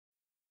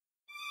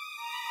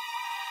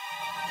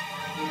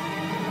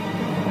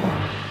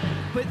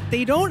but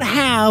they don't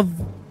have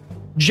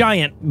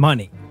giant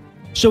money.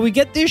 So we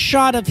get this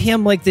shot of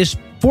him, like this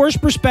forced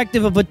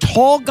perspective of a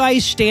tall guy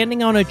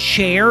standing on a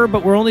chair,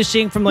 but we're only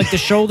seeing from like the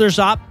shoulders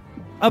up,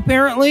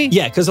 apparently.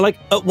 Yeah, because like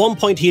at one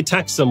point he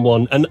attacks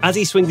someone, and as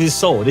he swings his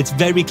sword, it's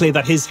very clear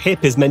that his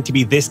hip is meant to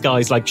be this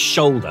guy's like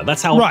shoulder.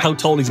 That's how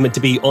tall he's meant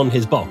to be on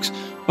his box.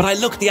 But I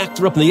looked the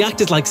actor up, and the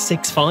actor's like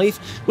 6'5",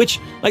 which,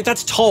 like,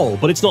 that's tall,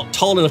 but it's not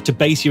tall enough to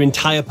base your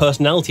entire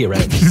personality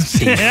around.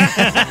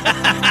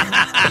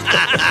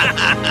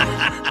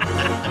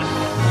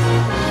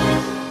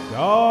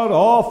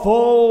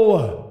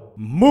 God-Awful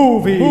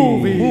Movies.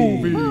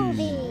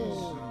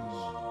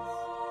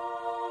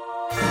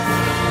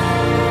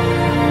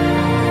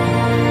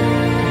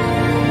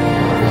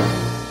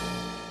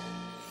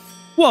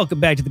 Welcome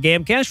back to the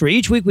Gamcast, where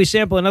each week we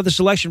sample another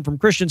selection from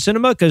Christian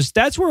cinema, because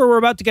that's where we're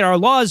about to get our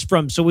laws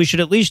from, so we should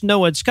at least know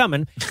what's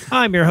coming.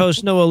 I'm your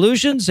host, Noah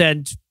Lugeons,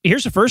 and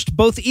here's the first.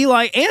 Both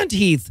Eli and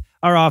Heath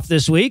are off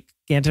this week.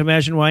 Can't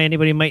imagine why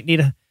anybody might need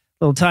a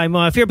little time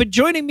off here, but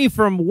joining me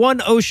from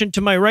one ocean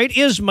to my right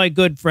is my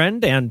good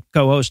friend and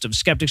co-host of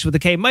Skeptics with a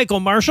K,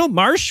 Michael Marshall.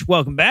 Marsh,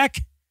 welcome back.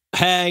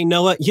 Hey,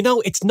 Noah, you know,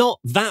 it's not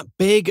that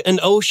big an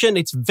ocean.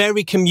 It's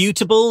very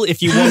commutable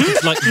if you wanted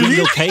to, like,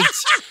 relocate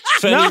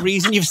for any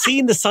reason. You've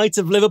seen the sights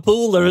of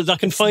Liverpool. I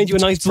can find you a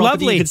nice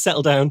property you could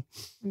settle down.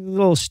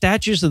 Little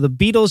statues of the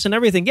Beatles and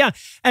everything. Yeah.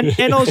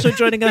 And also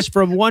joining us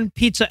from one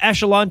pizza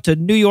echelon to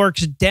New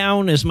York's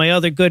down is my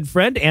other good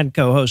friend and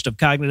co-host of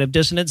Cognitive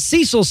Dissonance,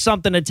 Cecil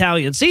something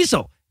Italian.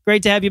 Cecil,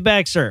 great to have you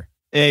back, sir.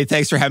 Hey,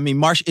 thanks for having me.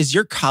 Marsh, is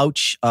your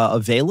couch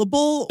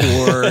available?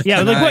 Or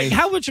yeah, like wait,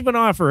 how much of an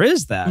offer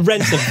is that?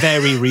 Rents are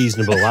very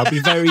reasonable. I'll be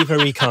very,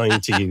 very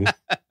kind to you.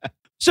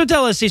 So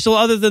tell us, Cecil,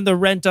 other than the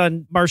rent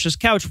on Marsh's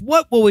couch,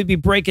 what will we be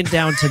breaking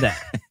down today?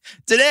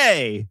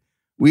 Today,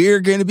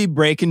 we're going to be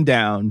breaking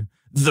down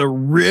the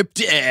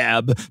ripped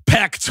ab,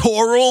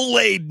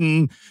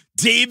 pectoral-laden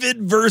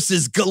David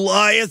versus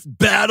Goliath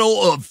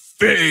battle of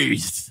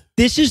faith.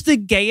 This is the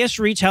gayest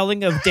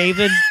retelling of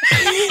David.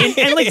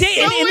 And like, in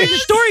the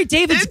story,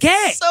 David's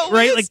gay,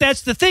 right? Like,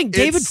 that's the thing.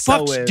 David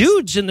fucks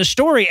dudes in the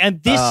story,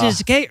 and this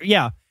is gay.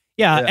 Yeah.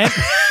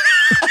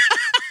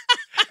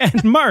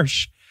 And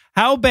Marsh,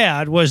 how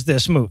bad was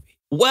this movie?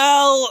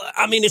 Well,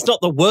 I mean, it's not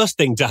the worst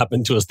thing to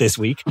happen to us this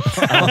week.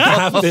 There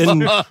have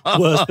been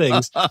worse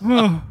things.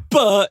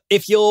 But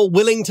if you're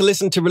willing to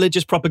listen to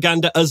religious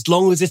propaganda, as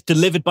long as it's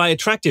delivered by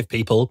attractive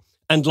people,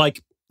 and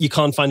like, you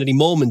can't find any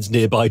Mormons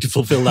nearby to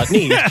fulfill that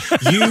need,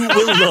 you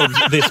will love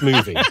this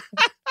movie.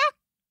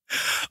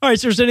 All right,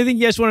 so is there anything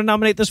you guys want to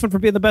nominate this one for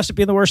being the best at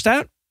being the worst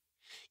at?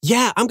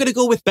 Yeah, I'm going to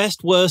go with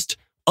best worst,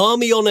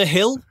 Army on a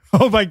Hill.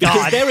 Oh my God.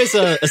 Because there is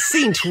a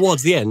scene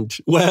towards the end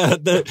where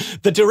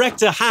the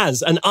director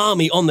has an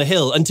army on the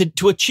hill, and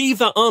to achieve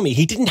that army,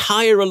 he didn't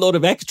hire a lot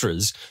of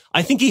extras.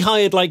 I think he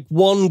hired like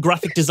one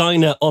graphic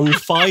designer on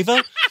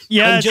Fiverr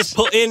and just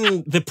put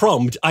in the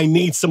prompt, I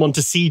need someone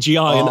to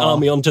CGI an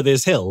army onto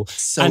this hill.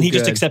 And he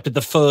just accepted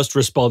the first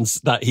response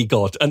that he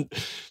got. And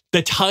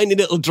they're tiny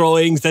little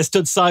drawings. They're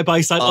stood side by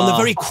side on the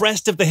very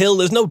crest of the hill.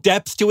 There's no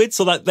depth to it,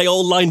 so that they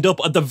all lined up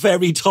at the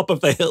very top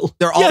of the hill.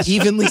 They're all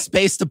evenly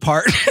spaced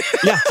apart.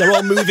 Yeah, they're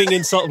all moving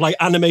in sort of like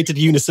animated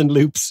unison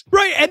loops.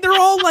 Right, and they're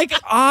all like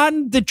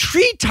on the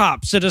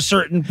treetops at a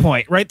certain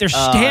point, right? They're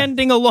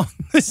standing along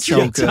the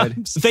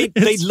treetops.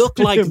 They look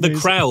like amazing. The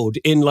crowd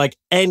in like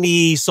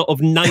any sort of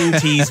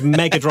 90s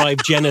Mega Drive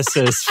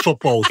Genesis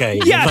football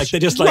game. Yes, like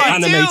they're just like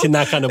animating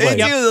that kind of way.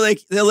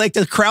 They're like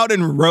the crowd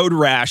in Road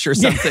Rash or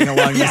something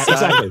along the side.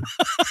 Exactly.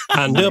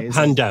 Hand up,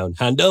 hand down.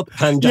 Hand up,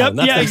 hand down.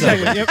 Yep,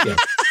 exactly. Yep.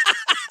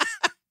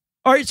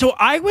 All right, so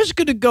I was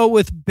going to go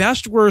with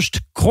best worst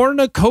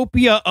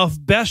cornucopia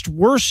of best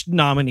worst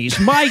nominees.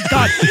 My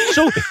God.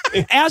 So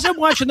as I'm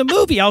watching the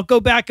movie, I'll go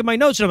back in my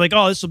notes and I'm like,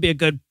 oh, this will be a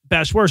good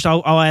best worst.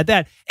 I'll add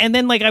that. And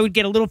then like I would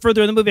get a little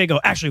further in the movie. I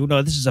go, actually,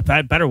 no, this is a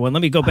better one.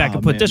 Let me go back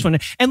and put this one in.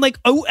 And like,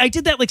 I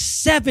did that like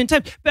 7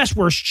 times. Best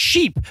worst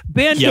sheep,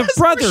 Band of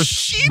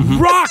Brothers,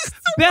 rock,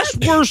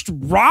 best worst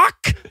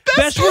rock,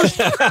 best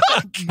worst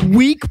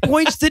weak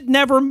points that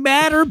never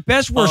matter,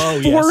 best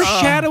worst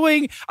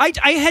foreshadowing.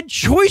 I had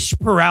choice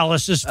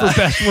paralysis for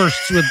best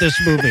worsts with this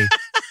movie.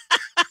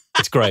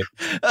 It's great.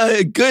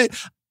 Good.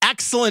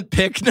 Excellent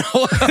pick,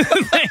 Noah.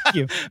 Thank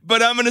you.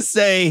 But I'm going to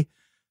say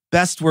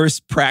best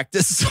worst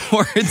practice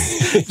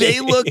swords. They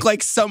look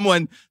like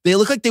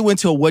they went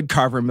to a wood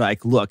carver and be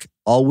like, look,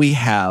 all we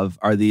have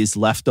are these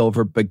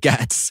leftover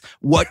baguettes.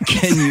 What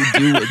can you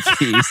do with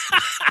these?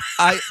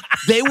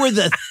 They were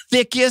the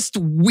thickest,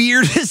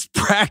 weirdest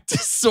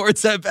practice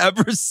swords I've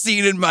ever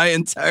seen in my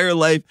entire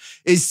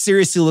life. It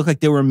seriously look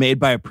like they were made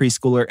by a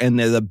preschooler, and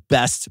they're the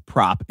best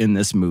prop in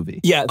this movie.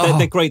 Yeah,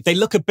 they're great. They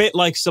look a bit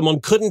like someone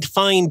couldn't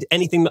find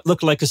anything that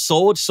looked like a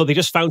sword, so they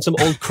just found some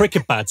old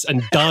cricket bats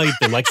and dyed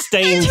them, like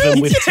stained them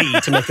with tea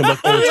to make them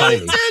look all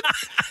tiny.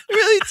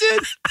 Really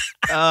did.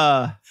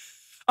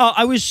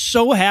 I was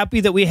so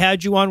happy that we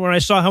had you on when I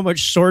saw how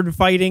much sword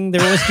fighting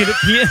there was going to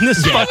be in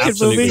this fucking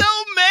movie. So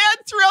mad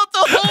throughout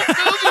the whole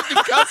movie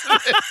because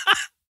of it.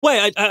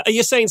 Wait, are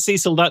you saying,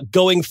 Cecil, that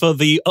going for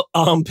the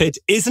armpit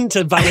isn't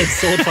a valid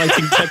sword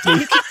fighting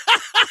technique?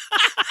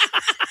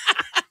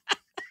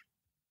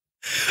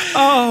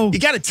 Oh, You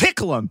got to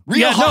tickle them real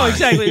yeah, hard. no,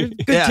 exactly.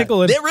 Good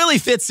tickling. It really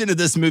fits into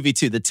this movie,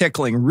 too. The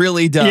tickling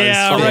really does.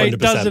 Yeah, fit right,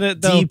 doesn't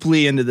it, though?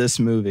 deeply into this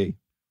movie.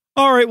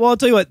 All right, well, I'll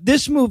tell you what.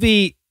 This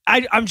movie,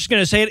 I'm just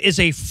going to say it, is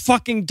a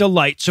fucking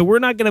delight. So we're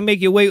not going to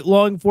make you wait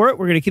long for it.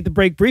 We're going to keep the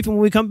break brief. And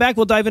when we come back,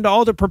 we'll dive into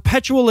all the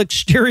perpetual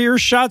exterior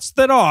shots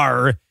that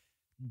are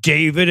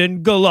David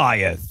and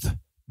Goliath,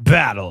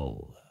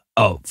 Battle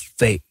of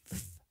Faith.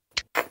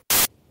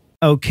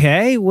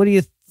 Okay, what do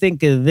you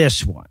think of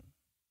this one?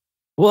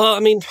 Well,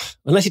 I mean,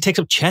 unless he takes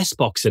up chess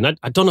boxing,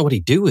 I don't know what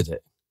he'd do with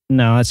it.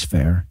 No, that's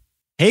fair.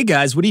 Hey,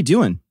 guys, what are you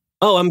doing?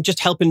 Oh, I'm just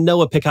helping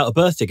Noah pick out a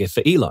birthday gift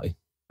for Eli.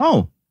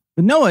 Oh,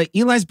 but Noah,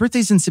 Eli's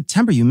birthday's in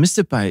September. You missed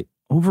it by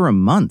over a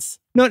month.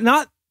 No,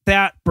 not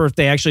that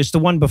birthday, actually. It's the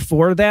one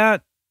before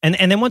that. And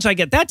then once I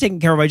get that taken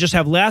care of, I just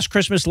have last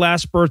Christmas,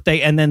 last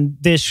birthday, and then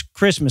this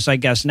Christmas, I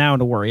guess, now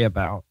to worry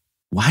about.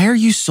 Why are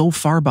you so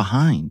far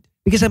behind?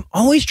 Because I'm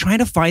always trying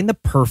to find the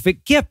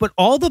perfect gift, but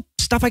all the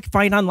stuff I can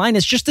find online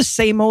is just the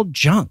same old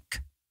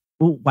junk.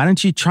 Well, why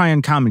don't you try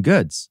Uncommon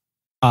Goods?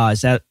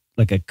 Is that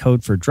like a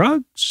code for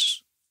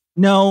drugs?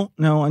 No.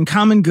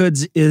 Uncommon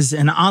Goods is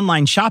an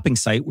online shopping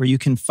site where you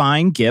can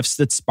find gifts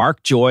that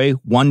spark joy,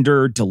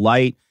 wonder,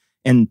 delight,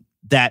 and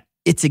that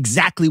it's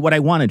exactly what I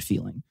wanted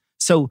feeling.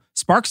 So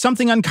spark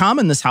something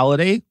uncommon this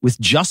holiday with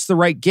just the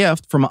right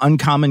gift from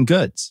Uncommon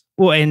Goods.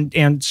 Well,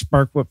 and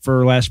spark what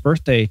for last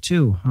birthday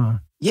too, huh?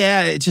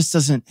 Yeah, it just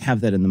doesn't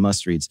have that in the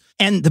must-reads.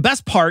 And the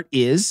best part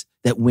is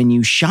that when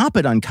you shop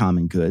at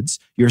Uncommon Goods,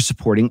 you're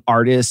supporting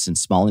artists and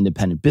small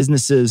independent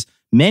businesses.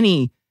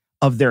 Many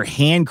of their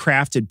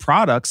handcrafted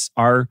products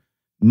are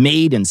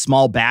made in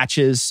small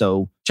batches.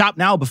 So shop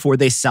now before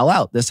they sell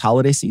out this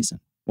holiday season.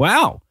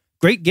 Wow.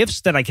 Great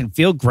gifts that I can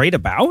feel great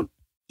about.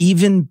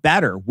 Even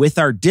better, with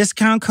our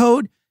discount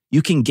code,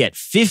 you can get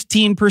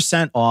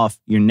 15% off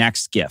your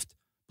next gift.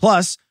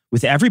 Plus,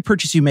 with every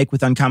purchase you make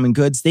with Uncommon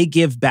Goods, they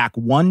give back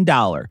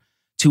 $1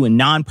 to a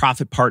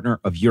nonprofit partner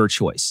of your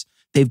choice.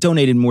 They've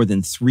donated more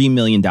than $3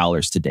 million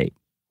to date.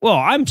 Well,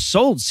 I'm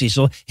sold,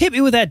 Cecil. Hit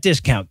me with that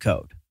discount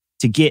code.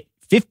 To get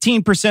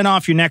 15%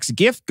 off your next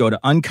gift, go to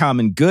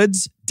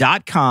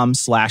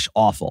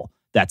uncommongoods.com/awful.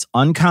 That's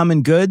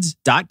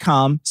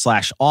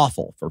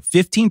uncommongoods.com/awful for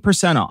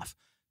 15% off.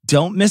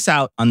 Don't miss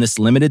out on this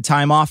limited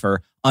time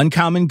offer.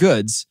 Uncommon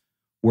Goods,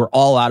 we're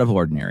all out of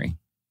ordinary.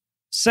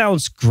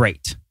 Sounds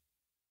great.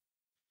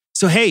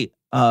 So, hey,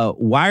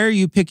 why are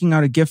you picking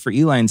out a gift for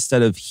Eli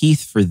instead of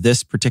Heath for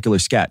this particular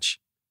sketch?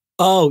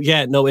 Oh,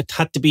 yeah, no, it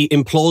had to be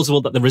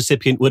implausible that the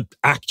recipient would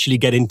actually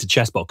get into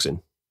chess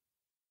boxing.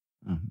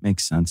 Oh,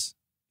 makes sense.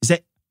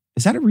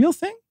 Is that a real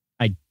thing?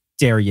 I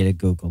dare you to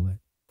Google it.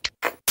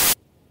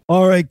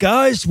 All right,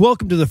 guys,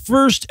 welcome to the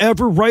first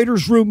ever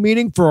writer's room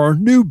meeting for our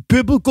new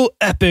biblical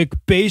epic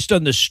based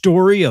on the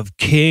story of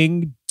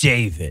King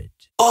David.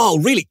 Oh,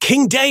 really?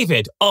 King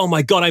David? Oh,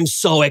 my God, I'm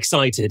so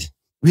excited.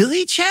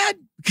 Really, Chad?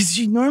 Because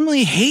you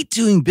normally hate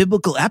doing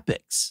biblical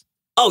epics.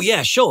 Oh,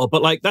 yeah, sure.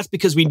 But that's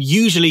because we're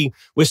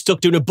stuck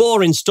doing a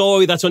boring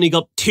story that's only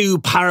got 2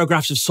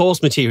 paragraphs of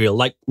source material,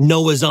 like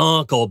Noah's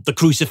Ark or the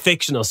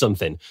crucifixion or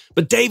something.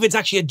 But David's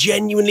actually a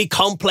genuinely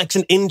complex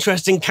and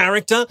interesting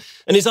character.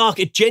 And his arc,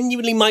 it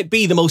genuinely might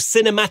be the most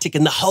cinematic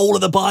in the whole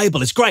of the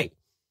Bible. It's great.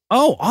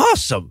 Oh,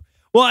 awesome.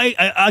 Well,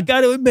 I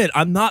got to admit,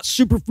 I'm not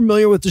super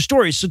familiar with the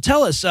story. So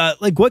tell us,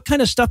 what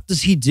kind of stuff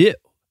does he do?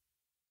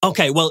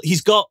 Okay, well,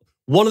 he's got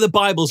one of the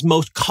Bible's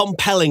most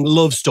compelling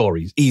love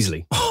stories,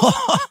 easily.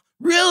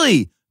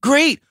 Really?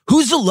 Great.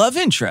 Who's the love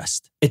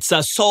interest? It's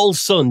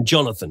Saul's son,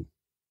 Jonathan.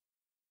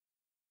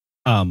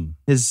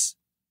 His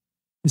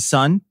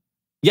son?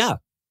 Yeah.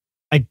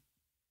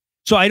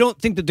 So I don't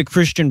think that the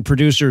Christian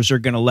producers are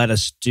going to let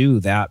us do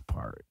that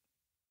part.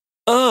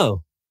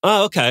 Oh,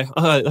 okay.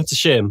 That's a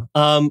shame.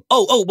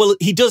 Well,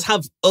 he does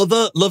have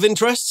other love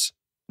interests.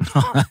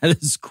 That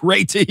is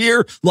great to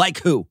hear.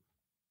 Like who?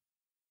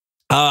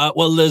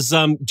 Well, there's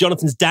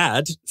Jonathan's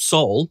dad,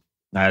 Saul.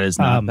 That is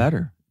not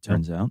better,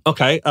 turns out.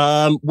 Okay.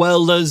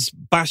 Well, there's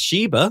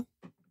Bathsheba.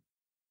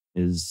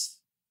 Is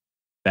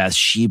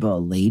Bathsheba a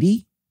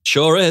lady?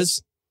 Sure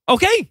is.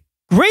 Okay,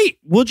 great.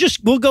 We'll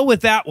go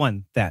with that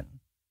one then.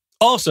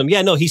 Awesome.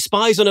 Yeah, no, he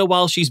spies on her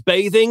while she's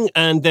bathing,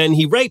 and then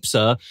he rapes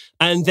her,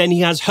 and then he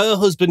has her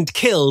husband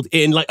killed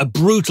in a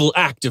brutal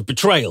act of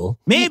betrayal.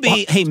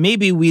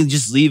 Maybe we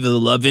just leave the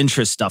love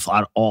interest stuff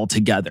out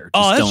altogether.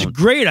 That's a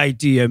great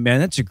idea,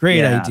 man. That's a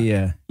great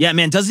idea. Yeah,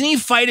 man. Doesn't he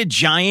fight a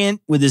giant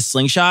with his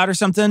slingshot or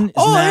something?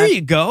 There you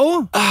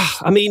go.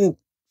 I mean,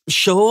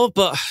 sure,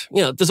 but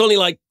there's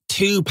only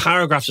 2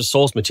 paragraphs of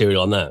source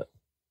material on that.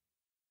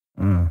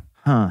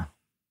 Huh.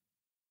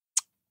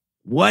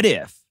 What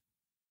if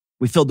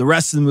we filled the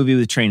rest of the movie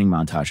with training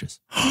montages?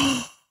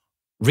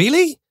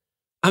 Really?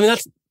 I mean,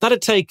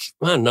 that'd take,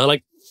 I don't know,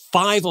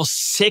 5 or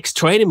 6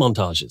 training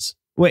montages.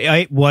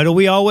 Wait, what do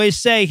we always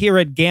say here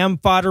at GAM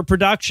Fodder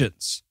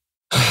Productions?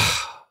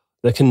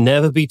 There can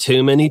never be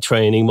too many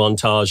training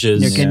montages.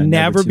 There can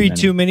never be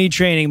too many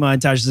training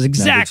montages.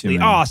 Exactly.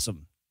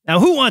 Awesome. Now,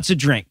 who wants a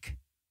drink?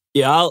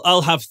 Yeah,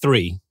 I'll have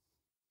 3.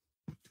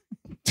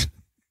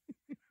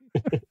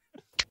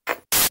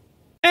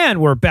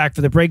 And we're back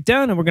for the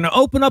breakdown, and we're going to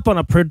open up on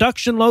a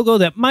production logo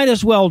that might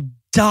as well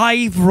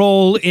dive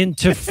roll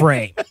into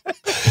frame.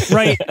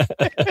 Right?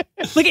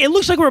 Like, it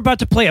looks like we're about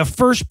to play a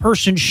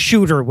first-person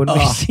shooter when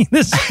we see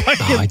this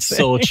fucking it's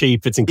so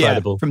cheap. It's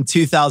incredible. Yeah, from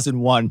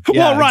 2001.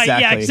 Yeah, well,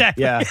 right.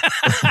 Exactly. Yeah,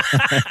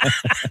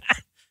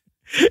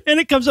 And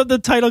it comes up, the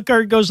title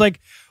card goes like,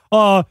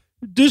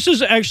 this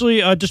is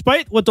actually,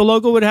 despite what the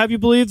logo would have you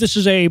believe, this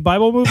is a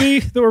Bible movie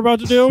that we're about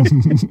to do.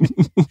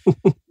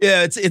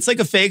 Yeah, it's like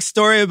a fake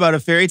story about a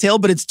fairy tale,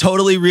 but it's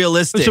totally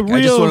realistic.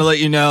 I just want to let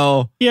you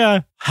know.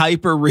 Yeah.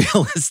 Hyper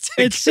realistic.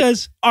 It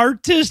says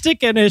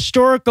artistic and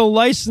historical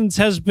license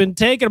has been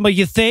taken. I'm like,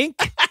 you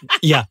think?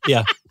 Yeah.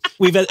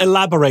 We've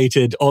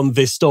elaborated on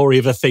this story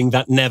of a thing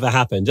that never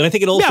happened. And I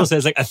think it also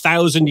says like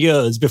 1,000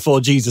 years before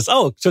Jesus.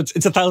 Oh, so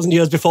it's 1,000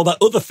 years before that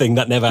other thing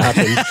that never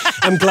happened.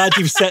 I'm glad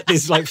you've set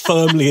this like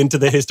firmly into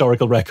the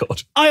historical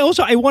record. I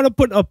want to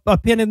put a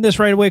pin in this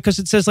right away because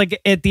it says like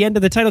at the end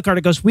of the title card,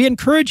 it goes, we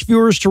encourage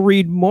viewers to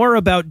read more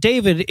about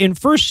David in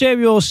 1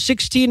 Samuel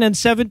 16 and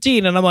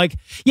 17. And I'm like,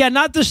 yeah,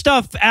 not the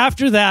stuff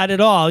after that at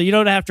all. You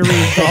don't have to read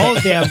the whole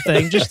damn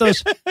thing. Just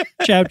those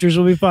chapters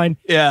will be fine.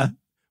 Yeah.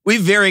 We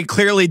very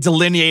clearly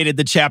delineated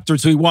the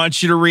chapters we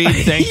want you to read.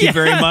 Thank you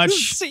very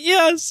much.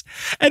 Yes.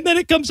 And then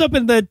it comes up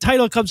and the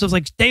title comes up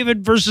like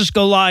David versus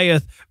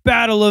Goliath,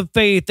 Battle of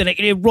Faith. And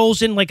it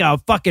rolls in like a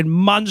fucking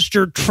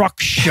monster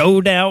truck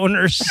showdown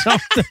or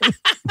something.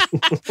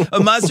 A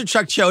monster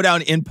truck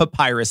showdown in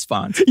papyrus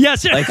font.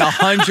 Yes. Like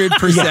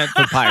 100%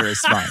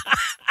 papyrus font.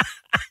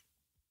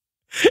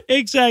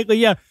 Exactly.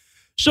 Yeah.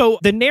 So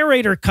the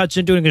narrator cuts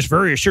in doing this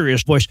very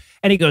serious voice,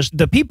 and he goes,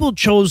 the people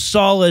chose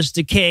Saul as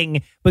the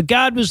king, but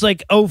God was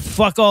like, oh,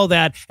 fuck all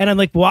that. And I'm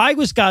like, why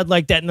was God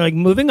like that? And they're like,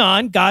 moving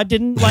on. God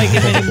didn't like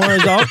him anymore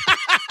as all.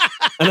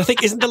 And I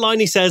think, isn't the line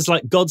he says,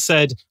 like, God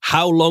said,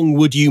 how long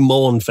would you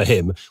mourn for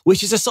him?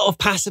 Which is a sort of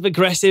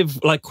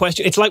passive-aggressive like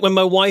question. It's like when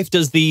my wife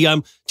does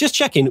the, just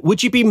checking,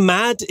 would you be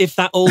mad if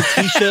that old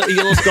T-shirt of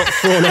yours got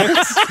thrown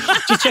out?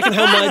 Just checking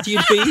how mad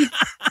you'd be.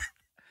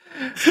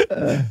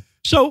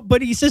 So,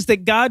 but he says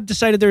that God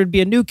decided there would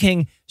be a new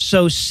king.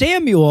 So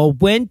Samuel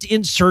went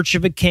in search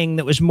of a king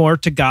that was more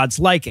to God's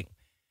liking.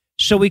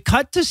 So we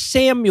cut to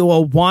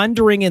Samuel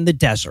wandering in the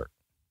desert.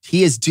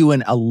 He is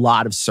doing a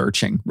lot of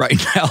searching right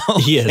now.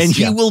 He is, and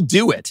he will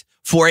do it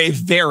for a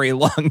very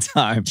long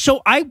time.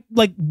 So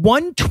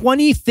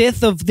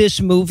 1/25 of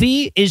this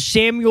movie is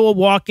Samuel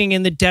walking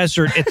in the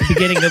desert at the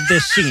beginning of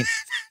this scene.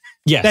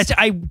 Yes.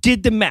 I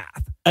did the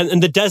math.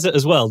 And the desert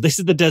as well. This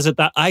is the desert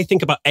that I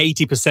think about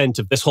 80%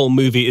 of this whole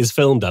movie is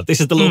filmed at.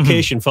 This is the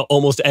location for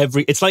almost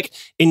every... It's like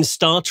in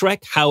Star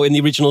Trek, how in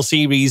the original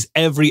series,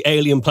 every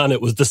alien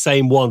planet was the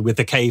same one with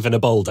a cave and a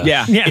boulder.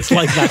 Yeah. It's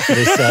like that for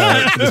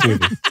this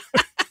movie.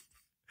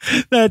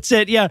 That's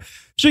it, yeah.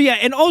 So, yeah,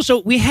 and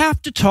also, we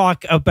have to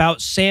talk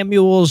about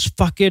Samuel's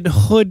fucking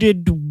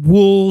hooded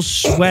wool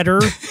sweater.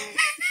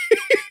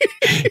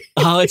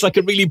 It's like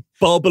a really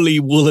bobbly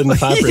woolen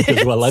fabric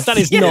as well. Like that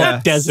is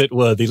not desert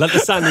worthy. Like the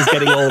sand is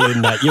getting all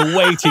in that. You're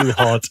way too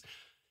hot.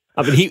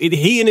 I mean,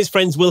 he and his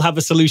friends will have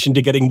a solution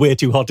to getting way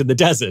too hot in the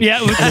desert.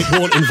 Yeah, and it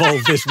won't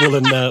involve this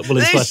woolen sweater.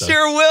 They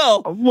sure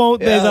will. Won't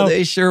they, though?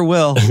 They sure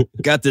will.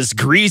 Got this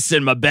grease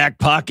in my back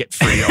pocket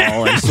for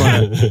y'all. I just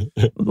want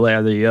to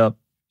lather you up.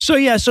 So,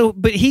 yeah,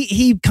 but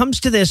he comes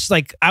to this,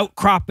 like,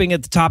 outcropping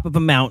at the top of a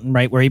mountain,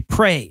 right, where he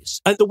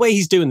prays. And the way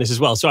he's doing this as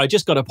well, so I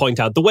just got to point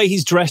out, the way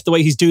he's dressed, the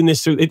way he's doing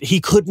this,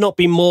 he could not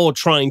be more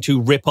trying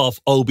to rip off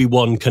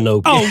Obi-Wan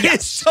Kenobi. Oh,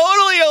 yes,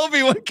 totally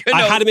Obi-Wan Kenobi.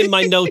 I had him in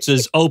my notes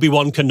as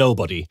Obi-Wan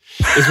Kenobody,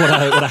 is what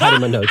I had in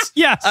my notes.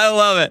 Yes. I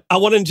love it. I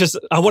wanted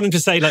to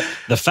say, like,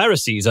 the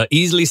Pharisees are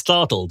easily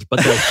startled,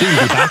 but they'll soon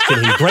be back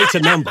in greater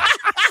number.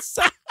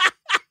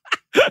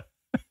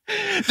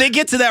 They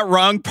get to that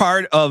wrong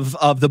part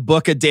of the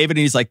book of David,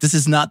 and he's like, this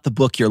is not the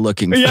book you're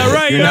looking for. Yeah,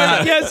 right. You're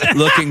not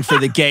looking for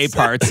the gay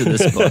parts of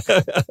this book.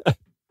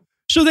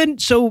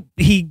 So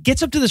he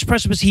gets up to this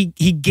precipice. He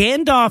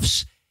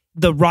Gandalf's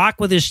the rock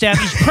with his staff.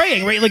 He's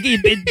praying, right? Like,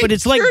 but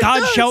it's like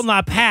God shall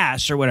not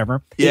pass or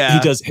whatever. Yeah,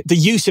 he does. The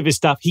use of his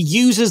staff. He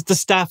uses the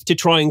staff to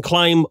try and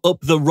climb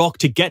up the rock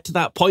to get to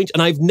that point.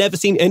 And I've never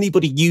seen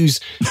anybody use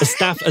a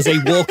staff as a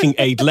walking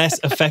aid less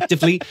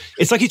effectively.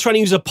 It's like he's trying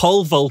to use a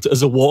pole vault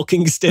as a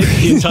walking stick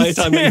the entire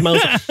time.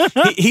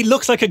 He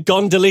looks like a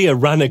gondolier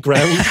ran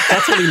aground.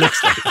 That's what he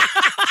looks like.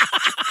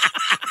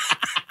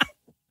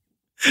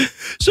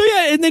 So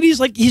yeah, and then he's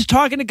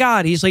talking to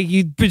God. He's like,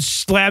 he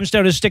slams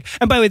down his stick.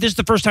 And by the way, this is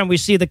the first time we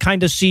see the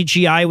kind of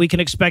CGI we can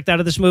expect out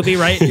of this movie,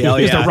 right? Yeah,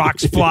 the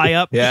rocks fly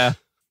up. Yeah.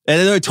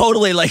 And they're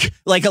totally like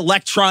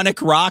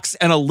electronic rocks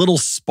and a little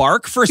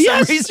spark for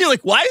some reason. You're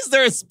like, why is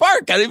there a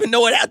spark? I don't even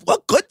know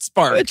what could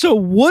spark. It's a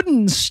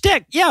wooden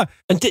stick. Yeah.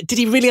 And did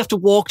he really have to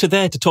walk to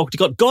there to talk to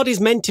God? God is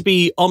meant to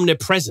be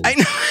omnipresent. I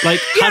know. Like,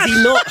 has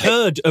he not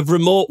heard of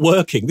remote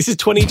working? This is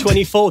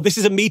 2024. This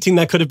is a meeting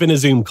that could have been a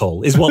Zoom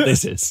call, is what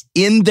this is.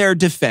 In their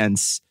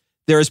defense,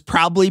 there's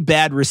probably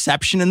bad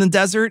reception in the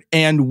desert.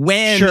 And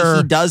when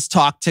he does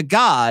talk to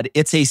God,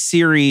 it's a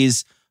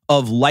series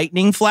of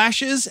lightning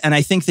flashes, and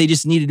I think they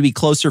just needed to be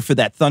closer for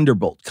that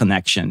thunderbolt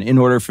connection in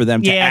order for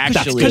them to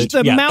actually. Because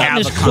the mountain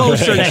is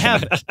closer to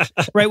heaven,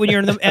 right? When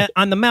you're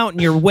on the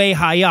mountain, you're way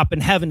high up,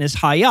 and heaven is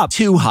high up,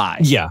 too high.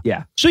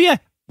 Yeah. So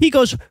he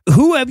goes,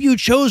 "Who have you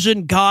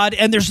chosen, God?"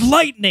 And there's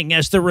lightning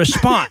as the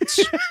response.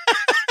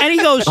 And he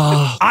goes,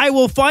 I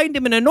will find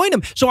him and anoint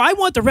him. So I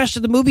want the rest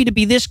of the movie to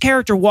be this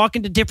character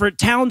walking to different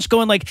towns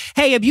going like,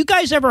 hey, have you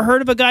guys ever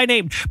heard of a guy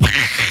named...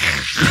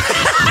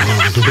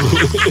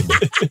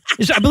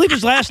 I believe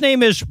his last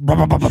name is...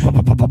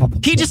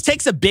 He just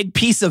takes a big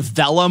piece of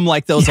vellum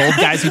like those old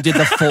guys who did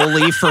the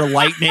Foley for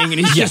lightning, and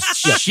he's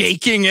just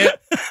shaking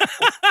it.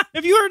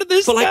 Have you heard of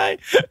this guy?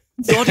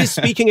 God is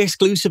speaking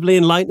exclusively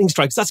in lightning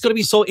strikes. That's got to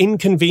be so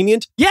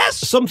inconvenient. Yes.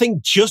 Something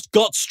just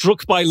got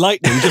struck by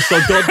lightning just so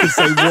God could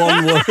say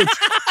one word.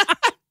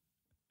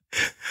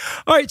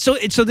 All right. So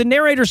the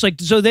narrator's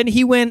like, so then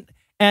he went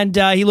and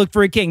he looked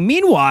for a king.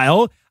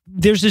 Meanwhile,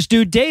 there's this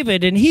dude,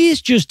 David, and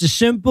he's just a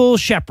simple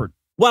shepherd.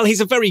 Well,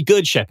 he's a very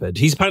good shepherd.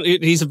 He's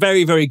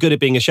very, very good at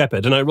being a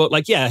shepherd. And I wrote,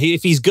 like,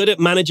 if he's good at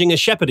managing a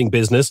shepherding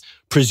business,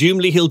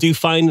 presumably he'll do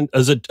fine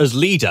as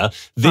leader.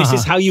 This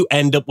is how you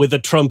end up with the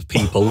Trump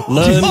people.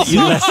 Learn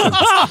your lessons.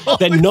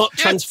 They're not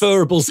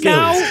transferable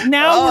skills.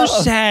 Now we're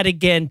sad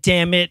again,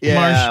 damn it, Marsh.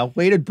 Yeah,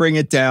 way to bring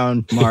it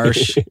down,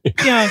 Marsh.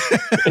 Yeah.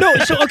 No,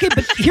 so, okay,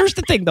 but here's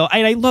the thing, though.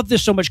 And I love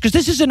this so much because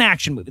this is an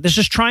action movie. This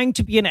is trying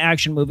to be an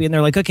action movie. And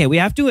they're like, okay, we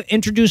have to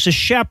introduce a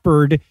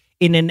shepherd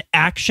in an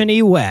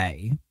action-y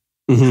way.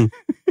 Mm-hmm.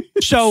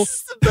 So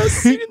the best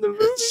scene in the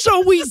movie.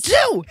 So we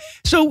do.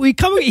 So we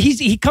come.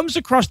 He comes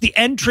across the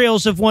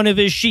entrails of one of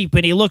his sheep,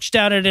 and he looks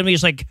down at him.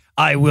 He's like,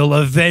 "I will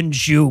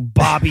avenge you,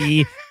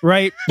 Bobby."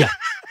 Right? Yeah.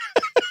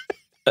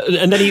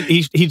 And then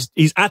he's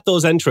at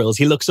those entrails.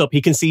 He looks up.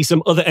 He can see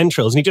some other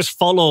entrails, and he just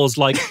follows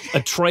like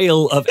a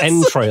trail of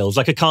entrails,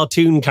 like a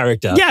cartoon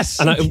character. Yes.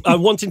 And I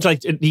wanted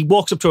to he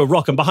walks up to a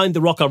rock, and behind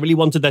the rock, I really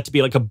wanted there to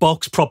be like a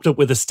box propped up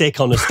with a stick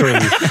on a string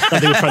that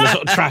they were trying to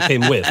sort of trap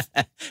him with.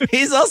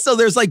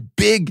 There's like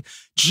big,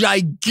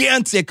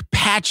 gigantic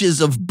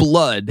patches of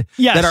blood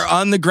that are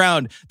on the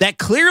ground that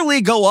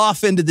clearly go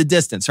off into the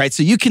distance, right?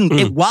 So you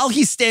can, while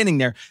he's standing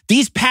there,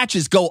 these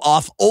patches go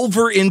off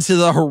over into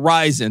the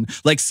horizon,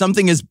 like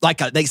something is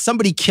like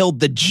somebody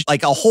killed a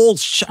whole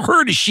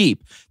herd of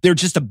sheep. They're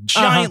just a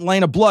giant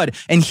line of blood,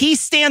 and he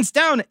stands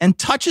down and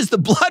touches the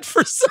blood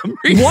for some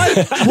reason.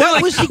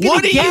 What was he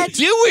gonna get?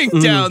 You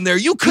doing down there?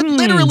 You could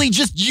literally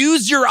just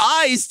use your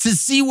eyes to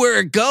see where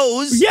it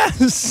goes.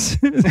 Yes.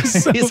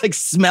 He's like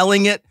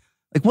smelling it.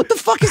 Like, what the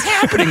fuck is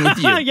happening with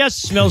you? Yes,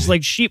 smells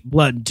like sheep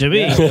blood to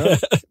me. Yeah.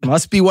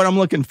 Must be what I'm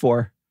looking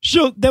for.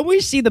 So then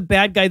we see the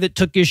bad guy that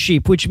took his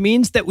sheep, which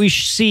means that we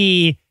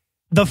see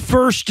the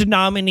first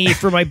nominee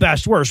for my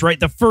best worst, right?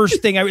 The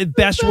first thing,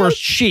 best worst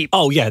sheep.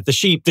 Oh yeah, the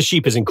sheep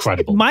is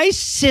incredible. My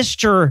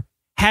sister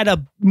had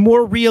a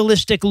more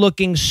realistic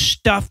looking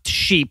stuffed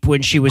sheep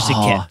when she was a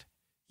kid.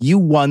 You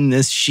won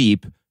this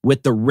sheep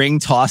with the ring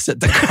toss at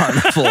the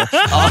carnival,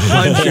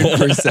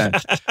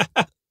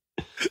 100%.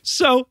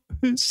 So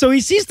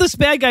he sees this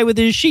bad guy with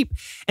his sheep,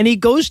 and he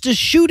goes to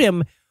shoot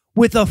him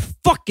with a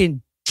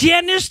fucking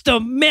Dennis the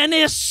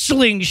Menace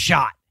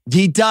slingshot.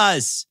 He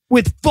does.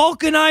 With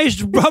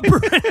vulcanized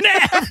rubber and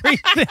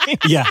everything.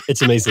 Yeah,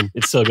 it's amazing.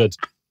 It's so good.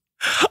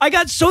 I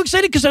got so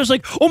excited because I was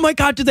like, oh my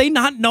God, do they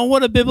not know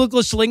what a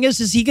biblical sling is?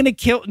 Is he going to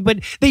kill? But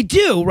they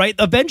do, right?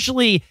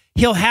 Eventually,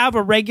 he'll have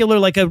a regular,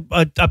 like a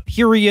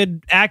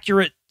period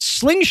accurate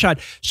slingshot.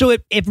 So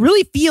it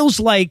really feels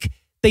like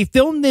they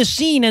filmed this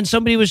scene and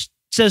somebody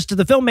says to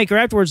the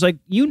filmmaker afterwards, like,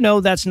 you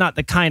know, that's not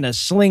the kind of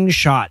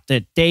slingshot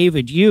that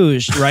David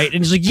used, right?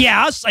 And he's like,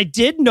 yes, I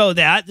did know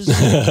that. This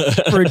is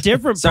for a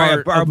different part. Sorry,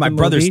 I borrowed my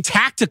brother's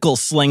tactical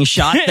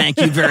slingshot. Thank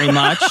you very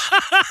much.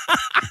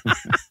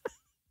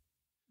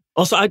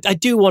 Also, I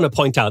do want to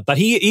point out that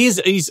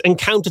he's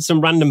encountered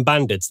some random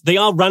bandits. They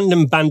are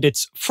random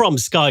bandits from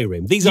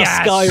Skyrim. These are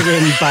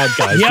Skyrim bad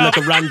guys. Like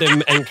a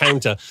random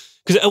encounter.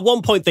 Because at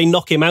one point, they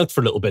knock him out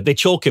for a little bit. They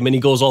choke him and he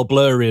goes all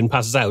blurry and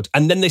passes out.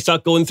 And then they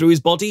start going through his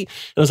body.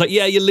 And I was like,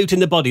 yeah, you're looting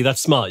the body. That's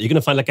smart. You're going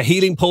to find like a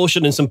healing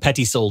potion and some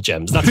petty soul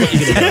gems. That's what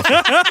you're going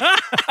to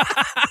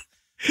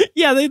do.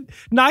 Yeah, they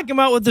knock him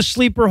out with the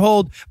sleeper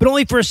hold. But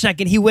only for a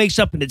second. He wakes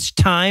up and it's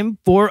time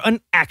for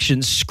an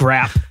action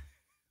scrap.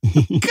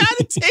 God,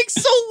 it takes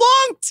so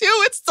long,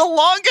 too. It's the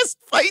longest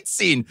fight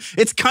scene.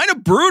 It's kind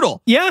of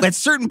brutal. Yeah. At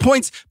certain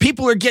points,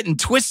 people are getting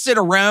twisted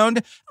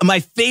around. My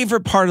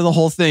favorite part of the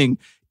whole thing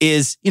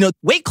is,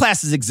 weight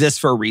classes exist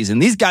for a reason.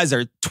 These guys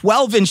are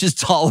 12 inches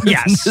taller than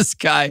this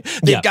guy.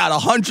 They've got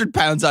 100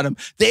 pounds on him.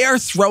 They are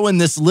throwing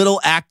this little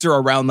actor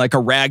around like a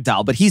rag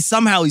doll, but he's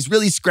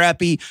really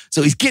scrappy,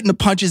 so he's getting the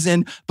punches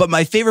in. But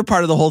my favorite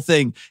part of the whole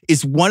thing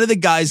is one of the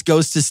guys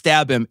goes to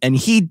stab him, and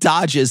he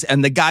dodges,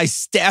 and the guy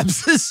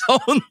stabs his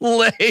own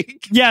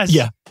leg. Yes.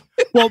 Yeah.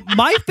 Well,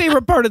 my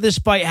favorite part of this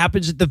fight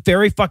happens at the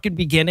very fucking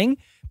beginning,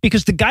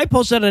 because the guy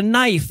pulls out a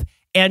knife,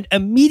 and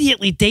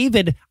immediately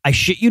David, I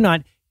shit you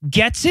not,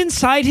 gets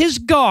inside his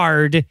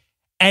guard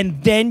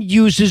and then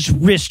uses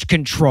wrist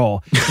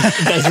control.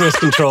 That's wrist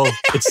control.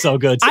 It's so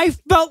good. I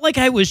felt like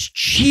I was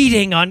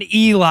cheating on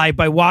Eli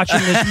by watching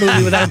this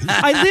movie without him.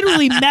 I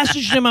literally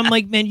messaged him. I'm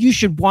like, man, you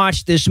should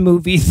watch this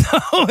movie,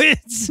 though.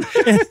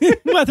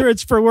 Whether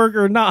it's for work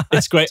or not.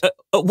 It's great. At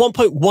one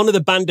point, one of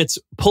the bandits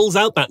pulls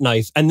out that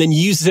knife and then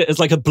uses it as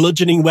like a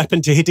bludgeoning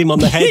weapon to hit him on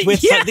the head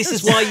with. Yes. Like, this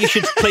is why you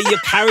should play your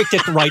character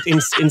right in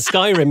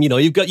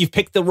Skyrim. You've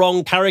picked the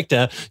wrong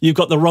character. You've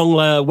got the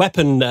wrong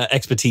weapon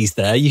expertise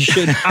there. You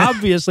should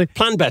obviously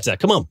plan better.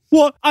 Come on.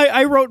 Well,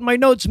 I wrote in my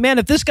notes, man,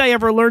 if this guy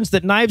ever learns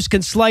that knives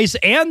can slice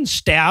and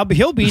stab,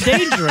 he'll be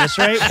dangerous,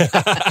 right?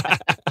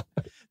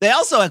 They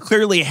also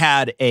clearly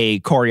had a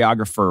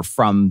choreographer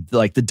from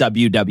like the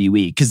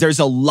WWE, because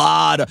there's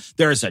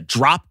a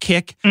drop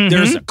kick,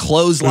 there's a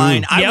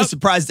clothesline. I was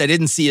surprised I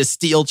didn't see a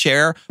steel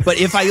chair,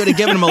 but if I would have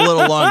given them a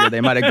little longer, they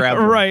might have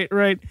grabbed them.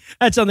 Right.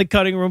 That's on the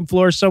cutting room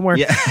floor somewhere.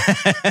 Yeah.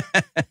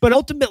 But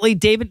ultimately,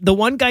 the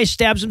one guy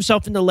stabs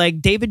himself in the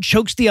leg. David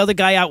chokes the other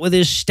guy out with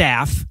his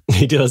staff.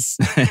 He does.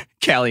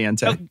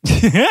 Caliente.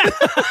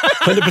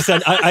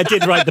 100%. I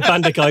did write the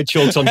bandit guy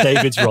chokes on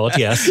David's rod,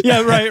 yes.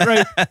 Yeah,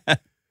 right.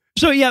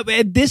 So yeah,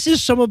 this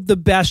is some of the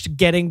best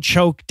getting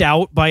choked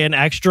out by an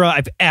extra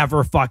I've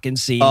ever fucking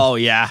seen. Oh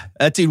yeah,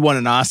 that dude won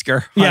an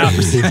Oscar.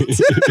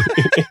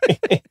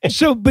 100%.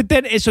 So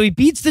he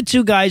beats the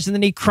two guys, and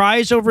then he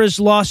cries over his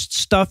lost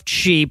stuffed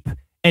sheep,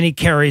 and he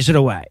carries it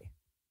away.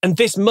 And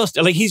this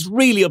he's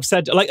really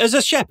upset. Like, as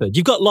a shepherd,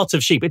 you've got lots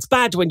of sheep. It's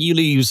bad when you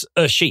lose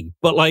a sheep,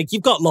 but like,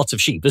 you've got lots of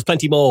sheep. There's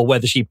plenty more where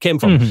the sheep came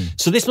from.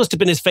 So this must have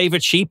been his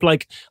favorite sheep.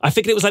 Like, I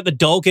figured it was like the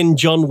dog in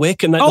John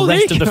Wick, and that the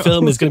rest of the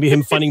film is going to be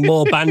him finding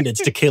more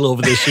bandits to kill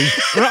over this sheep.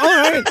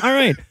 All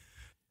right.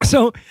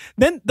 So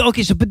then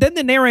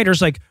the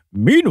narrator's like,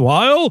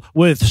 meanwhile,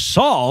 with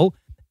Saul,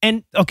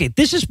 and okay,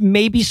 this is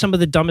maybe some of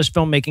the dumbest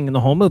filmmaking in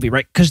the whole movie,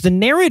 right? Because the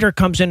narrator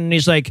comes in and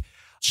he's like,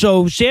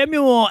 so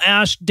Samuel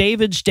asked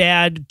David's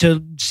dad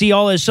to see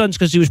all his sons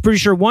because he was pretty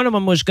sure one of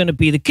them was going to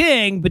be the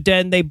king, but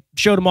then they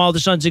showed him all the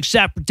sons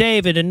except for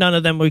David, and none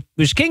of them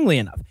was kingly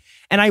enough.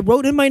 And I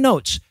wrote in my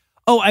notes,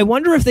 I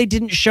wonder if they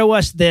didn't show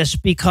us this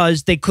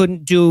because they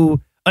couldn't do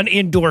an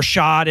indoor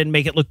shot and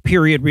make it look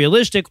period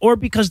realistic, or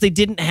because they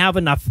didn't have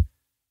enough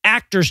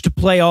actors to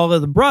play all of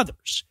the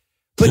brothers.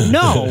 But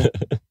no.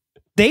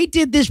 They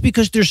did this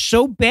because they're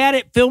so bad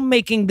at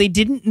filmmaking, they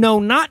didn't know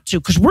not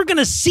to, because we're going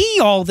to see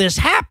all this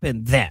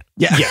happen then.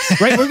 Yeah. Yes.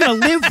 Right? We're going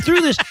to live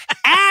through this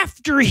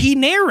after he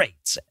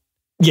narrates it.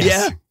 Yes.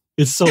 Yeah.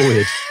 It's so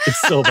weird.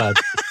 It's so bad.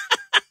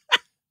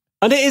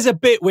 And it is a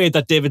bit weird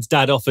that David's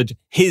dad offered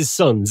his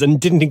sons and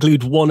didn't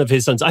include one of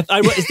his sons.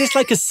 Is this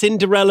like a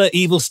Cinderella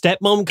evil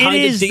stepmom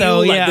kind of deal?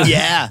 Though, like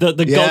yeah.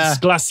 The God's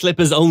glass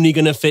slipper's only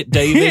going to fit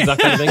David, that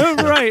kind of thing.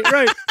 Right.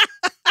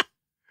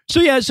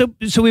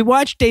 So we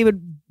watched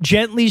David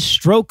gently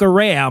stroke a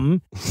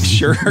ram.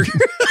 Sure.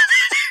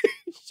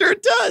 Sure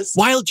does.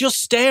 While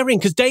just staring,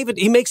 because David,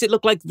 he makes it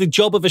look like the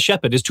job of a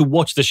shepherd is to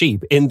watch the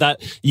sheep, in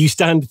that you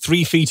stand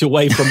 3 feet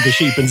away from the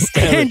sheep and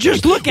stare and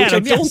just look at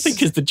him. I don't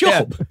think is the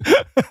job.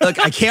 Yeah.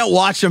 Look, I can't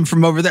watch him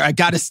from over there. I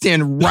got to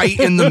stand right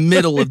in the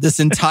middle of this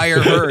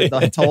entire herd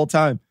the whole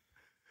time.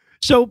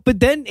 So, but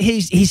then he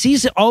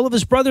sees all of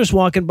his brothers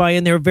walking by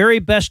in their very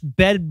best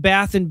Bed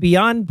Bath &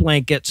 Beyond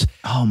blankets.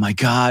 Oh, my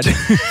God.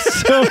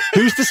 So,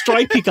 who's the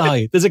stripy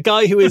guy? There's a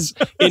guy who is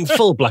in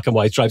full black and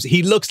white stripes.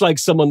 He looks like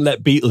someone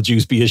let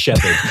Beetlejuice be a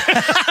shepherd.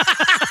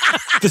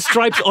 The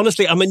stripes,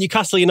 honestly, I'm a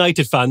Newcastle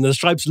United fan. The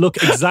stripes look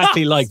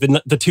exactly like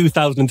the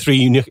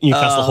 2003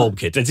 Newcastle home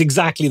kit. It's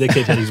exactly the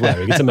kit that he's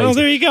wearing. It's amazing. Oh,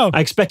 there you go.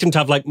 I expect him to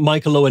have like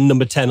Michael Owen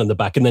number 10 on the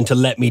back and then to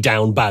let me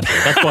down badly.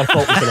 That's what I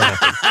thought was going to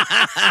happen.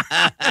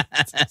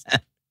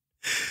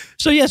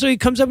 So he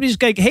comes up and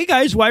he's like, hey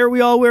guys, why are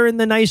we all wearing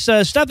the nice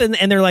stuff? And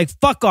they're like,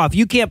 fuck off.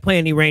 You can't play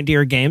any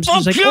reindeer games.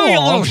 I'll kill you,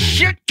 little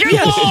shit.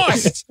 Get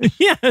lost.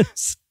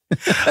 Yes.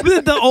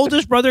 The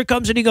oldest brother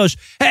comes and he goes,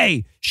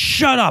 hey,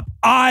 shut up.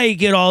 I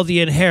get all the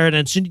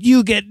inheritance and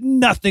you get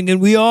nothing and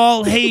we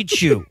all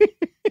hate you.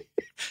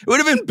 It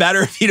would have been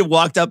better if he'd have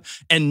walked up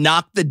and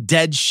knocked the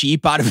dead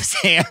sheep out of his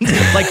hand,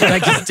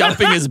 like he's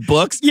dumping his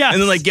books,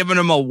 and then like giving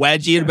him a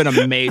wedgie. It'd have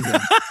been amazing.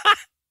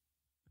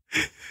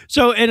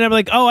 So, and I'm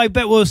like, oh, I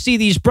bet we'll see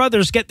these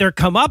brothers get their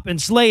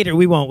comeuppance later.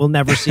 We won't. We'll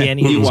never see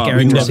any of these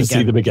characters never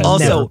see them again.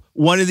 Also, Never.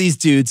 one of these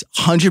dudes,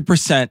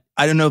 100%.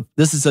 I don't know if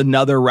this is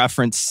another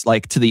reference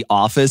like to The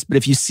Office, but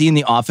if you've seen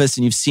The Office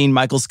and you've seen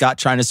Michael Scott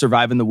trying to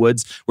survive in the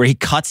woods, where he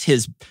cuts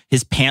his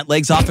pant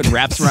legs off and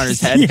wraps around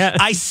his head, Yes.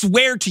 I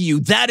swear to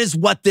you, that is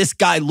what this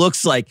guy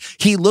looks like.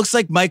 He looks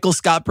like Michael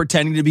Scott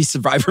pretending to be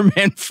Survivor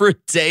Man for a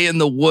day in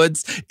the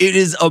woods. It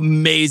is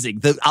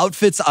amazing. The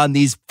outfits on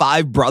these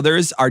 5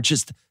 brothers are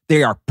just,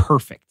 they are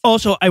perfect.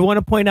 Also, I want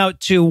to point out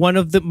too, one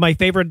of my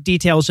favorite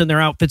details in their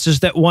outfits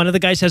is that one of the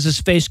guys has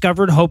his face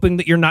covered, hoping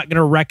that you're not going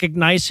to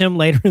recognize him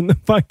later in the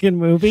fucking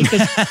movie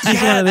because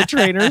he's one of the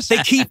trainers.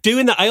 They keep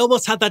doing that. I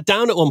almost had that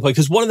down at one point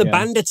because one of the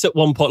bandits at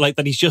one point, like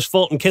that he's just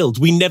fought and killed.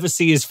 We never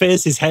see his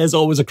face. His hair's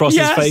always across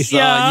his face.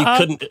 Yeah.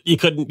 You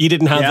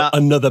didn't have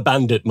another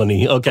bandit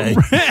money. Okay.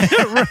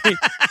 Right.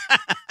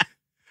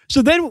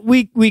 So then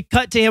we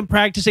cut to him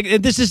practicing.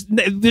 And this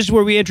is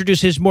where we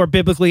introduce his more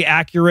biblically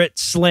accurate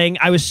sling.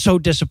 I was so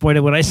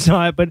disappointed when I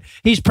saw it, but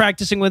he's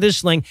practicing with his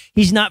sling.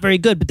 He's not very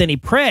good, but then he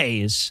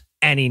prays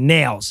and he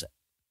nails it.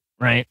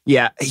 Right?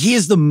 Yeah, he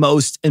is the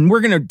most, and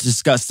we're going to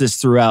discuss this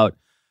throughout,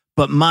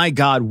 but my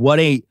God, what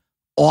a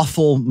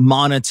awful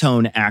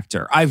monotone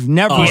actor. I've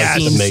never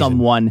seen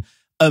someone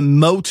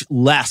emote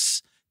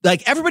less.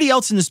 Like everybody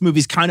else in this movie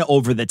is kind of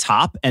over the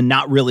top and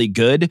not really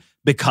good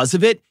because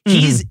of it.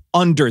 He's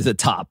under the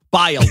top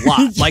by a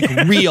lot, like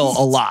real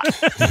a lot.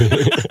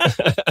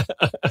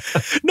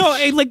 No,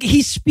 like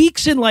he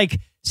speaks in like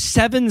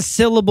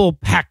 7-syllable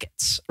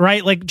packets,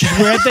 right? Like just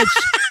where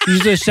that's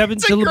these are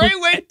 7-syllable,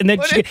 and then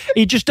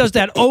he just does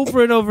that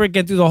over and over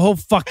again through the whole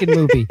fucking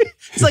movie.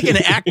 It's like an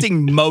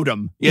acting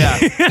modem. Yeah.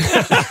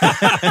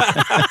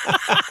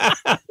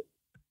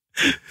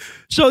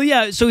 So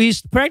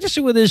he's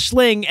practicing with his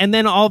sling, and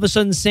then all of a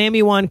sudden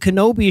Sammy-Wan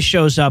Kenobi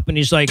shows up, and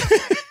he's like,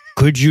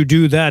 could you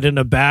do that in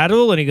a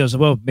battle? And he goes,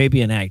 well, maybe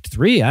in Act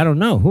 3. I don't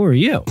know. Who are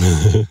you?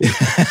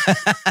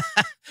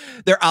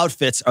 Their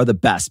outfits are the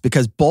best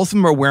because both of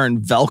them are wearing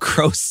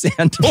Velcro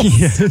sandals.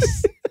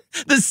 Yes.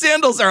 The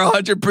sandals are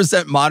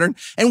 100% modern.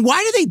 And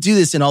why do they do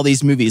this in all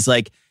these movies?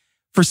 Like,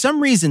 for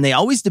some reason, they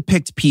always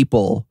depict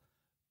people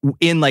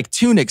in like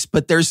tunics,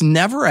 but there's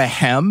never a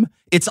hem.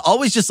 It's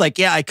always just like,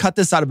 yeah, I cut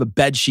this out of a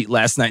bed sheet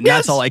last night. And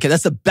that's all I can.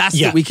 That's the best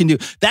that we can do.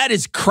 That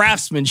is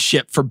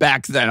craftsmanship for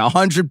back then,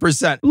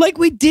 100%. Like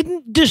we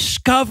didn't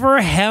discover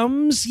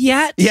hems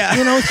yet. Yeah.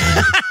 You know?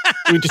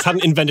 We just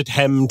hadn't invented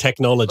hem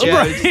technology. Yeah,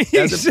 right.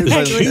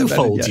 Like two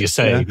folds, you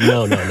say?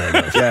 No.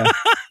 Yeah.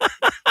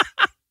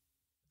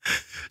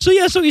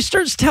 So he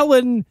starts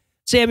telling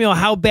Samuel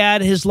how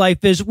bad his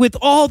life is with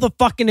all the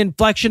fucking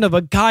inflection of a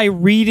guy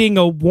reading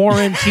a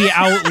warranty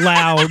out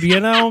loud,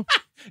 you know?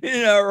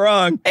 You're not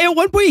wrong. Hey, at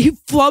one point he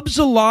flubs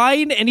a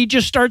line and he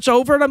just starts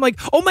over and I'm like,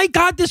 oh my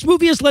God, this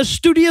movie is less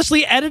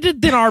studiously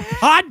edited than our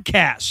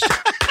podcast.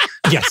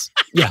 Yes.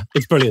 Yeah,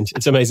 it's brilliant.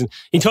 It's amazing.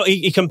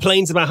 He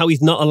complains about how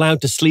he's not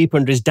allowed to sleep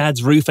under his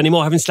dad's roof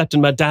anymore. I haven't slept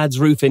on my dad's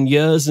roof in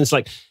years. And it's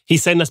like,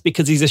 he's saying that's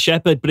because he's a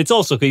shepherd, but it's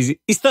also because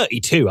he's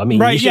 32. I mean,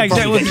 right, yeah,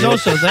 exactly. There's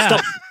also that.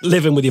 Stop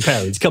living with your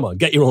parents. Come on,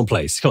 get your own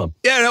place. Come on.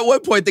 Yeah, and at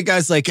one point the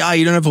guy's like,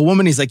 you don't have a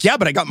woman? He's like, yeah,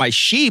 but I got my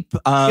sheep.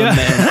 And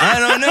I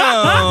don't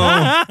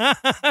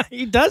know.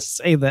 He does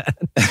say that.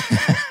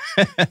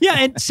 Yeah,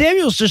 and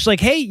Samuel's just like,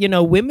 hey,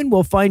 women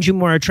will find you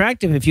more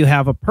attractive if you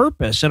have a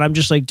purpose. And I'm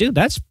just like, dude,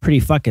 that's pretty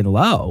fucking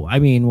low. I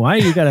mean, why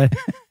you gotta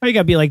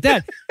be like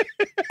that?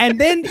 And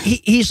then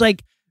he's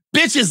like,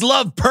 bitches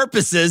love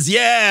purposes,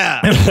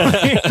 yeah.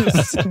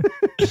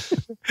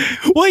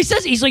 Well,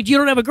 he's like, you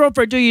don't have a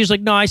girlfriend, do you? He's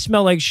like, no, I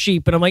smell like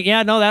sheep. And I'm like,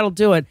 yeah, no, that'll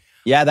do it.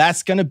 Yeah,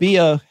 that's gonna be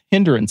a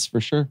hindrance for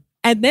sure.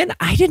 And then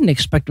I didn't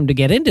expect him to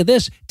get into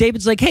this.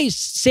 David's like, hey,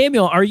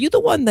 Samuel, are you the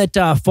one that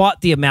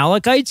fought the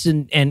Amalekites?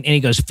 And he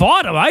goes,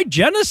 fought them? I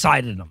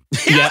genocided them.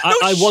 Yeah,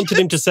 I wanted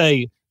him to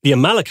say the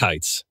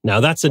Amalekites.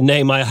 Now, that's a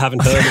name I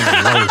haven't heard in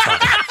a long time.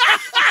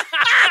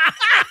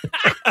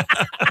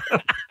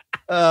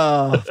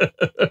 Oh,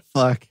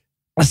 fuck.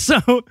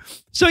 So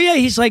yeah,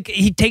 he's like,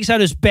 he takes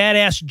out his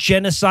badass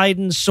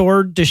genociding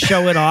sword to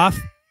show it off.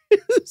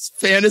 This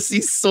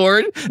fantasy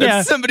sword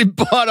that somebody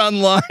bought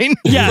online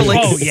for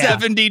like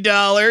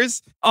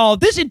 $70. Oh,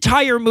 this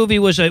entire movie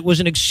was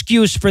an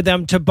excuse for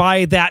them to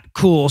buy that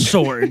cool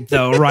sword,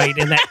 though, right?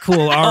 And that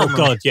cool armor. Oh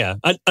God, yeah,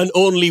 and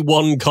only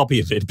one copy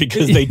of it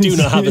because they do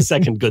not have a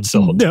second good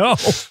sword.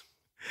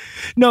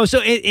 No. So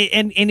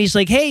and he's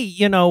like, hey,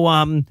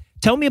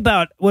 tell me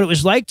about what it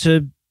was like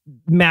to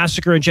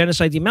massacre and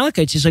genocide the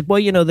Amalekites. He's like, well,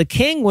 the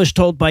king was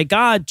told by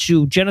God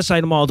to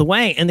genocide them all the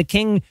way, and the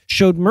king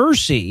showed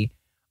mercy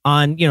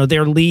on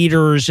their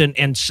leaders and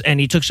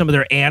he took some of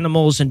their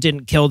animals and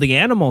didn't kill the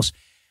animals,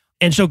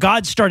 and so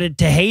God started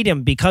to hate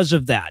him because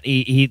of that.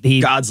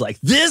 God's like,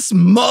 this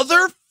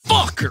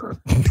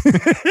motherfucker.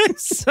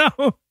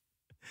 So,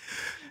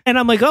 and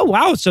I'm like, oh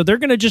wow, so they're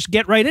gonna just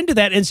get right into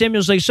that. And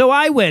Samuel's like, so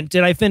I went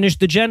and I finished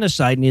the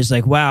genocide, and he's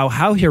like, wow,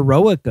 how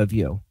heroic of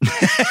you.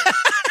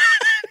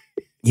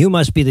 You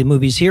must be the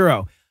movie's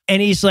hero. And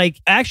he's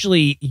like,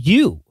 actually,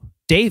 you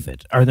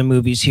David are the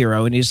movie's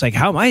hero. And he's like,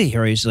 how am I the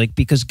hero? He's like,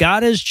 because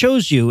God has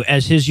chose you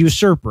as his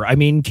usurper. I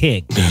mean,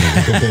 king.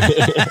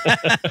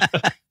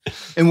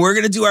 And we're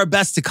going to do our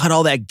best to cut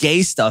all that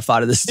gay stuff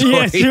out of the story.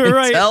 Yes, you're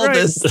right, tell right.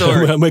 this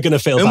story. And we're going to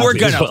fail. And we're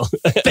badly going as to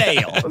well.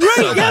 fail.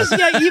 Right, yes,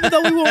 yeah. Even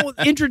though we won't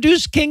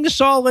introduce King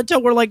Saul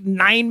until we're like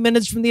 9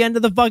 minutes from the end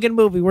of the fucking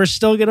movie, we're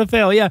still going to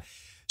fail. Yeah.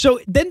 So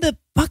then the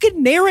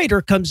fucking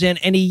narrator comes in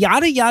and he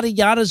yada, yada,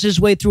 yadas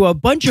his way through a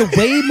bunch of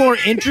way more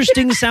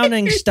interesting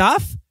sounding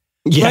stuff.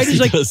 Yes, right?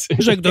 he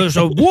He's like, there's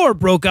a war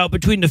broke out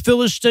between the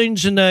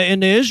Philistines and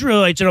the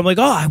Israelites. And I'm like,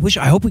 oh,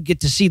 I hope we get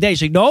to see that.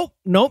 He's like,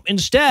 nope.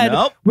 Instead,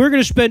 we're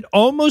going to spend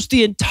almost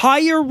the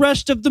entire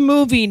rest of the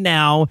movie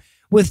now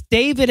with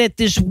David at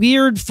this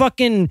weird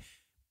fucking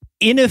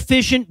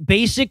inefficient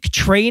basic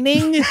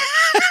training.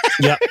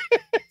 Yeah.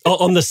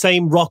 On the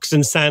same rocks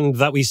and sand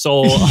that we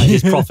saw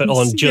his prophet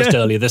on just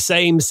earlier. The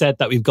same set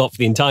that we've got for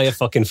the entire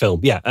fucking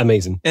film. Yeah,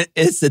 amazing.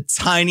 It's the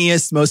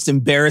tiniest, most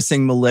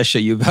embarrassing militia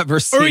you've ever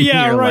seen in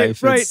your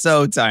life. Right. It's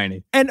so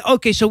tiny. And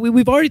okay, so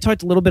we've already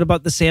talked a little bit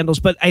about the sandals,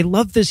 but I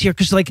love this here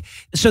because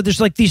so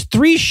there's like these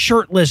 3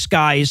 shirtless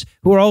guys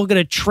who are all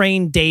going to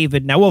train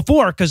David now. Well,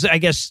 4, because I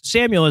guess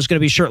Samuel is going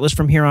to be shirtless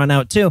from here on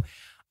out too.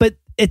 But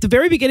at the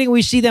very beginning,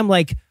 we see them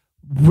like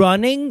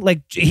running,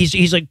 like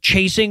he's like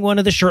chasing one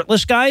of the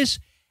shirtless guys.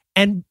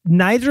 And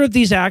neither of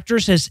these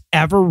actors has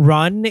ever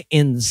run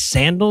in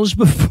sandals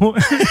before.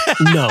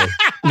 No,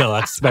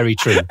 that's very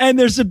true. And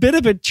there's a bit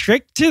of a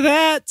trick to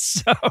that.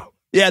 So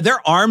yeah, their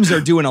arms are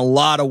doing a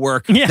lot of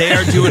work. Yeah. They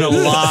are doing a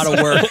lot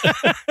of work.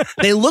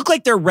 They look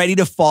like they're ready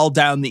to fall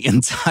down the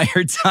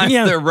entire time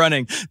they're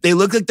running. They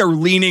look like they're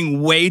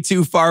leaning way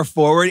too far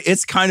forward.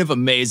 It's kind of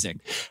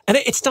amazing. And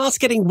it starts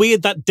getting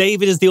weird that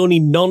David is the only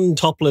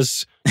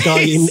non-topless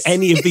guy in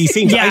any of these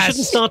scenes. Yes. I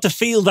shouldn't start to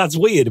feel that's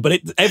weird, but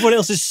everyone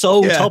else is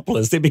so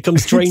topless, it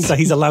becomes strange that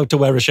he's allowed to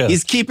wear a shirt.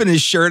 He's keeping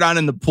his shirt on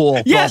in the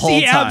pool the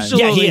whole time.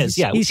 Absolutely. Yeah, he is.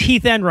 Yeah. He's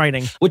Heath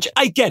Enwriting. Which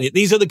I get it.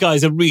 These other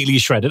guys are really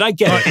shredded. I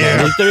get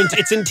it.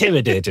 It's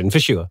intimidating for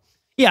sure.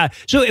 Yeah.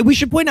 So we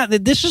should point out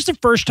that this is the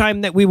first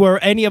time that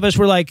any of us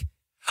were like,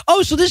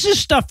 oh, so this is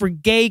stuff for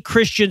gay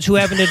Christians who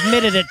haven't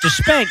admitted it to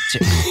spank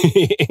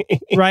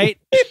to. Right?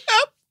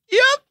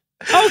 Yep.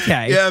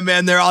 Okay. Yeah,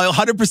 man, they're all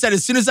 100%.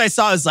 As soon as I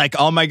saw it, I was like,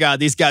 oh my God,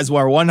 these guys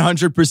were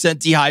 100%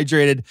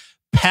 dehydrated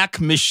peck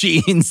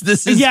machines.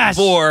 This is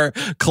for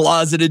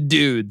closeted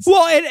dudes.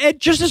 Well, and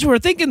just as we're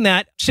thinking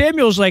that,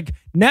 Samuel's like,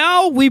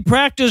 now we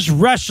practice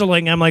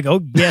wrestling. I'm like,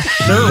 oh, yes,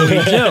 sir,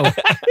 we do.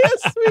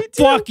 Yes, we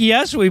do. Fuck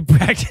yes, we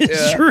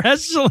practice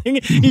wrestling.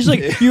 He's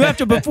like, you have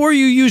to, before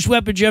you use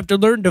weapons, you have to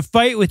learn to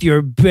fight with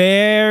your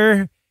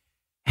bare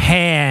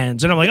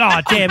hands. And I'm like,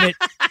 oh, damn it.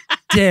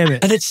 Damn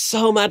it. And it's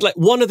so mad. Like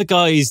one of the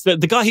guys, the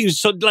guy who's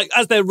so, like,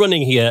 as they're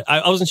running here,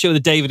 I wasn't sure whether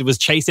David was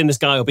chasing this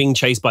guy or being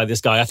chased by this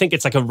guy. I think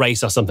it's like a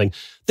race or something.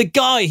 The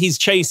guy he's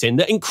chasing,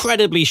 the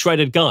incredibly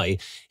shredded guy,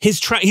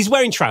 he's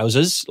wearing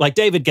trousers. Like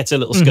David gets a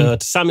little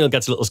skirt, Samuel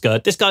gets a little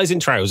skirt. This guy's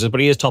in trousers,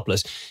 but he is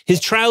topless. His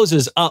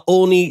trousers are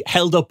only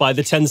held up by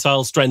the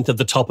tensile strength of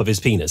the top of his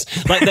penis.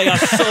 Like they are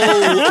so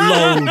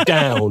low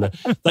down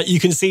that you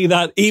can see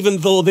that even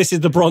though this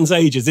is the Bronze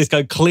Ages, this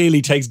guy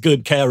clearly takes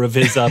good care of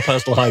his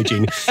personal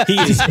hygiene.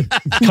 He is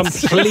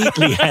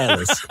completely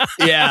hairless.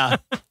 Yeah,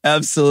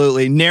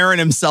 absolutely. Naring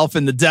himself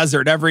in the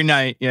desert every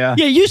night. Yeah.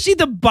 Yeah, you see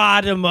the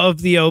bottom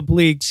of the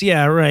obliques.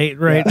 Yeah, right.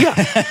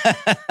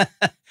 Yeah.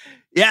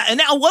 Yeah, and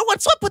now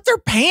what's up with their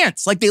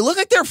pants? Like, they look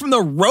like they're from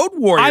the Road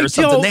Warrior or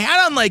something. They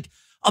had on, like,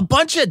 a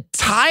bunch of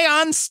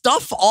tie-on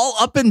stuff all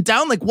up and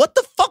down. Like, what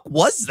the fuck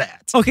was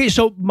that? Okay,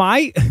 so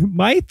my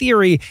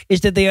theory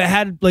is that they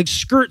had, like,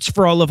 skirts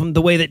for all of them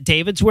the way that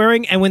David's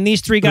wearing, and when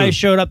these 3 guys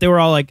showed up, they were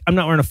all like, I'm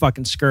not wearing a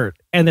fucking skirt.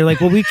 And they're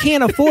like, well, we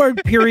can't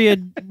afford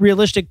period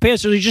realistic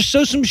pants, so they just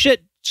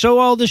sew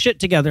all the shit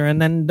together,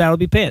 and then that'll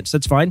be pants.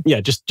 That's fine.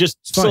 Yeah, just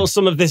sew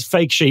some of this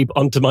fake sheep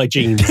onto my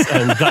jeans,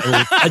 and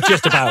that'll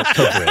just about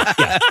cover it.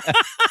 Yeah.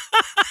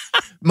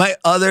 My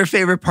other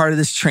favorite part of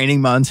this training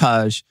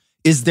montage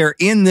is they're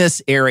in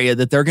this area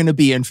that they're going to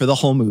be in for the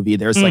whole movie.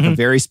 There's like a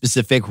very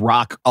specific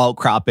rock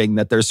outcropping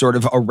that they're sort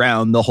of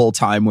around the whole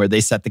time where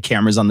they set the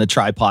cameras on the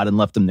tripod and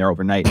left them there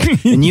overnight.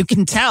 And you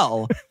can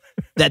tell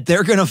that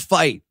they're going to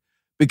fight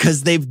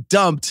because they've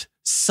dumped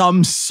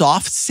some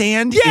soft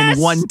sand in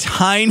one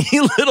tiny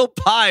little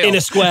pile. In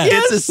a square.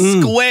 It's a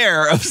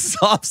square of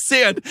soft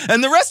sand.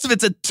 And the rest of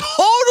it's a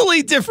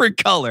totally different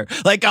color.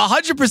 Like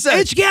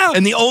 100%.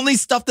 And the only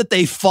stuff that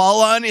they fall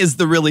on is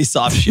the really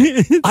soft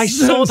shit. I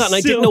saw that and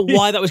I didn't know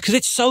why that was, because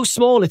it's so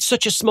small. It's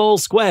such a small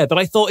square. But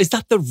I thought, is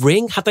that the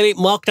ring? Have they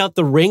marked out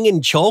the ring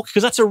in chalk?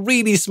 Because that's a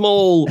really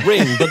small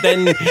ring. But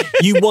then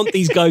you want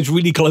these guys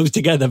really close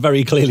together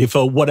very clearly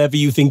for whatever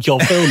you think you're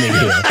filming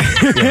here.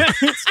 Yeah.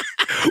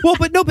 Well,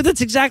 but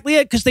that's exactly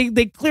it, because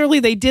they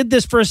clearly did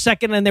this for a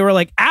second and they were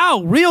like,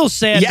 ow, real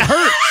sand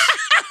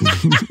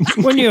hurts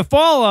when you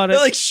fall on it.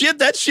 They're like, shit,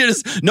 that shit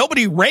is,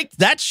 nobody raked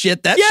that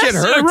shit. That shit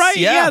hurts. Right.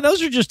 Yeah,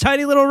 those are just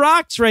tiny little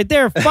rocks right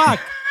there. Fuck.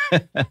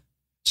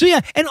 So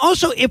yeah, and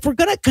also if we're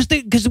gonna,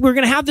 because we're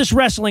gonna have this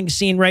wrestling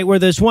scene, right, where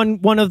there's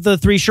one of the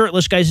three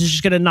shirtless guys is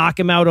just gonna knock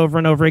him out over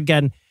and over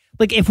again.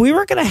 Like if we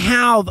were gonna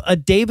have a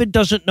David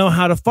doesn't know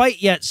how to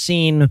fight yet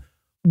scene,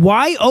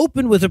 why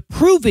open with a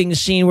proving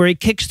scene where he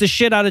kicks the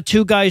shit out of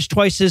two guys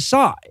twice his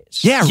size?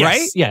 Yeah, Yes,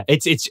 right? Yeah,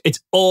 it's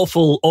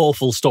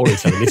awful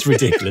storytelling. It's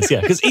ridiculous,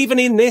 yeah. Because even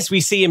in this, we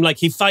see him like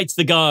he fights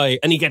the guy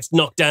and he gets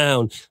knocked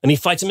down and he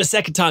fights him a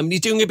second time and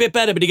he's doing a bit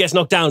better, but he gets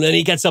knocked down and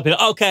he gets up and,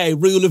 okay,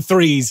 rule of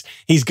threes.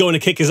 He's going to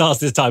kick his ass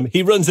this time.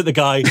 He runs at the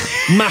guy,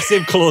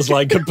 massive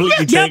clothesline,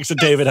 completely takes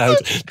David out.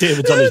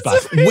 David's on his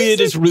back. Amazing.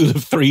 Weirdest rule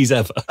of threes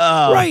ever.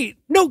 Right.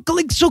 No,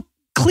 like, so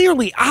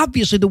clearly,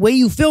 obviously, the way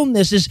you film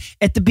this is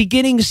at the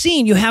beginning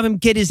scene, you have him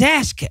get his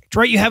ass kicked,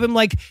 right? You have him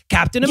like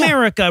Captain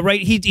America,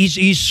 right?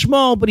 He's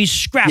small, but he's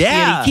scrappy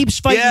and he keeps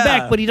fighting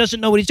back, but he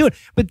doesn't know what he's doing.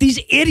 But these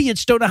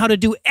idiots don't know how to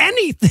do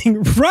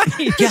anything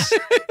right. Yeah.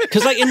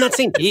 Because like in that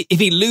scene, if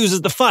he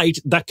loses the fight,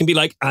 that can be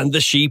like, and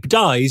the sheep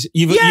dies.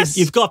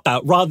 You've got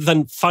that rather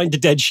than find a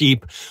dead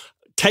sheep,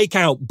 take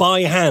out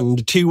by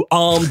hand two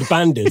armed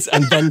bandits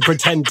and then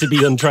pretend to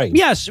be untrained.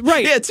 Yes,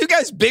 right. Yeah, two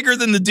guys bigger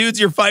than the dudes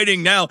you're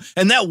fighting now.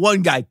 And that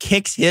one guy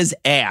kicks his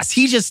ass.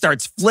 He just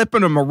starts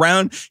flipping him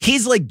around.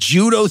 He's like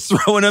judo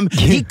throwing him.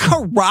 He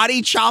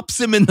karate chops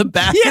him in the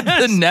back of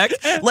the neck.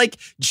 Like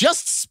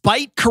just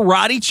spite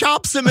karate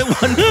chops him at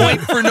one point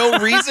for no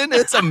reason.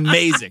 It's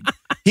amazing.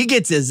 He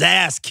gets his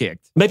ass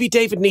kicked. Maybe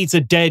David needs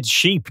a dead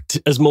sheep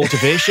as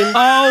motivation.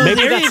 Oh,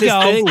 maybe there that's you his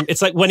go. thing.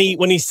 It's like when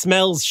he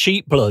smells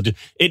sheep blood,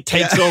 it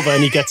takes over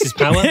and he gets his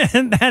power.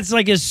 And that's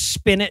like his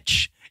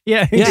spinach.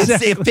 Yeah,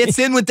 exactly. It fits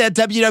in with that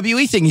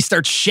WWE thing. He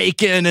starts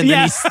shaking and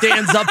then he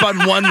stands up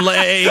on one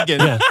leg.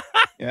 And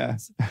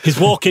His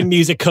walk-in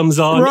music comes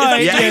on.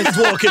 Right. It's like David's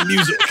walk-in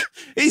music.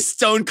 he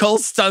stone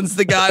cold stuns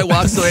the guy,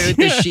 walks away with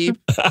the sheep.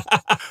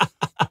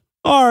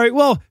 All right,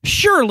 well,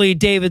 surely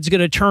David's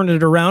going to turn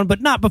it around,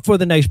 but not before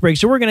the next break.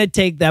 So we're going to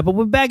take that, but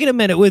we'll be back in a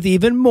minute with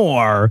even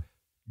more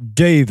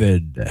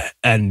David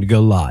and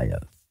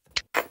Goliath.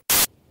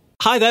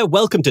 Hi there,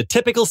 welcome to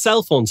Typical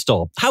Cell Phone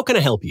Store. How can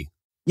I help you?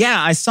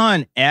 Yeah, I saw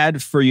an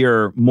ad for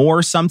your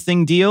more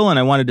something deal and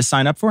I wanted to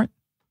sign up for it.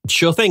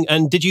 Sure thing.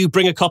 And did you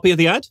bring a copy of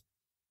the ad?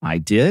 I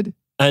did.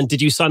 And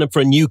did you sign up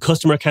for a new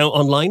customer account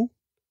online?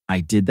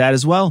 I did that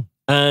as well.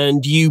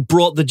 And you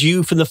brought the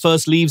dew from the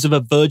first leaves of a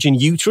virgin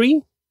yew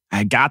tree?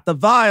 I got the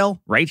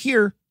vial right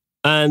here.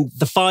 And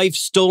the 5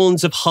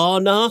 stones of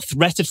Harnath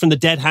wrested from the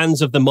dead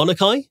hands of the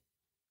Monarchy?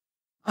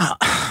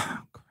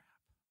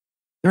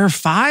 There are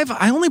 5?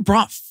 I only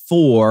brought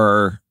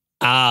 4.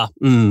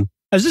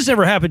 Has Has this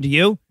ever happened to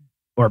you?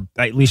 Or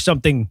at least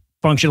something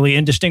functionally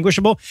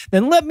indistinguishable?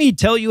 Then let me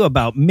tell you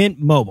about Mint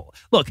Mobile.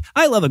 Look,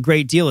 I love a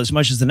great deal as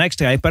much as the next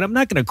guy, but I'm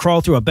not going to crawl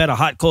through a bed of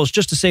hot coals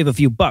just to save a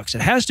few bucks. It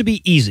has to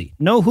be easy.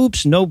 No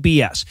hoops, no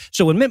BS.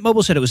 So when Mint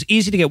Mobile said it was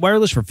easy to get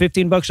wireless for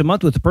 $15 a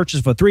month with the purchase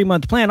of a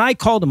 3-month plan, I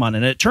called them on it.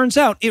 And it turns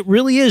out it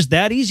really is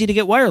that easy to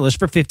get wireless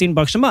for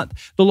 $15 a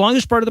month. The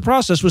longest part of the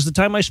process was the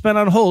time I spent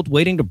on hold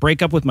waiting to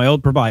break up with my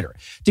old provider.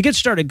 To get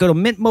started, go to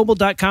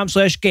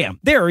mintmobile.com/GAM.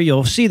 There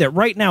you'll see that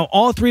right now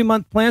all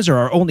 3-month plans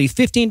are only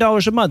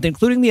 $15 a month,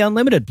 including the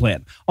unlimited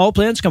plan. All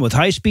plans come with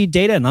high-speed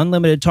data and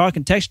unlimited talk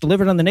and text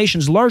delivered on the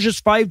nation's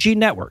largest 5G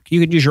network.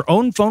 You can use your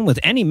own phone with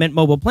any Mint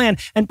Mobile plan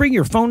and bring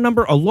your phone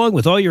number along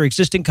with all your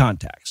existing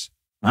contacts.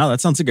 Wow,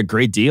 that sounds like a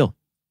great deal.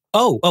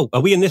 Oh,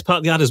 are we in this part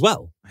of the ad as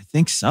well? I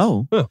think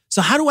so. Huh.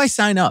 So how do I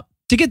sign up?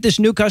 To get this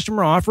new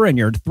customer offer and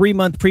your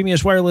 3-month premium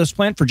wireless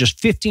plan for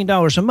just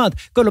 $15 a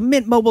month, go to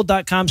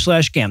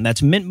mintmobile.com/GAM.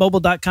 That's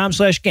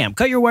mintmobile.com/GAM.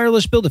 Cut your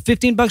wireless bill to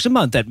 $15 a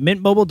month at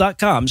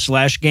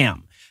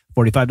mintmobile.com/GAM.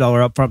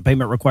 $45 upfront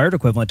payment required,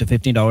 equivalent to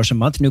 $15 a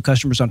month. New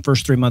customers on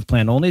first 3-month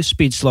plan only.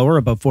 Speed slower,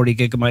 above 40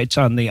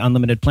 gigabytes on the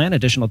unlimited plan.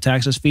 Additional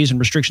taxes, fees, and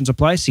restrictions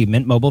apply. See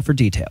Mint Mobile for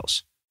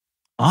details.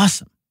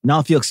 Awesome. Now,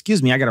 if you'll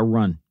excuse me, I got to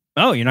run.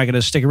 Oh, you're not going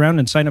to stick around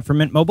and sign up for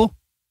Mint Mobile?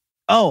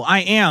 Oh, I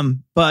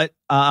am, but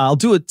I'll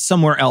do it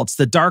somewhere else.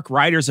 The Dark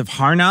Riders of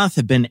Harnath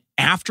have been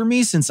after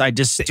me since I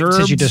disturbed,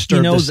 Since you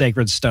disturbed the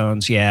sacred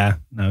stones. Yeah,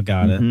 no,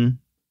 got it.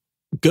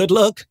 Good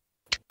luck.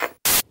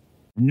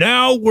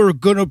 Now we're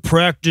going to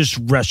practice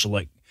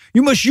wrestling.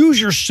 You must use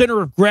your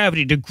center of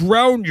gravity to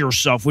ground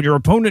yourself when your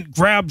opponent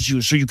grabs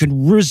you so you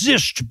can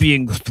resist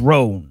being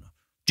thrown.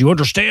 Do you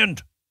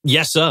understand?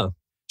 Yes, sir.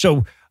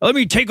 So let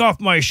me take off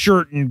my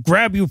shirt and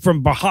grab you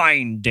from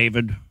behind,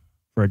 David,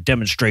 for a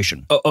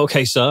demonstration.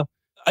 Okay, sir.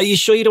 Are you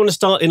sure you don't want to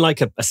start in like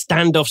a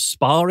standoff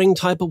sparring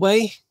type of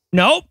way?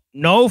 Nope,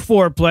 no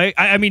foreplay.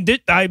 I mean,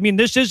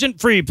 this isn't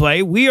free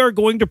play. We are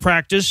going to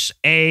practice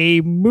a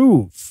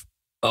move.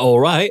 All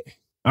right.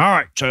 All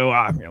right, so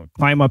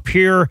climb up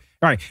here. All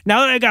right, now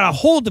that I got a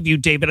hold of you,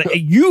 David,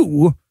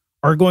 you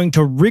are going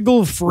to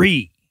wriggle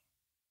free.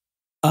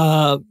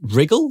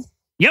 Wriggle?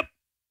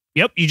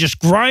 Yep, you just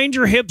grind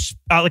your hips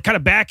kind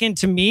of back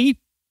into me.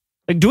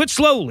 Like, do it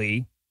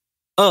slowly.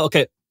 Oh,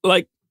 okay.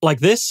 Like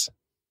this?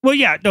 Well,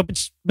 yeah, no,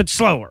 but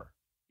slower.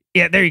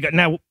 Yeah, there you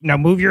go. Now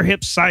move your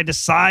hips side to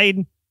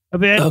side a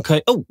bit.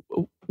 Okay. Oh,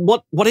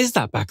 what is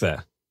that back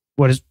there?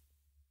 What is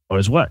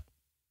what?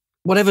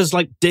 whatever's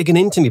like digging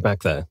into me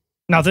back there?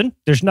 Nothing.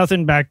 There's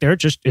nothing back there.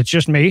 It's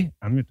just me.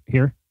 I'm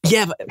here.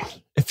 Yeah,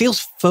 but it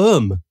feels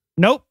firm.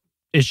 Nope.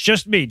 It's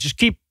just me. Just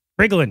keep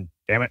wriggling.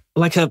 Damn it.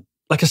 Like a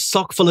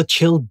sock full of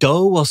chilled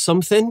dough or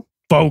something.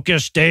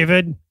 Focus,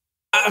 David.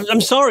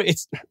 I'm sorry.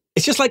 It's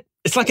just like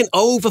an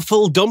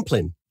overfull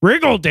dumpling.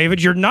 Wriggle,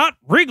 David. You're not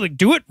wriggling.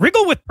 Do it.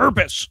 Wriggle with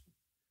purpose.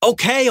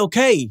 Okay.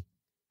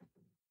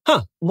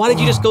 Huh. Why did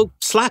you just go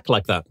slack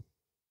like that?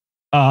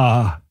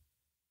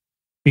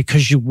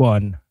 Because you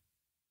won.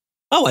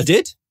 Oh, I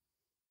did?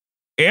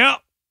 Yeah.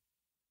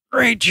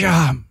 Great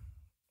job.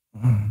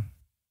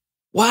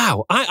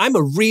 Wow. I'm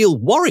a real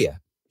warrior.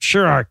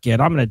 Sure are,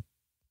 kid. I'm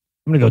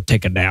gonna go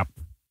take a nap.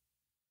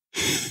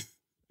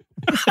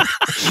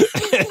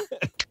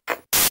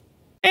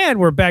 And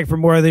we're back for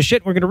more of this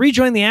shit. We're going to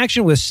rejoin the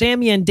action with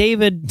Sammy and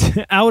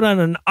David out on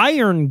an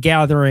iron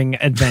gathering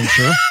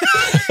adventure.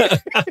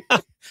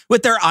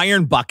 With their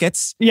iron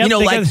buckets. Yep,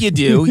 you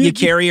do. You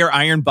carry your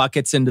iron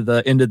buckets into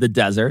the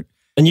desert.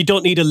 And you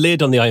don't need a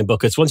lid on the iron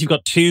buckets. Once you've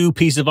got 2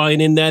 pieces of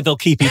iron in there, they'll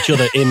keep each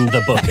other in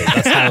the bucket.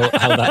 That's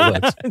how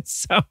that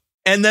works.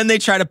 And then they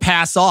try to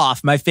pass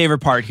off. My favorite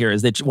part here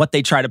is what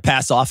they try to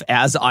pass off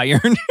as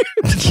iron.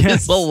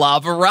 It's a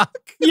lava rock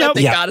that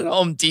they got at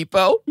Home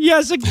Depot.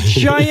 Yes, a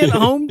giant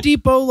Home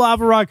Depot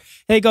lava rock.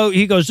 He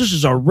goes, this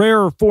is a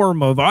rare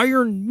form of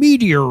iron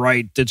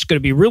meteorite that's going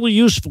to be really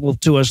useful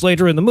to us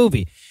later in the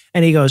movie.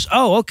 And he goes,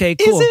 oh, okay,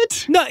 cool. Is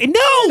it? No.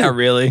 Not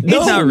really. It's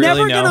not really,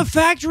 never going to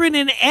factor in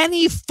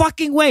any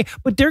fucking way.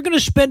 But they're going to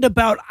spend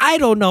about, I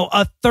don't know,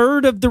 a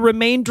third of the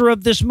remainder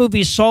of this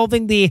movie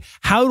solving the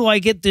how do I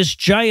get this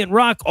giant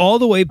rock all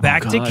the way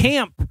back to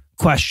camp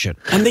question.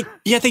 And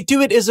they do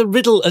it as a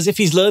riddle, as if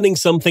he's learning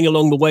something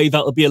along the way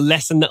that'll be a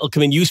lesson that'll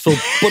come in useful.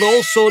 But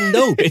also,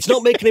 no, it's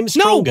not making him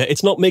stronger.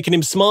 It's not making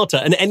him smarter.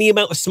 And any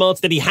amount of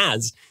smarts that he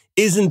has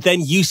isn't then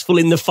useful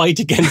in the fight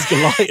against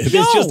Goliath.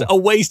 It's just a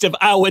waste of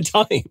our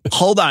time.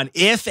 Hold on.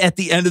 If at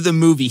the end of the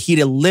movie he'd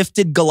have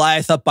lifted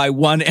Goliath up by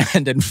one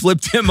end and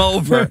flipped him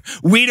over,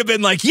 we'd have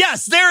been like,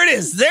 yes, there it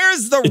is.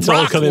 There's the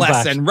rock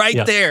lesson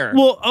right there.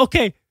 Well,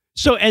 okay.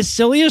 So as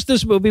silly as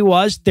this movie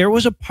was, there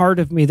was a part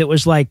of me that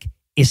was like,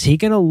 is he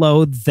going to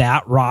load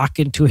that rock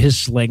into his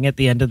sling at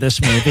the end of this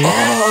movie?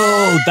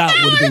 Oh, that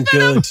would have been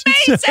good.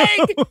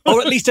 Amazing. Or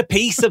at least a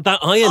piece of that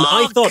iron.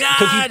 I thought,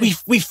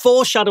 because we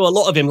foreshadow a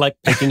lot of him, like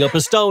picking up a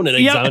stone and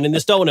examining the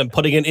stone and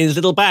putting it in his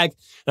little bag.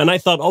 And I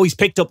thought, he's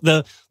picked up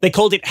they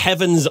called it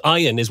Heaven's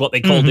Iron, is what they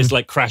called this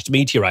like crashed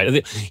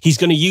meteorite. He's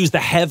going to use the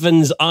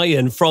Heaven's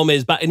Iron from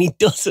his bag. And he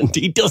doesn't.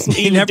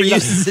 He never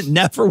uses it,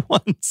 never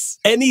once.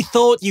 Any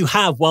thought you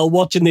have while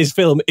watching this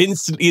film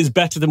instantly is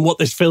better than what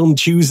this film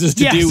chooses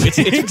to do.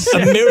 It's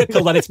a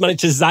miracle that it's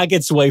managed to zag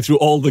its way through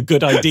all the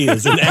good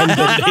ideas and end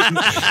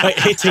up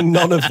hitting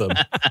none of them.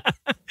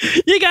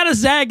 You got to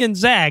zag and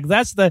zag.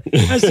 That's the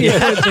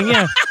other thing,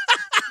 yeah.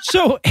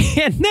 So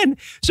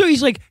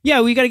he's like,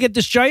 yeah, we got to get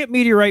this giant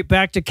meteorite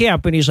back to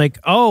camp. And he's like,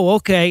 oh,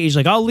 okay. He's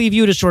like, I'll leave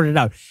you to sort it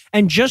out.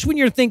 And just when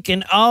you're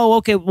thinking, oh,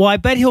 okay, well, I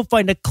bet he'll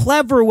find a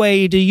clever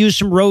way to use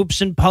some ropes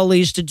and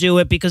pulleys to do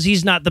it because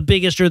he's not the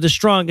biggest or the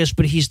strongest,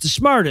 but he's the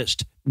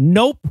smartest.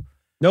 Nope.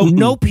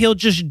 He'll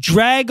just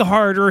drag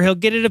harder. He'll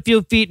get it a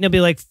few feet and he'll be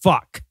like,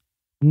 fuck.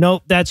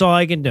 Nope, that's all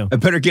I can do. I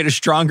better get a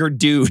stronger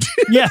dude.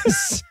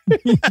 Yes.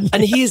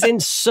 And he is in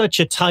such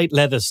a tight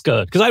leather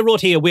skirt. Because I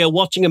wrote here, we are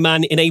watching a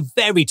man in a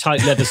very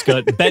tight leather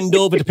skirt bend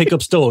over to pick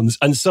up stones,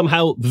 and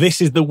somehow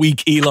this is the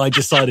week Eli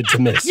decided to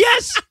miss.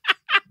 Yes!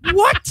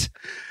 What?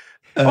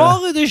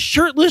 All of the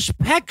shirtless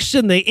pecs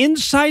and the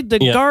inside the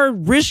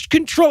guard wrist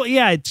control.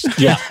 Yeah,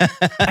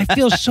 I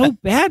feel so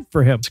bad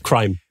for him. It's a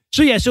crime.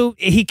 So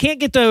he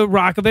can't get the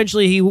rock.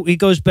 Eventually, he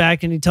goes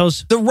back and he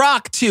tells... The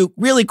rock, too,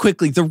 really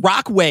quickly, the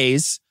rock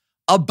weighs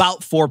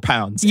about 4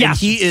 pounds. Yeah. And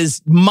he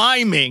is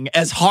miming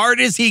as hard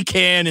as he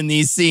can in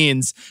these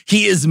scenes.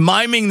 He is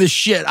miming the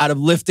shit out of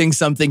lifting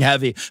something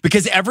heavy.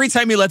 Because every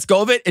time he lets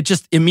go of it, it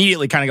just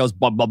immediately kind of goes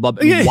blah, blah, blah,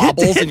 and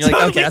wobbles. And you're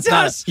like, okay, that's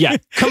not... Yeah.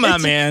 Come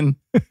on, man.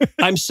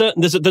 I'm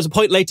certain there's a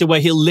point later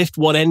where he'll lift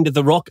one end of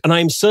the rock, and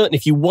I'm certain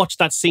if you watch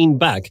that scene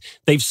back,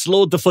 they've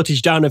slowed the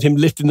footage down of him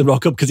lifting the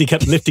rock up because he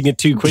kept lifting it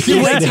too quickly.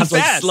 Way they too have to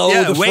fast.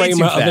 slow the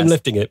frame out of him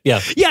lifting it. Yeah,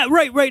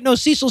 right. No,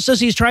 Cecil says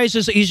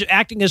he's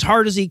acting as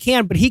hard as he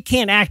can, but he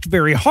can't act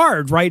very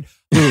hard, right?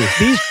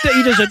 He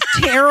does a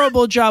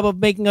terrible job of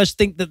making us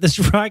think that this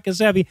rock is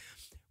heavy.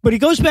 But he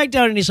goes back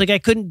down and he's like, I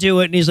couldn't do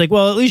it. And he's like,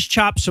 well, at least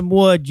chop some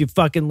wood, you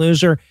fucking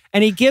loser.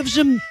 And he gives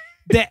him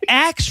the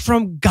axe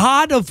from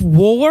God of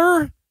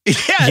War. Yeah,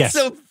 it's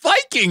a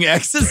Viking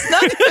axe. It's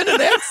not even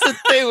an axe that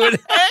they would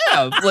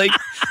have. Like,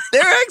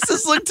 their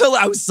axes look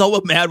I was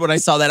so mad when I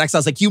saw that axe. I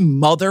was like, you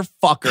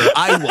motherfucker,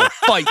 I will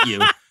fight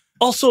you.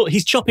 Also,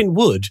 he's chopping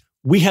wood.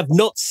 We have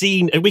not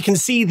seen, and we can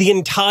see the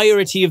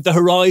entirety of the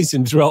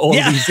horizon throughout all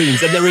of these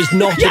scenes, and there is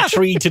not a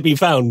tree to be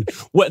found.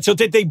 So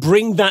did they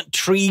bring that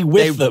tree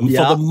with them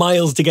for the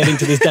miles to get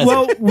into this desert?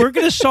 Well, we're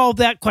going to solve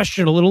that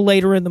question a little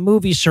later in the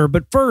movie, sir.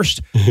 But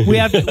first, we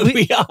have...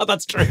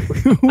 that's true.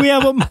 We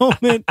have a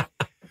moment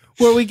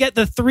where we get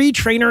the 3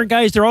 trainer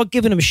guys. They're all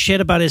giving him shit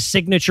about his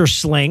signature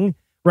sling,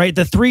 right?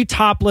 The 3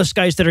 topless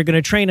guys that are going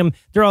to train him,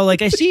 they're all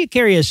like, I see you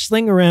carry a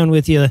sling around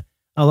with you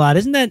a lot.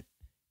 Isn't that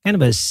kind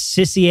of a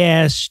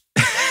sissy-ass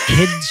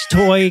kid's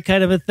toy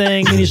kind of a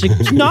thing? And he's like,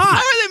 it's not. How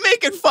are they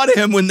making fun of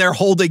him when they're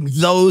holding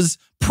those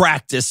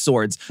practice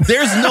swords?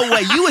 There's no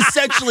way. You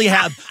essentially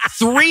have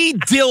 3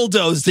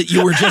 dildos that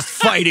you were just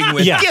fighting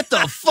with. Yeah. Get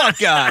the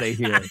fuck out of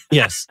here.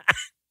 Yes.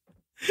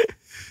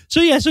 So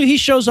he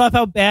shows off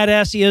how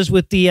badass he is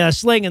with the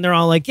sling, and they're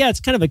all like, yeah, it's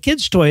kind of a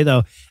kid's toy,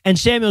 though. And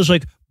Samuel's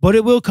like, but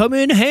it will come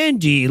in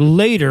handy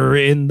later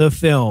in the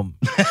film.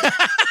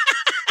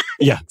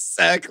 Yeah.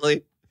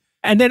 Exactly.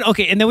 And then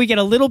we get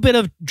a little bit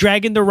of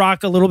dragging the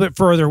rock a little bit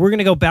further. We're going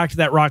to go back to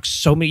that rock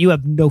so many. You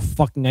have no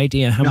fucking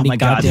idea how many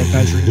goddamn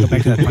guys are going to go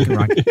back to that fucking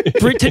rock.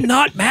 For it to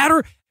not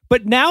matter.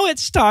 But now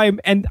it's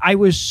time, and I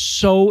was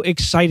so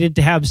excited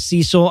to have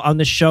Cecil on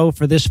the show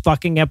for this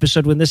fucking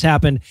episode when this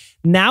happened.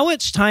 Now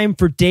it's time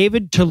for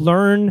David to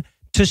learn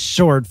to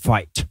sword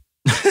fight.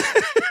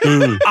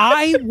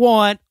 I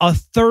want a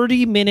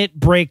 30-minute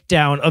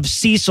breakdown of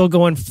Cecil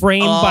going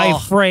frame by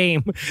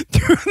frame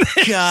through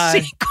this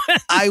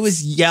sequence. I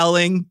was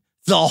yelling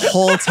the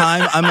whole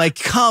time. I'm like,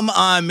 come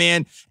on,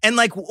 man. And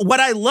like, what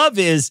I love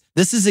is,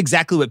 this is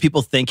exactly what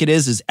people think it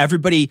is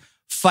everybody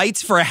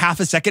fights for a half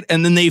a second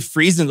and then they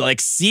freeze and they're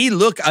like, see,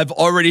 look, I've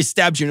already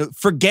stabbed you.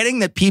 Forgetting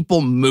that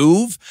people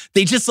move.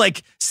 They just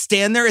like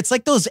stand there. It's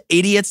like those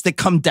idiots that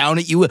come down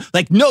at you.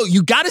 Like, no,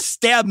 you got to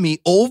stab me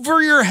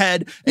over your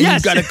head and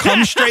you've got to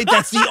come straight.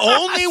 That's the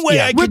only way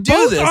I could do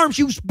this. With both arms,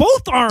 use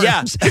both arms.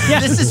 Yeah.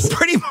 This is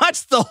pretty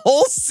much the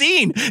whole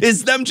scene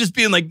is them just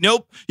being like,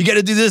 nope, you got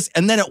to do this.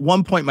 And then at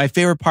one point, my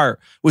favorite part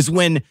was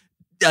when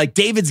like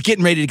David's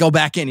getting ready to go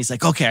back in. He's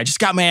like, okay, I just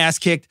got my ass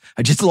kicked.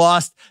 I just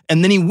lost.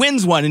 And then he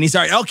wins one and he's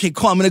all right, okay,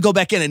 cool. I'm going to go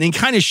back in. And he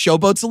kind of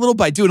showboats a little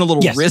by doing a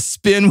little wrist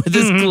spin with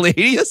his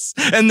gladius.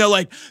 And they're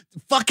like,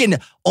 fucking,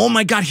 oh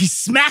my God, he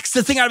smacks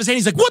the thing out of his hand.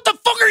 He's like, what the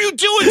fuck are you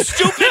doing,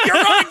 stupid? You're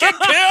going to get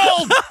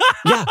killed.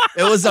 Yeah.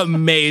 It was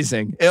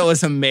amazing. It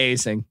was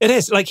amazing. It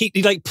is. Like, he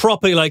like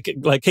properly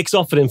like kicks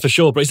off at him for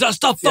sure. But he's like,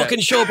 stop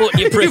fucking showboating,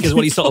 you prick, is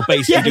what he's sort of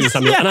basically doing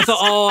something. And I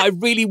thought, I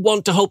really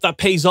want to hope that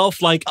pays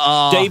off. Like,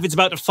 David's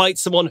about to fight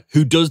someone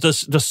who does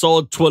the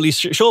sword twirly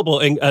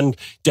showboating and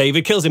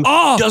David kills him.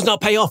 Does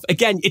not pay off.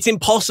 Again, it's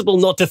impossible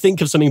not to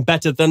think of something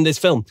better than this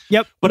film.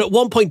 Yep. But at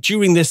one point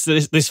during this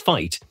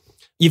fight,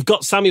 you've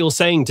got Samuel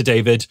saying to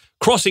David,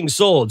 crossing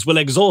swords will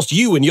exhaust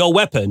you and your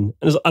weapon.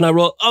 And I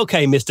wrote,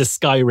 okay, Mr.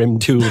 Skyrim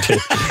tooltip.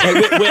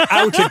 We're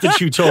out of the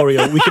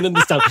tutorial. We can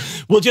understand.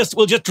 We'll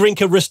just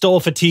drink a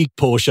restore fatigue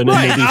potion and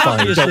we'll be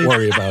fine. Don't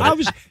worry about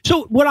it.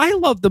 So what I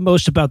love the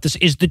most about this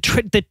is the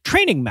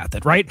training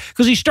method, right?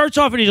 Because he starts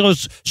off and he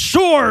goes,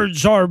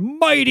 swords are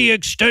mighty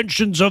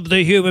extensions of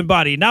the human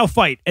body. Now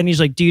fight. And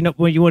he's like, do you know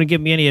when you want to give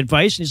me any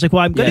advice? And he's like,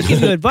 well, I'm going to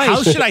give you advice.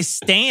 How should I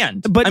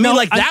stand? But I mean,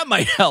 that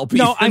might help.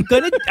 No, I'm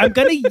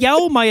gonna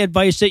yell my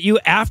advice at you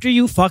after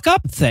you fuck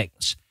up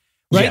things.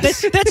 Right?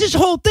 Yes. That's his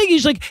whole thing.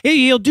 He's like, hey,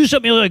 he'll do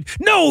something. He'll like,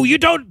 no, you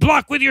don't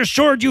block with your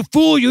sword, you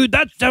fool.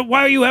 That's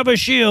why you have a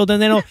shield.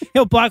 And then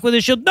he'll block with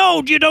his shield.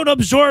 No, you don't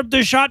absorb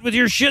the shot with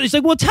your shield. He's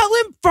like, well, tell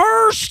him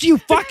first, you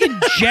fucking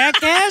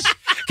jackass.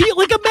 Can you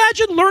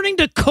imagine learning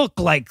to cook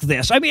like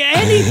this? I mean,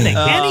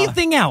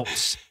 anything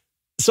else.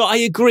 So I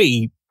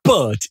agree,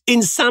 but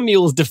in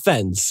Samuel's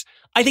defense,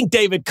 I think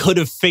David could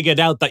have figured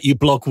out that you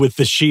block with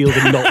the shield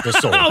and not the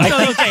sword.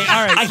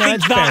 I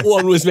think that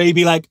one was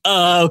maybe like,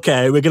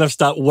 okay, we're going to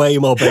start way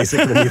more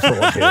basic than you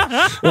thought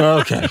here.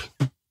 Okay.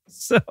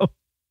 So,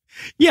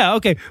 yeah,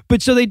 okay.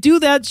 But so they do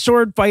that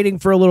sword fighting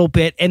for a little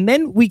bit, and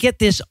then we get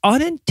this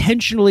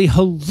unintentionally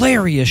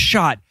hilarious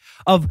shot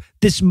of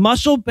this one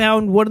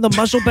of the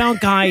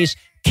muscle-bound guys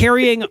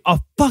carrying a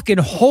fucking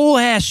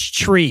whole-ass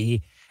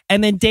tree.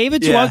 And then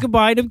David's walking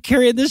by him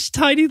carrying this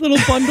tiny little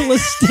bundle of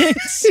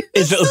sticks.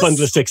 His little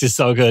bundle of sticks is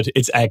so good.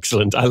 It's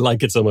excellent. I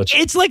like it so much.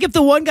 It's like if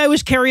the one guy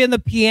was carrying the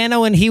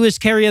piano and he was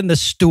carrying the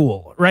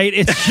stool, right?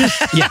 It's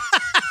just,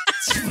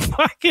 it's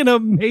fucking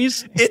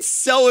amazing. It's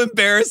so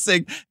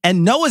embarrassing.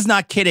 And Noah's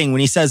not kidding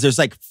when he says there's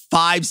like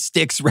 5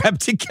 sticks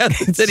wrapped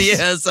together that he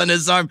has on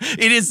his arm.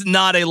 It is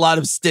not a lot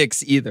of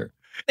sticks either.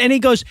 And he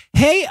goes,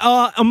 hey,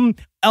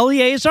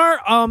 Eleazar,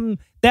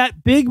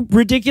 that big,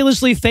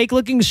 ridiculously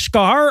fake-looking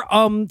scar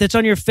that's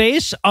on your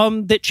face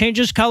that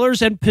changes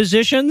colors and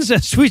positions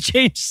as we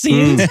change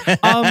scenes.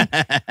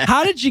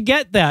 How did you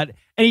get that?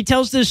 And he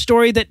tells this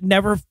story that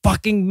never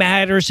fucking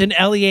matters, and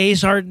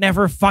Eleazar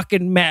never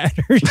fucking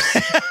matters.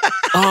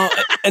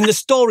 And the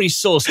story's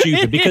so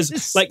stupid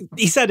because, like,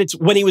 he said it's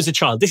when he was a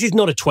child. This is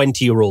not a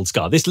 20-year-old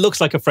scar. This looks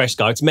like a fresh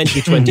scar. It's meant to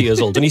be 20 years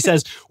old. And he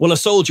says, well, a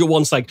soldier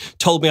once, like,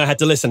 told me I had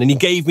to listen, and he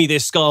gave me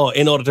this scar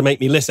in order to make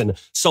me listen,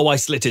 so I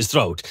slit his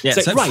throat. Yeah,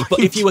 so, right,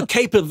 but if you were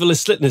capable of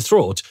slitting his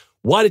throat,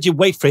 why did you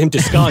wait for him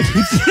to scar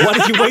you? Why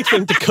did you wait for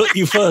him to cut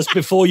you first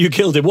before you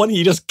killed him? Why didn't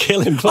you just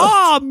kill him first?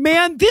 Oh,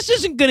 man, this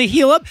isn't going to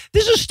heal up.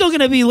 This is still going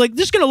to be like,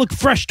 this is going to look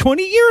fresh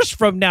 20 years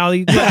from now.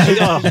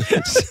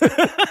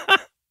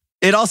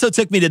 It also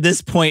took me to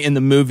this point in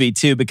the movie,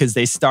 too, because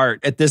they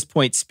start, at this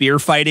point, spear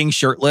fighting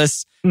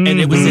shirtless. And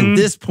it was at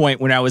this point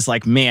when I was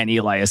like, man,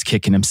 Eli is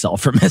kicking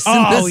himself for missing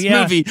this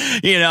movie.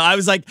 You know, I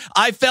was like,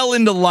 I fell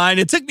into line.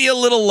 It took me a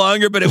little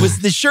longer, but it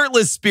was the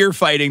shirtless spear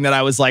fighting that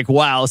I was like,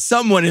 wow,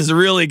 someone is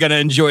really going to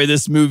enjoy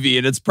this movie.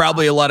 And it's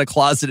probably a lot of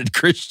closeted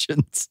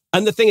Christians.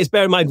 And the thing is,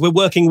 bear in mind, we're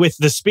working with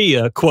the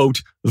spear,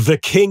 quote, the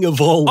king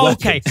of all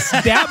weapons. Okay,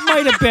 that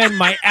might have been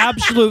my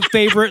absolute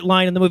favorite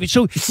line in the movie.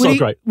 So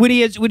great. When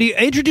he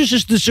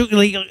introduces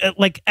the,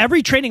 like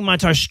every training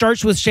montage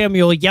starts with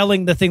Samuel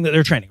yelling the thing that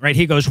they're training, right?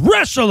 He goes,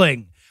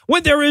 wrestling.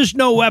 When there is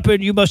no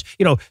weapon, you must,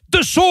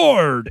 the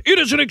sword. It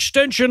is an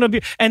extension of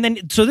you. And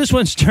then, so this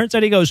one starts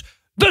out, he goes,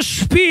 the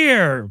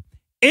spear.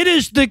 It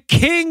is the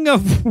king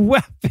of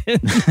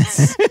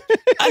weapons.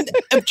 And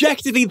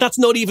objectively, that's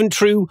not even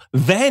true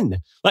then.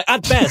 Like,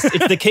 at best,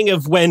 it's the king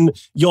of when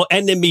your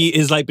enemy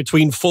is like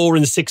between 4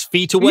 and 6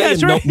 feet away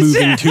and not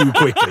moving too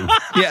quickly.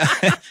 Yeah.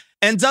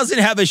 And doesn't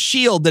have a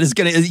shield that is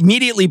going to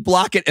immediately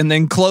block it and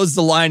then close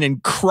the line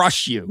and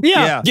crush you.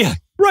 Yeah.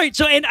 Right.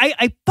 So, and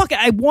I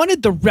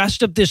wanted the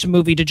rest of this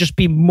movie to just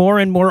be more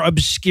and more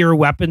obscure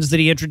weapons that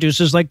he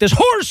introduces, like this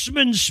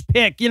horseman's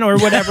pick, or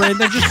whatever. And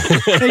they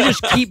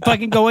just keep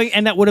fucking going.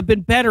 And that would have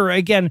been better,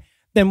 again,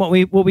 than what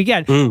we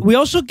get. We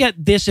also get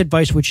this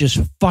advice, which is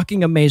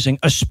fucking amazing,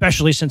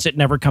 especially since it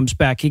never comes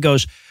back. He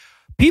goes,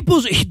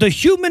 the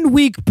human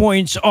weak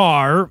points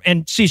are,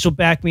 and Cecil,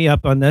 back me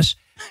up on this,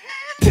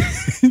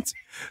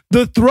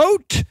 the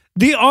throat,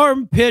 the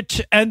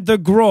armpit, and the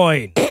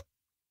groin.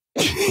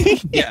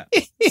 Yeah.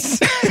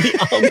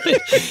 The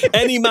armpit.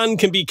 Any man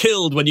can be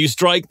killed when you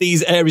strike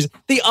these areas.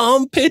 The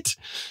armpit.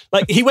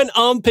 Like, he went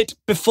armpit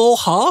before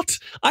heart.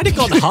 I'd have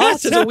gone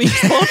heart as a weak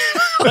spot.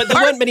 Like,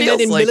 there weren't many men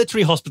in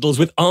military hospitals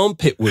with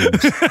armpit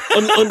wounds.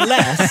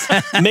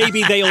 Unless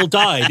maybe they all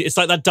died. It's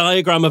like that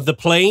diagram of the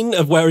plane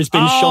of where it's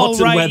been shot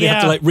and where they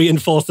have to like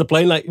reinforce the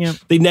plane. Like,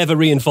 they never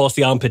reinforced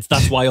the armpits.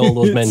 That's why all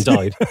those men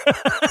died.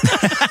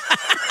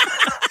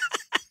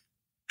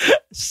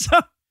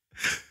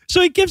 So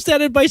he gives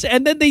that advice,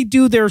 and then they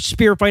do their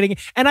spear fighting.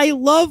 And I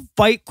love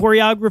fight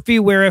choreography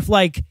where if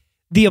like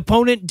the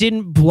opponent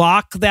didn't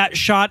block that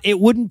shot, it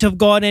wouldn't have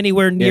gone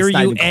anywhere near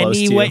you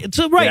anyway.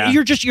 So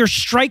you're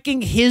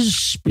striking his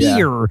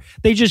spear. Yeah.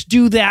 They just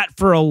do that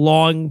for a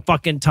long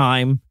fucking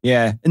time.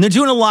 Yeah. And they're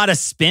doing a lot of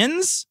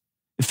spins.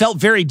 It felt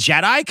very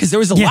Jedi because there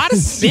was a lot of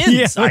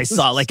spins I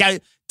saw. Like,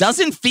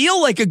 doesn't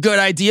feel like a good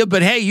idea,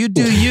 but hey, you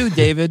do you,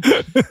 David.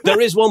 There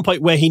is one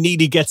point where he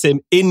nearly gets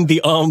him in the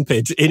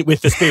armpit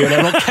with the spear. And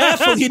I'm like,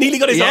 careful, you nearly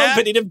got his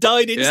armpit. He'd have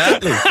died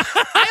instantly.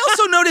 I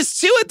also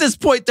noticed, too, at this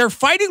point, they're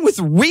fighting with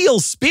real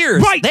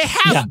spears. Right. They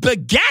have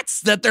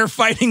baguettes that they're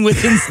fighting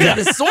with instead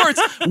of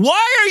swords.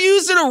 Why are you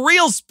using a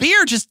real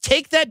spear? Just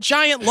take that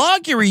giant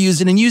log you were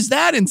using and use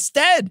that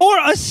instead. Or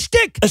a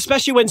stick.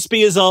 Especially when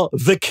spears are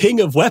the king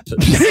of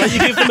weapons. Like, you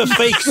give them a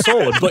fake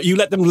sword, but you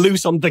let them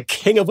loose on the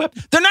king of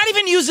weapons. They're not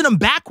even using them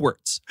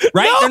backwards,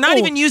 right? No, they're not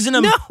even using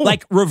them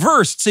like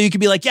reversed. So you could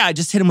be like, yeah, I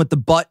just hit him with the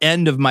butt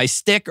end of my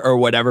stick or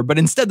whatever. But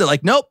instead they're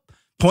like, nope,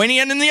 pointy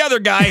end in the other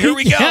guy. Here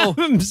we go.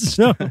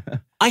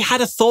 I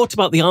had a thought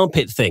about the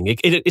armpit thing.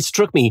 It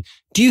struck me.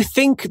 Do you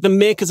think the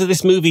makers of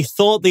this movie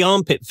thought the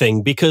armpit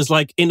thing because,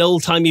 like, in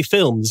old-timey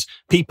films,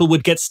 people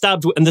would get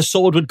stabbed and the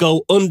sword would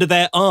go under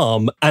their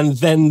arm and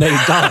then they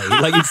die?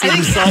 Like, you'd see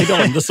them side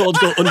on, the swords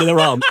go under their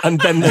arm and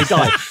then they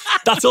die.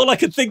 That's all I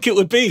could think it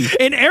would be.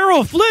 In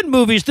Errol Flynn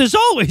movies, this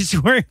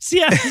always works,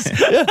 yes.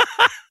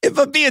 If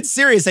I'm being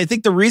serious, I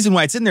think the reason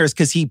why it's in there is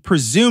because he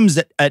presumes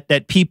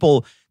that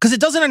people, because it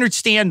doesn't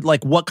understand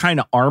like what kind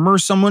of armor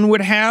someone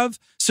would have.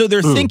 So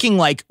they're thinking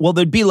like, well,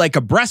 there'd be like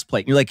a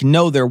breastplate. You're like,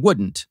 no, there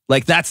wouldn't.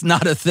 Like, that's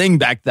not a thing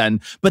back then.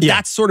 But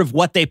that's sort of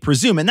what they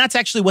presume. And that's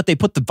actually what they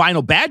put the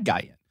final bad guy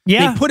in.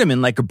 Yeah. They put him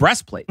in like a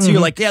breastplate. So you're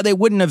like, yeah, they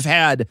wouldn't have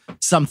had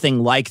something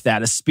like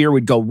that. A spear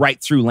would go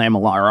right through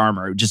lamellar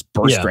armor. It would just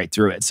burst right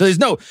through it. So there's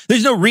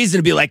no reason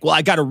to be like, well,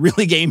 I got to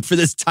really aim for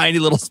this tiny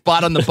little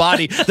spot on the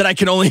body that I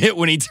can only hit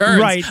when he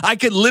turns. Right. I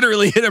could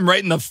literally hit him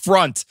right in the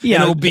front and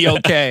it'll be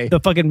okay.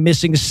 The fucking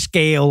missing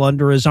scale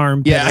under his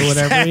armpit or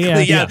whatever.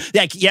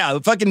 Exactly. Yeah.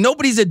 Fucking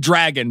nobody's a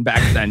dragon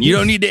back then. You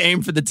don't need to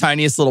aim for the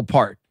tiniest little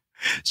part.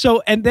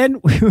 So, and then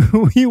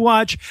we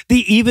watch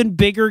the even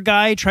bigger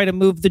guy try to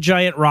move the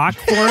giant rock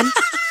for him,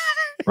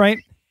 right?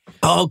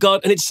 Oh,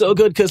 God. And it's so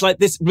good because, like,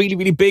 this really,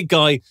 really big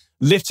guy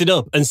lifts it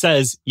up and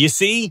says, you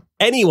see,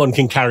 anyone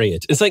can carry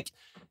it. It's like,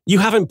 you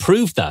haven't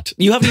proved that.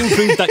 You haven't even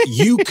proved that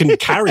you can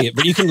carry it,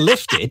 but you can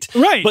lift it.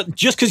 Right. But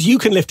just because you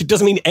can lift it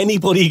doesn't mean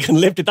anybody can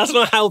lift it. That's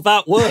not how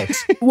that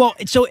works. Well,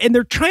 so, and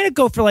they're trying to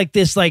go for like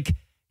this, like,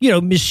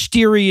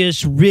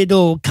 mysterious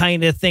riddle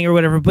kind of thing or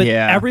whatever. But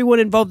everyone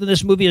involved in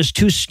this movie is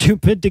too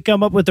stupid to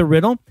come up with a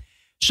riddle.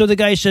 So the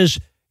guy says,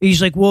 he's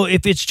like, well,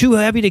 if it's too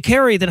heavy to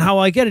carry, then how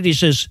I get it? He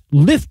says,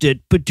 lift it,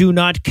 but do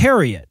not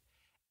carry it.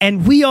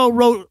 And we all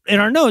wrote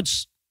in our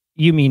notes,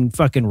 you mean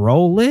fucking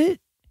roll it?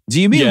 Do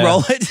you mean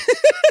roll it?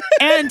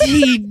 And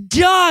he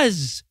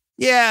does.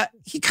 Yeah,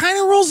 he kind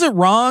of rolls it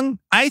wrong.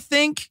 I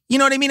think, you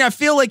know what I mean? I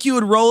feel like you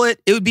would roll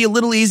it. It would be a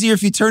little easier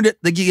if you turned it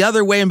the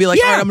other way and be like,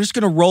 all right, I'm just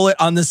going to roll it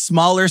on the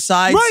smaller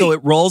side so it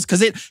rolls.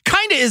 Because it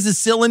kind of is a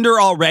cylinder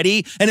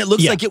already, and it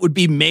looks like it would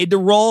be made to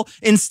roll.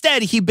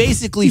 Instead, he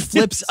basically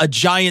flips a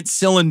giant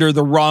cylinder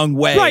the wrong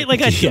way. Right,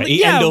 like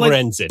he end over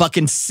ends it.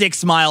 Fucking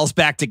 6 miles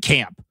back to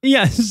camp.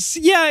 Yes,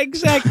 yeah,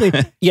 exactly.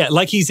 Yeah,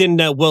 like he's in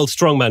World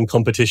Strongman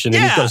competition,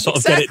 and he's got to sort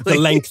of get it the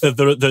length of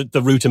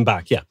the route and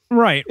back. Yeah.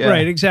 Right,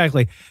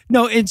 exactly.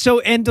 No,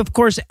 and of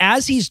course,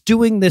 as he's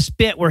doing this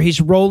bit where he's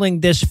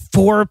rolling this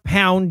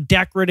 4-pound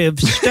decorative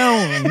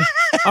stone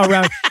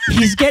around,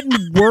 he's getting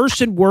worse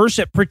and worse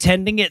at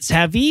pretending it's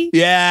heavy.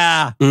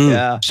 Yeah.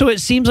 Yeah. So it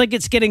seems like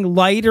it's getting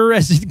lighter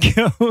as it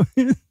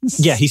goes.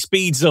 Yeah, he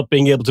speeds up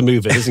being able to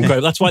move it. It's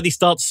incredible. That's why they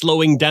start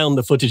slowing down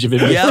the footage of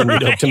him lifting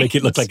it up to make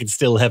it look like it's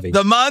still heavy.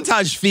 The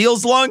montage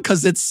feels long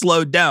because it's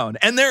slowed down.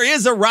 And there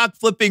is a rock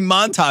flipping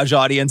montage,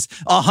 audience.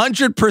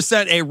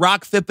 100% a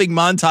rock flipping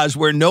montage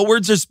where no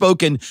words are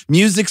spoken,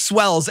 music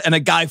swells, and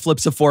a guy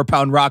flips a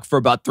 4-pound rock for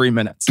about 3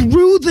 minutes.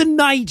 Through the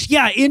night,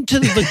 into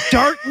the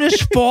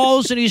darkness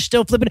falls, and he's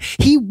still flipping.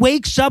 He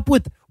wakes up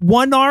with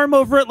one arm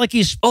over it like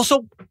he's...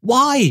 Also,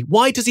 why?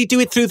 Why does he do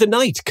it through the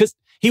night? Because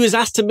he was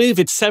asked to move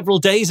it several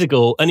days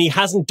ago, and he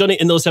hasn't done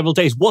it in those several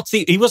days.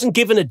 He wasn't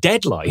given a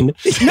deadline.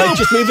 No. Like,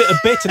 just move it a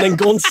bit and then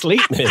go and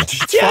sleep in it.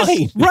 It's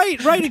fine.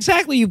 Right,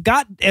 exactly. You've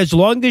got as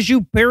long as you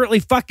apparently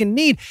fucking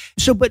need.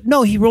 So, but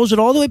no, he rolls it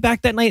all the way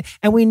back that night,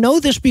 and we know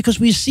this because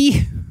we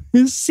see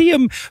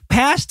him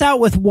passed out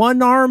with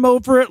one arm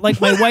over it like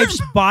my wife's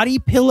body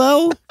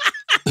pillow.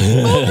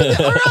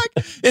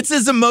 It's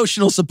his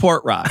emotional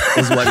support rock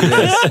is what it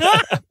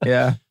is.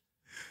 Yeah.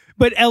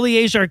 But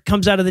Eleazar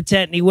comes out of the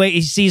tent and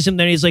he sees him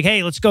there and he's like,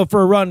 hey, let's go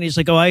for a run. And he's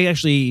like, oh, I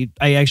actually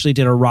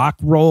did a rock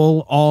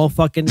roll all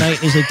fucking night. And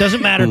he's like,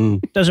 doesn't matter.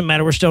 Doesn't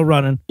matter. We're still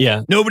running.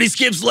 Yeah. Nobody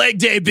skips leg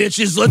day,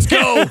 bitches. Let's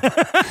go.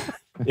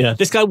 Yeah.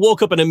 This guy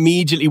woke up and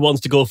immediately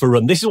wants to go for a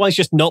run. This is why it's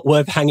just not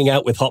worth hanging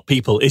out with hot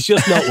people. It's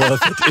just not worth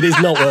it. It is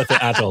not worth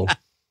it at all.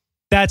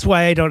 That's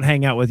why I don't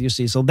hang out with you,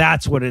 Cecil.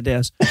 That's what it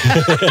is.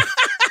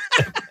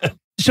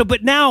 So,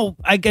 but now,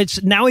 I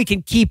guess, now he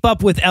can keep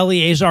up with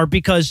Eleazar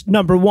because,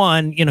 number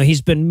one,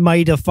 he's been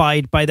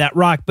mitified by that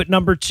rock. But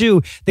number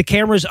two, the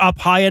camera's up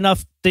high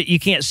enough that you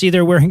can't see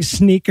they're wearing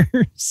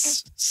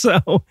sneakers.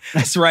 So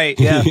that's right.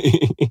 Yeah.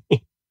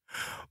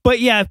 but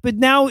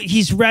now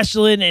he's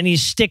wrestling and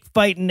he's stick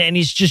fighting and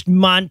he's just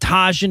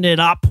montaging it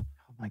up.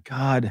 Oh, my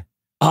God.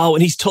 Oh,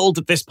 and he's told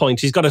at this point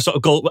he's got to sort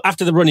of go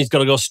after the run. He's got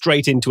to go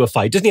straight into a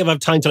fight. Doesn't he have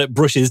time to like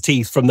brush his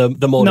teeth from the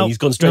morning? Nope, he's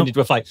gone straight into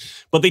a fight.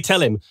 But they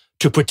tell him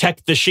to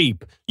protect the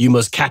sheep, you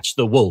must catch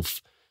the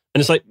wolf. And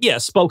it's like, yeah,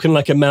 spoken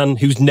like a man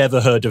who's never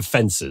heard of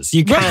fences.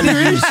 You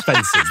can use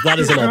fences. That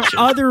is an option.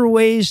 There are other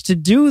ways to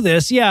do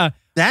this. Yeah.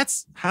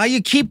 That's how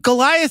you keep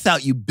Goliath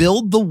out. You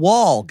build the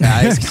wall,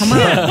 guys. Come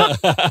on.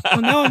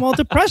 Well, now I'm all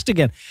depressed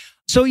again.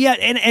 So, yeah,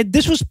 and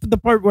this was the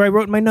part where I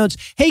wrote in my notes,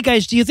 hey,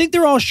 guys, do you think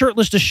they're all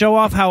shirtless to show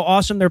off how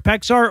awesome their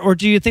pecs are? Or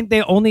do you think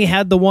they only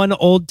had the one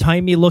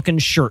old-timey looking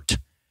shirt?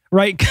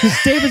 Right? Because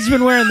David's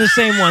been wearing the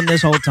same one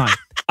this whole time.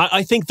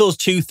 I think those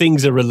two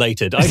things are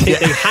related. I think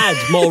they had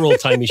more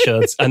old-timey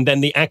shirts and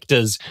then the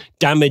actors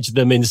damaged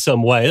them in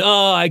some way.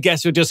 Oh, I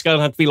guess we're just going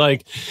to have to be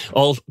like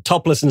all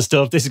topless and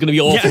stuff. This is going to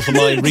be awful for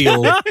my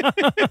reel.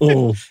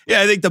 Oh.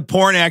 Yeah, I think the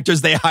porn actors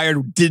they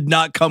hired did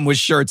not come with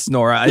shirts,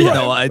 Nora.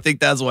 I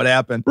think that's what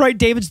happened. Right,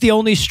 David's the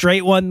only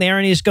straight one there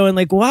and he's going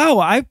like, wow,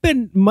 I've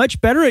been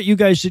much better at you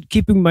guys at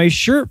keeping my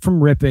shirt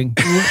from ripping.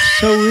 It's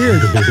so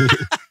weird.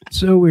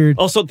 So weird.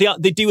 Also,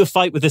 they do a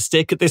fight with a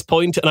stick at this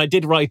point, and I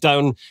did write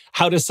down,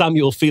 how does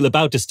Samuel feel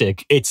about a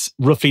stick? It's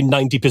roughly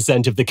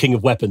 90% of the king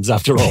of weapons,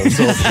 after all.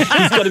 So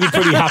he's got to be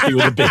pretty happy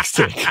with a big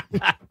stick.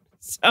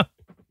 All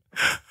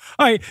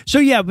right. So,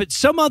 yeah, but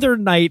some other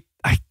night,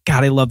 I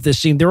love this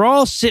scene. They're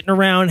all sitting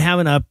around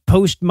having a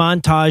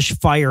post-montage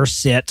fire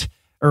sit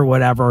or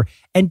whatever,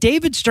 and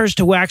David starts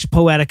to wax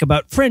poetic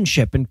about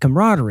friendship and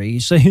camaraderie.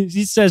 So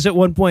he says at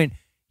one point,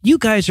 you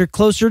guys are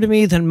closer to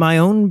me than my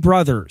own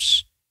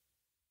brothers.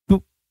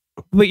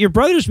 But your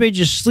brothers made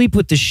you sleep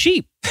with the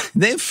sheep.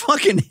 They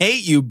fucking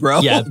hate you, bro.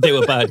 Yeah, they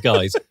were bad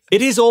guys.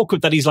 It is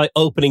awkward that he's like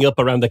opening up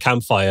around the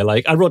campfire.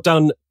 Like I wrote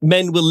down,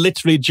 men will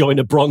literally join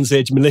a Bronze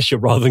Age militia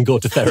rather than go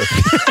to therapy.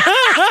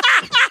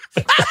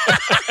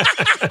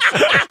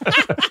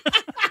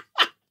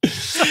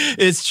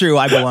 It's true.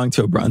 I belong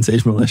to a Bronze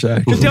Age militia.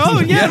 Actually. Oh,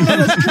 yeah. No,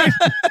 that's great.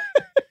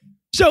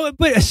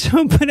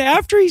 But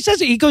after he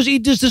says it, he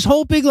does this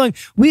whole big line,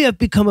 we have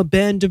become a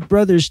band of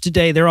brothers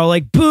today. They're all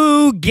like,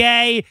 boo,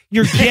 gay,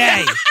 you're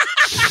gay.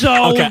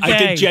 So okay, gay. I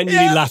did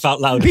genuinely laugh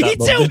out loud. Me that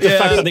too. moment. The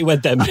fact that they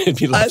went there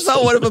made me laugh. I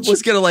thought one of them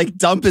was going to like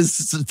dump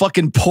his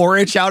fucking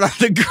porridge out on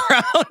the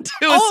ground.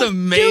 It was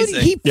amazing.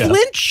 Dude, he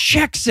flinch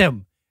checks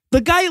him.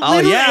 The guy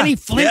literally, and he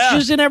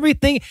flinches and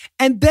everything.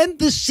 And then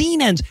the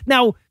scene ends.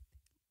 Now,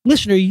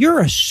 listener, you're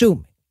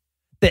assuming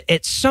that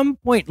at some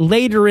point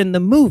later in the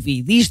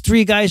movie, these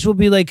three guys will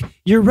be like,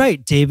 you're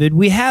right, David,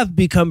 we have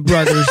become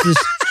brothers. This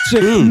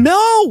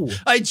No.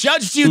 I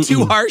judged you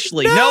too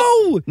harshly.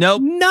 No.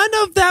 Nope. None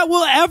of that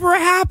will ever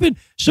happen.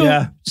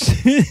 So,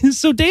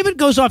 so David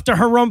goes off to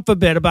harumph a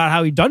bit about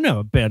how he doesn't have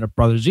a band of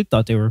brothers. He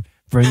thought they were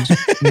friends,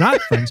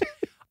 not friends.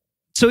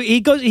 So he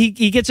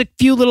gets a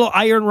few little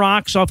iron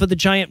rocks off of the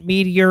giant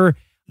meteor.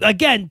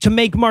 Again, to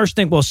make Marsh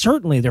think, well,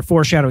 certainly they're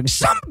foreshadowing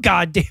some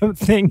goddamn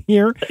thing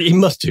here. He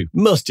must do.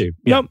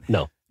 Yeah,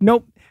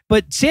 Nope.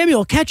 But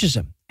Samuel catches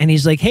him and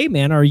he's like, hey,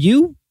 man, are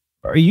you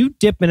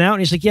dipping out?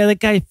 And he's like, yeah, that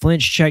guy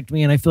flinch checked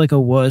me and I feel like a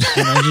wuss.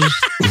 And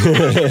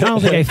I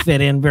don't think I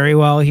fit in very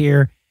well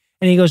here.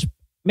 And he goes,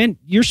 man,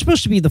 you're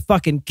supposed to be the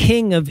fucking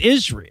king of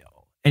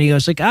Israel. And he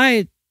goes like,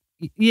 I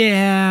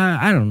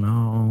don't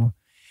know.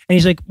 And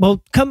he's like,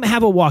 well, come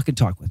have a walk and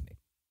talk with me.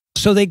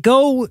 So they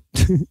go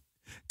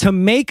to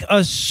make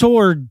a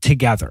sword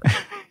together.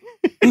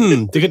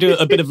 They could do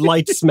a bit of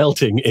light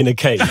smelting in a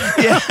cave.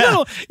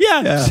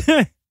 Yeah.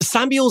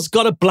 Samuel's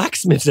got a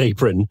blacksmith's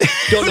apron.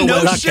 Don't know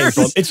where that came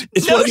from. It's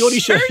No one of the only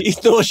shirt. shirts.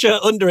 He's no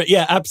shirt under it.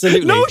 Yeah,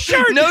 absolutely. No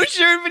shirt.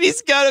 But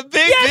he's got a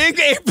big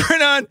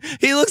apron on.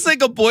 He looks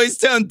like a Boys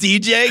Town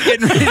DJ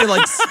getting ready to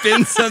like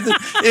spin something.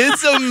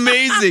 It's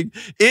amazing.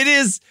 It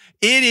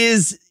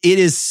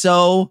is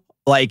so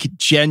like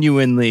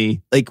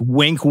genuinely like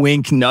wink,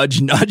 wink,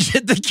 nudge, nudge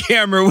at the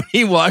camera when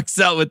he walks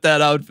out with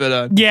that outfit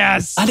on.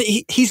 Yes. And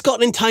he's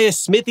got an entire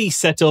smithy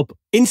set up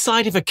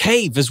inside of a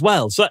cave as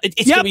well. So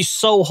it's going to be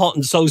so hot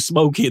and so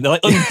smoky and they're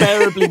like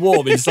unbearably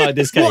warm inside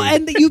this cave. Well,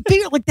 and you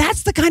figure like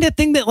that's the kind of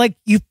thing that like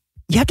you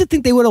have to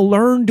think they would have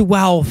learned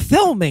while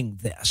filming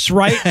this,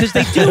 right? Because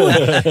they do.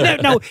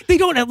 No, they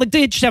don't have, like,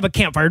 they just have a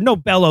campfire, no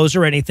bellows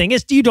or anything.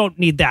 You don't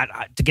need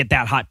that to get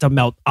that hot to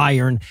melt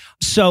iron.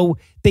 So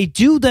they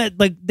do that,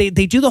 like they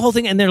do the whole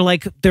thing, and they're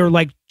like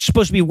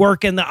supposed to be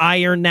working the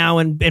iron now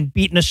and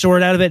beating a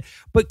sword out of it.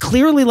 But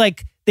clearly,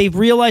 like, they've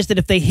realized that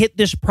if they hit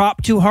this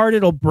prop too hard,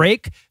 it'll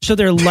break. So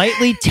they're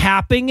lightly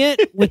tapping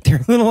it with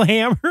their little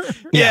hammer.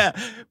 Yeah,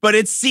 but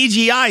it's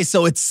CGI,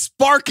 so it's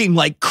sparking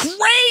like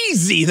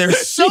crazy.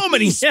 There's so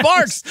many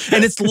sparks,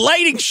 and it's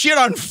lighting shit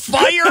on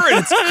fire,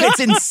 and it's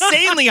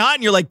insanely hot.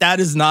 And you're like, that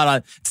is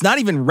not it's not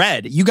even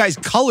red. You guys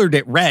colored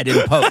it red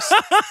in post.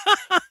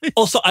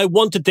 Also, I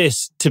wanted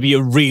this to be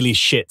a really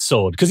shit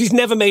sword because he's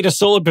never made a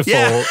sword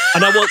before,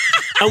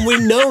 and we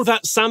know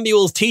that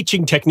Samuel's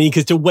teaching technique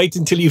is to wait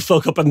until you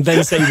fuck up and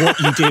then say what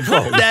you did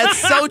wrong. That's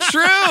so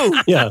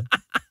true. Yeah.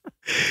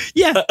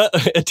 Yeah.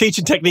 A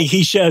teaching technique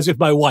he shares with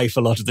my wife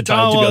a lot of the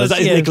time, to be honest.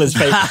 That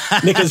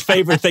is Nicola's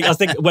favorite thing. I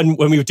think when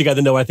we were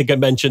together, I think I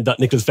mentioned that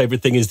Nicola's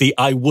favorite thing is the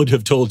I would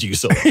have told you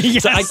so.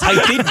 Yes. So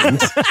I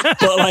didn't,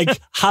 but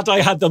like, had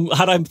I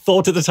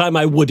thought at the time,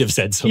 I would have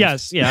said something.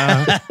 Yes,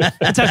 yeah.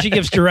 That's how she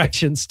gives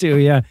directions too,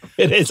 yeah.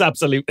 It is,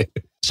 absolutely.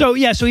 So,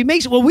 yeah, so he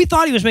makes, well, we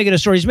thought he was making a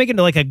sword. He's making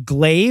it like a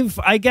glaive,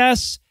 I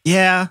guess.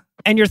 Yeah.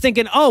 And you're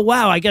thinking, oh,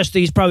 wow, I guess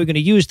he's probably going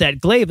to use that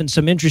glaive in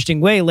some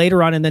interesting way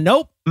later on. And then,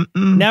 nope,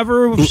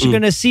 never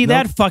going to see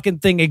that fucking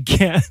thing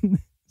again.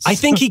 I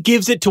think he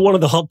gives it to one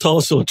of the Hot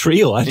Torso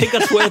trio. I think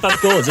that's where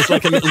that goes. It's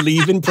like a little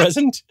leave-in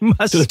present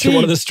to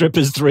one of the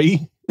strippers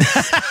 3.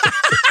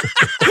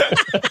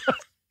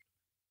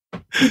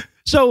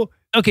 So,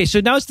 okay, so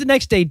now it's the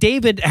next day.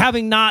 David,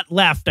 having not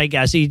left, I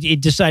guess, he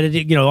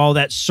decided, all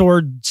that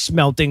sword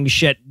smelting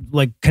shit,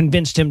 like,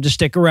 convinced him to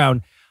stick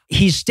around.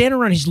 He's standing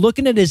around, he's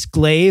looking at his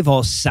glaive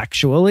all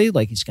sexually,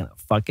 like he's gonna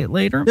fuck it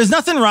later. There's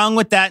nothing wrong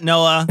with that,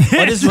 Noah.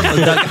 What is wrong?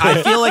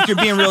 I feel like you're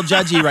being real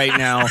judgy right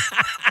now.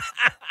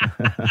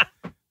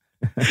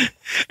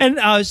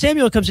 And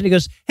Samuel comes in, he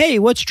goes, hey,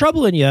 what's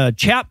troubling you,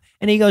 chap?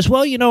 And he goes,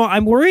 well,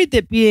 I'm worried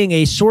that being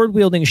a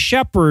sword-wielding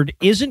shepherd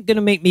isn't going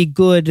to make me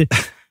good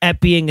at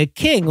being a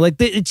king.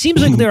 Like, it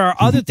seems like there are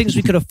other things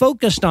we could have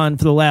focused on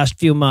for the last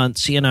few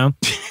months,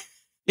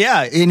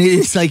 Yeah, and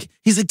he's like,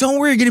 don't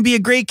worry, you're going to be a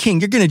great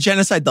king. You're going to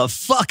genocide the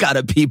fuck out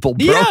of people,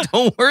 bro. Yeah.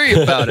 Don't worry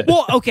about it.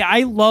 Well, okay,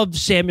 I love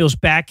Samuel's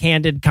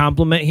backhanded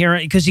compliment here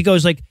because he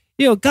goes like,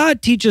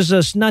 God teaches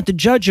us not to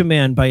judge a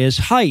man by his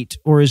height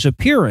or his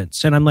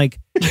appearance. And I'm like,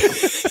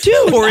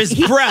 dude. Or his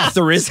breath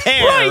or his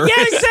hair. Right,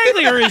 yeah,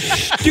 exactly. Or his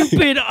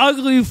stupid,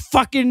 ugly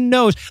fucking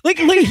nose. Like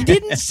he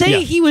didn't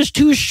say he was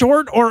too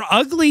short or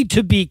ugly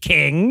to be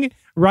king,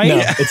 right?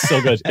 No, it's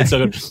so good. It's so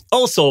good.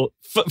 Also,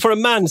 for a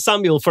man,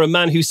 Samuel, for a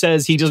man who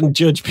says he doesn't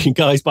judge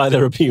guys by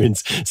their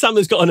appearance,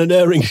 Samuel's got an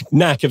unerring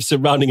knack of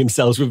surrounding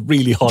himself with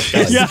really hot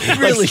guys. Yeah,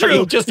 really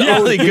true. Just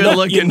really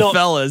good-looking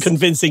fellas.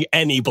 Convincing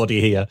anybody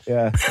here.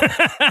 Yeah.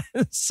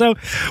 So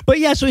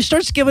he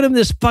starts giving him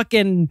this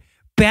fucking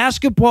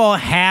basketball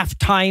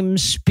halftime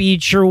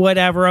speech or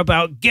whatever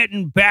about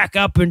getting back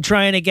up and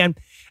trying again.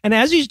 And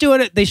as he's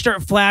doing it, they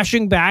start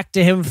flashing back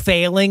to him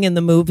failing in the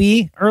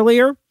movie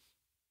earlier.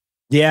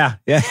 Yeah.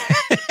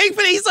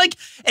 But he's like,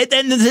 and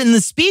then the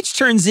speech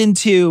turns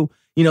into,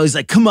 he's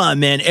like, come on,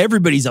 man,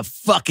 everybody's a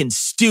fucking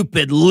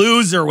stupid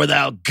loser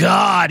without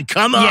God.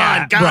 Come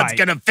on, God's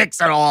gonna fix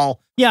it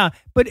all. Yeah,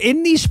 but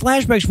in these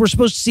flashbacks, we're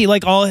supposed to see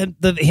like all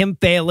him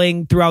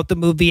failing throughout the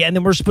movie, and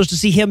then we're supposed to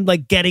see him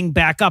like getting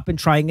back up and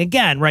trying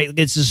again, right?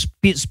 It's a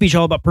speech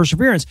all about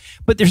perseverance.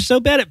 But they're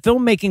so bad at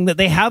filmmaking that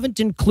they haven't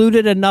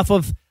included enough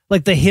of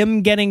like the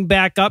him getting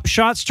back up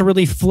shots to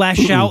really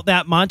flesh out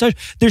that montage.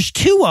 There's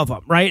 2 of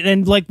them, right?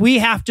 And like we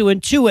have to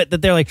intuit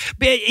that they're like,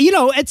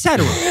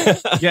 etc.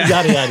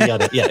 Yada, yada,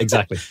 yada. Yeah,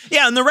 exactly.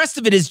 Yeah, and the rest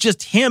of it is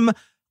just him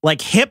like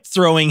hip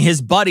throwing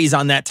his buddies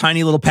on that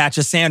tiny little patch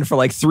of sand for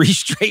like 3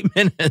 straight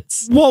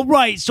minutes. Well,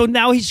 right. So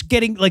now he's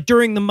getting like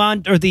during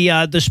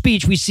the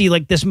speech, we see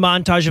like this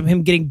montage of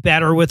him getting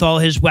better with all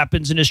his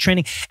weapons and his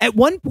training. At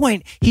one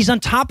point, he's on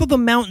top of a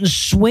mountain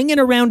swinging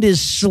around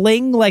his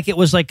sling like it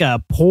was like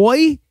a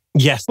poi.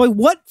 Yes. Like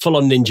what? Full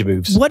on ninja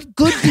moves. What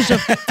good does a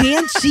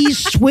fancy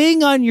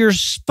swing on your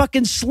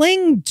fucking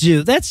sling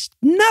do? That's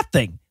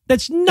nothing.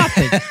 That's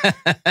nothing.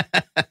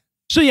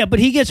 So yeah, but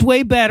he gets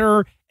way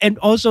better. And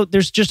also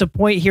there's just a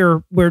point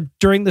here where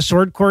during the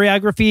sword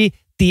choreography,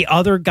 the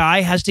other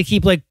guy has to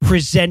keep like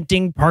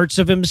presenting parts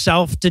of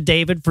himself to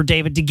David for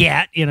David to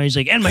get. He's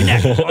like, and my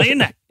neck, your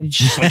neck. He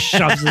just like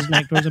shoves his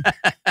neck towards him.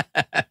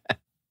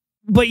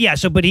 But yeah,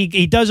 but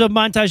he does a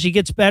montage, he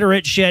gets better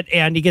at shit,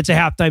 and he gets a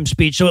halftime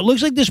speech. So it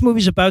looks like this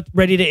movie's about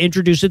ready to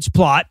introduce its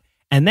plot.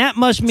 And that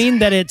must mean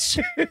that it's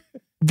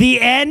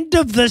the end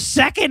of the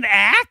second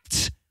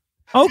act?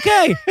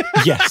 Okay.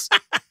 Yes.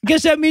 I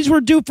guess that means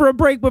we're due for a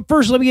break, but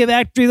first let me give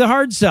Act 3 the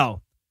hard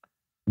sell.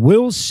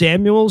 Will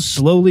Samuel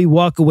slowly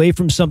walk away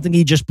from something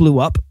he just blew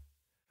up?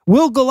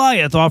 Will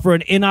Goliath offer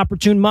an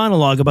inopportune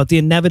monologue about the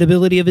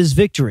inevitability of his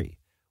victory?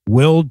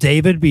 Will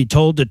David be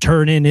told to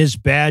turn in his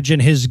badge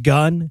and his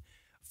gun?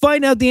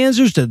 Find out the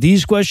answers to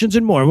these questions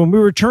and more when we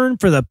return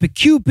for the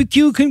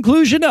PQ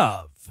conclusion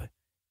of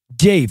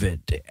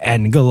David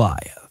and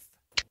Goliath.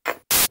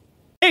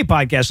 Hey,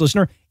 podcast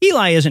listener.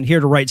 Eli isn't here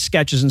to write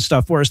sketches and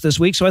stuff for us this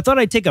week, so I thought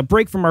I'd take a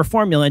break from our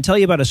formula and tell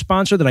you about a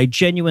sponsor that I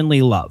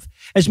genuinely love.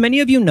 As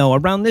many of you know,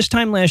 around this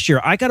time last year,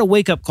 I got a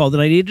wake-up call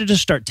that I needed to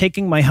start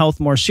taking my health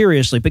more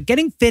seriously, but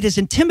getting fit is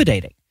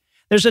intimidating.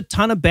 There's a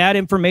ton of bad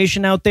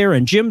information out there,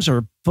 and gyms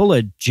are full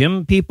of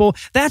gym people.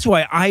 That's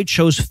why I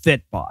chose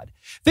Fitbod.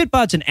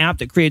 Fitbod's an app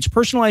that creates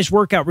personalized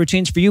workout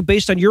routines for you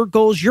based on your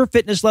goals, your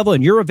fitness level,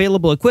 and your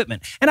available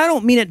equipment. And I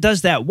don't mean it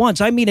does that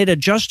once. I mean it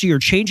adjusts to your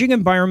changing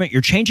environment,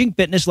 your changing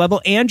fitness level,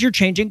 and your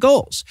changing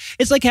goals.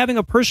 It's like having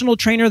a personal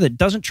trainer that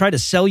doesn't try to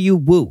sell you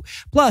woo.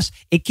 Plus,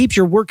 it keeps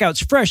your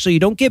workouts fresh so you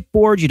don't get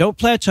bored, you don't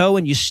plateau,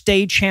 and you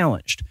stay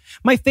challenged.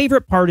 My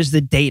favorite part is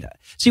the data.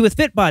 See, with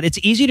Fitbod, it's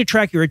easy to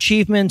track your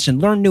achievements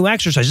and learn new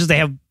exercises. They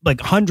have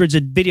like hundreds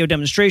of video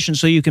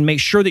demonstrations so you can make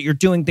sure that you're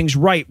doing things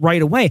right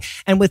away.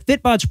 And with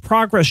Fitbod's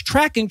progress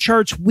tracking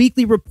charts,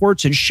 weekly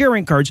reports, and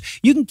sharing cards,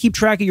 you can keep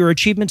track of your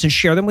achievements and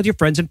share them with your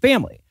friends and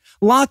family.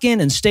 Lock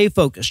in and stay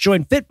focused.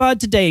 Join Fitbod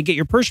today and get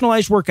your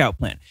personalized workout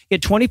plan.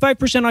 Get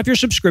 25% off your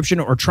subscription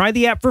or try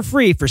the app for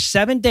free for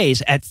 7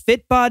 days at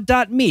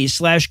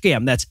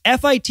fitbod.me/GAM. That's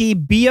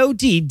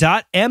FITBOD.me/GAM.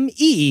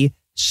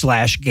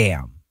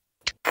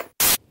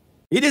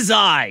 It is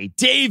I,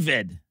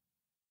 David,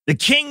 the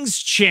King's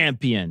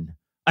champion.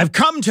 I've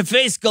come to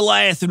face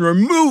Goliath and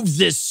remove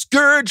this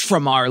scourge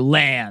from our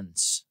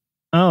lands.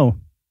 Oh.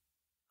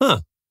 Huh.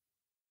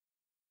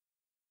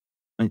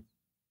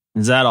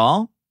 Is that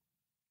all?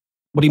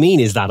 What do you mean,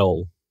 is that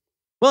all?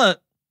 Well,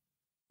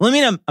 I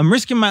mean, I'm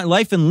risking my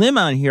life and limb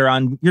on here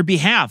on your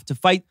behalf to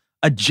fight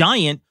a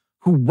giant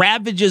who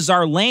ravages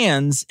our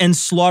lands and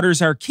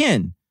slaughters our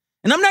kin.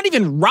 And I'm not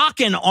even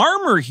rocking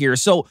armor here,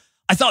 so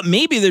I thought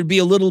maybe there'd be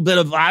a little bit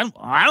of, I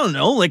don't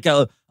know, like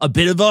a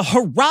bit of a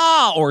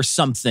hurrah or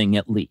something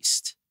at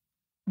least.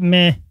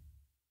 Meh.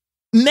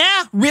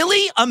 Meh?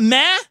 Really? A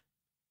meh?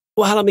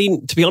 Well, I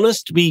mean, to be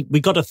honest, we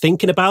got to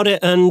thinking about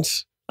it, and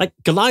like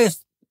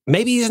Goliath,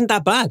 maybe he isn't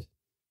that bad.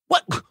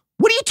 What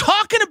are you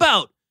talking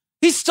about?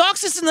 He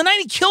stalks us in the night.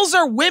 He kills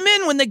our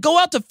women when they go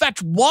out to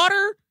fetch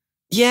water.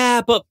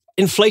 Yeah, but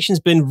inflation's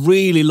been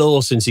really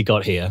low since he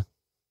got here.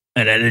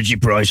 And energy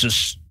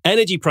prices.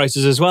 Energy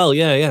prices as well,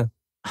 yeah.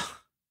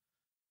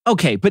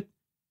 Okay, but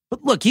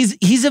look,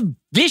 he's a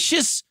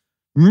vicious,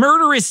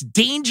 murderous,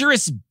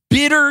 dangerous,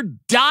 bitter,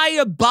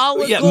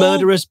 diabolical. Yeah,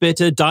 murderous,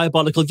 bitter,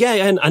 diabolical. Yeah,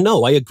 and I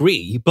know, I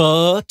agree,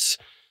 but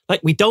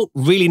like we don't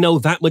really know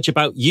that much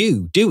about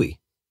you, do we?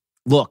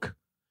 Look,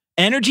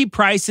 energy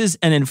prices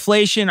and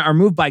inflation are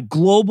moved by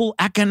global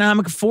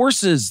economic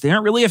forces. They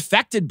aren't really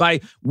affected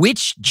by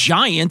which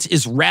giant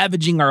is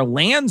ravaging our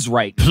lands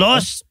right now.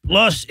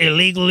 Plus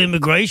illegal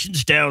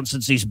immigration's down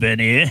since he's been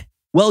here.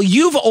 Well,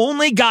 you've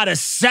only got a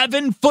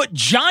 7-foot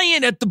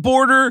giant at the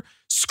border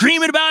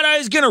screaming about I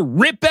was going to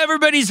rip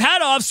everybody's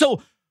head off.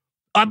 So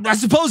I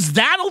suppose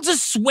that'll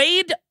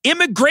dissuade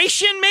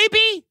immigration,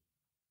 maybe?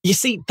 You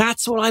see,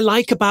 that's what I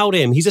like about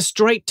him. He's a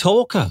straight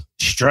talker.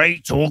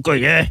 Straight talker,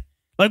 yeah.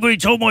 Like when he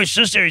told my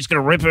sister he's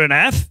going to rip her in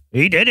half.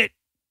 He did it.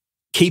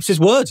 Keeps his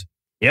word.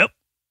 Yep.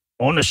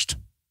 Honest.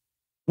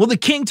 Well, the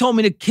king told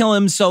me to kill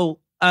him, so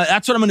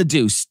that's what I'm going to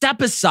do.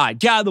 Step aside.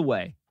 Get out of the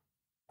way.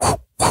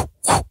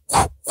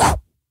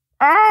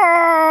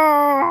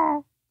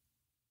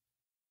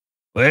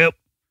 Well,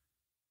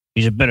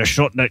 he's a better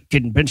shot than that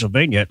kid in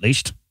Pennsylvania, at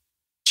least.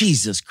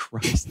 Jesus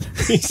Christ.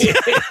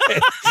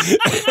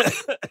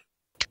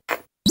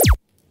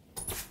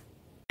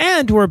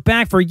 And we're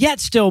back for yet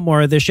still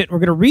more of this shit. We're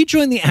going to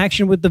rejoin the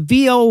action with the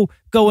VO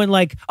going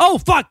like, oh,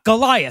 fuck,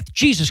 Goliath.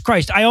 Jesus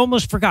Christ, I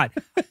almost forgot.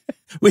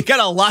 We got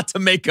a lot to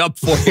make up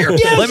for here.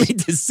 Yes. Let me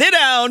just sit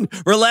down,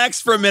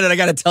 relax for a minute. I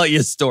got to tell you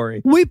a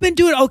story. We've been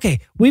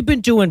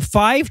doing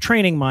 5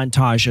 training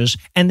montages,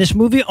 and this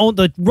movie,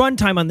 the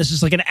runtime on this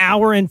is like an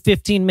hour and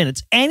 15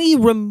 minutes. Any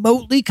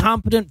remotely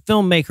competent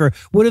filmmaker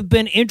would have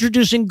been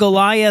introducing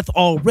Goliath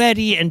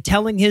already and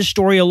telling his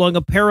story along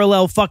a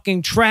parallel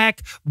fucking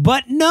track,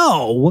 but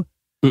no.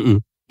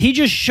 He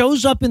just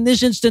shows up in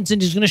this instance,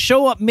 and he's going to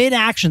show up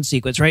mid-action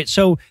sequence, right?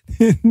 So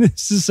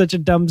this is such a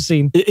dumb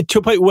scene. To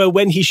a point where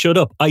when he showed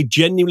up, I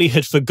genuinely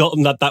had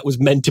forgotten that was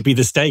meant to be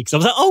the stakes. I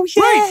was like, oh,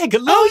 yeah, right.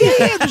 Goliath. Oh,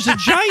 yeah, there's a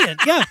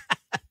giant, yeah.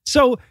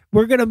 So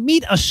we're going to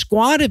meet a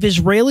squad of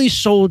Israeli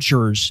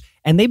soldiers,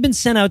 and they've been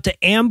sent out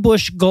to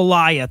ambush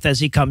Goliath as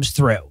he comes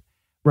through,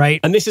 right?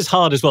 And this is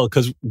hard as well,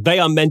 because they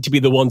are meant to be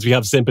the ones we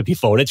have sympathy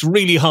for, and it's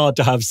really hard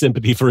to have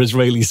sympathy for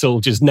Israeli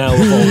soldiers now of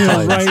all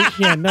times. Right,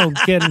 yeah, no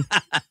kidding.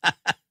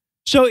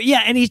 So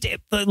yeah, and he's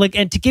like,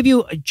 and to give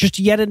you just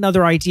yet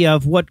another idea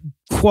of what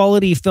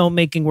quality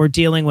filmmaking we're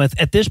dealing with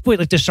at this point,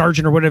 like the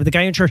sergeant or whatever, the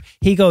guy in charge,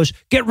 he goes,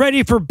 "Get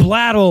ready for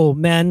battle,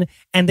 men,"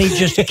 and they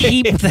just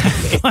keep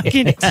that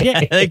fucking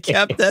take. They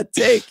kept that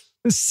take.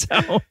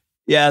 So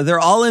yeah, they're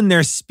all in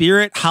their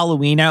spirit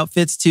Halloween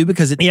outfits too,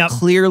 because it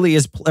clearly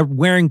is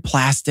wearing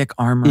plastic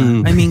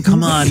armor. I mean,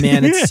 come on,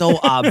 man, it's so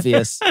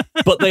obvious.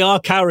 But they are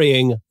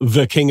carrying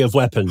the king of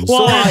weapons,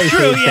 well, so I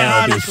true, think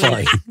that'll be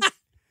fine.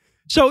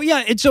 So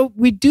yeah, and so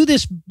we do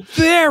this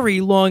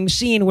very long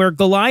scene where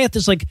Goliath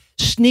is like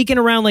sneaking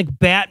around like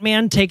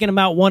Batman, taking them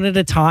out one at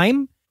a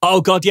time.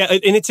 Oh God, yeah,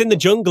 and it's in the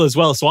jungle as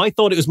well. So I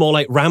thought it was more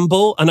like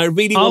Rambo, and I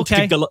really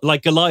wanted to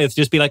like Goliath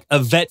just be like a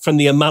vet from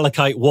the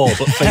Amalekite War,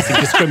 but facing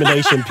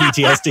discrimination,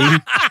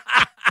 PTSD.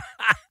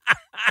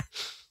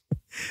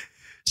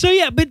 So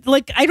yeah, but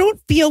like I don't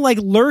feel like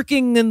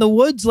lurking in the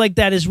woods like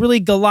that is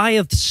really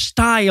Goliath's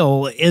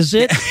style, is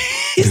it?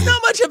 He's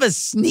not much of a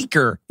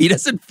sneaker. He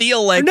doesn't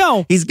feel like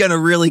he's going to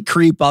really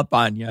creep up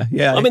on you.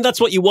 Yeah. I mean, that's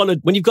what you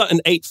wanted. When you've got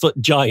an 8-foot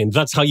giant,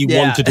 that's how you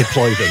want to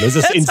deploy them. Is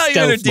in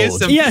stealth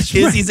mode. Yes,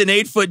 right. He's an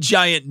 8-foot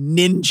giant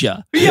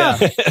ninja. Yeah.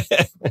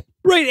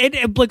 Right.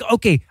 And like,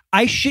 okay,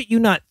 I shit you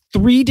not,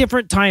 3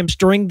 different times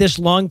during this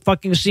long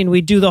fucking scene, we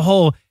do the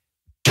whole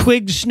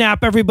twig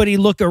snap, everybody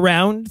look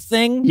around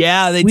thing.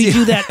 Yeah, we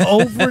do that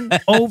over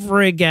and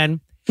over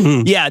again.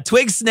 Yeah,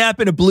 twig snap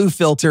and a blue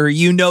filter,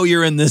 you know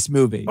you're in this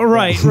movie.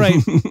 Right.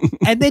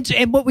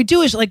 And what we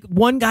do is like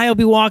one guy will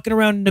be walking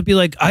around and he'll be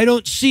like, I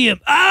don't see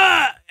him.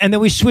 Ah! And then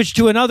we switch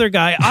to another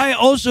guy. I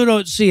also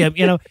don't see him.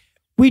 You know,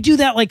 we do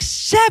that like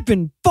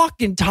 7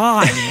 fucking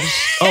times.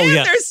 Oh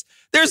yeah.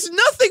 There's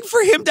nothing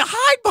for him to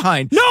hide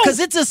behind. No, because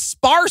it's a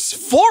sparse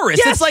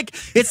forest. Yes.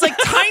 It's like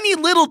tiny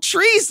little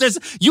trees.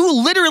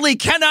 You literally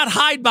cannot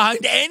hide behind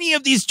any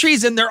of these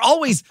trees, and they're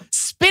always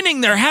spinning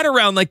their head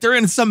around like they're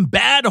in some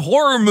bad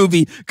horror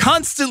movie,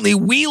 constantly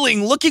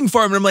wheeling, looking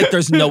for him. And I'm like,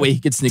 there's no way he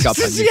could sneak up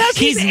on you. Yes,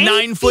 he's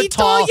 9 foot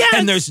tall,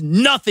 and there's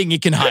nothing he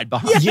can hide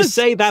behind. Yes. You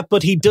say that,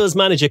 but he does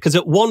manage it, because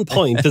at one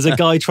point there's a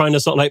guy trying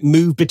to sort of like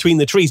move between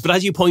the trees. But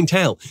as you point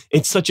out,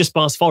 it's such a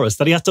sparse forest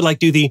that he has to like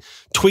do the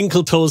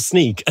twinkle toes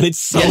sneak, and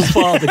it's so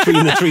far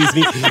between the trees.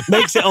 And he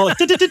makes it all like,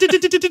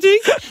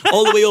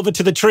 all the way over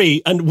to the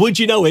tree. And would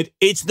you know it,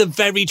 it's the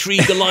very tree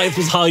Goliath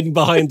was hiding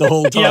behind the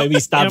whole time. He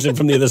stabs him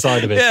from the other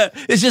side of it. Yeah,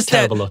 it's just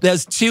terrible that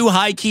there's 2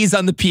 high keys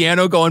on the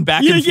piano going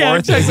back and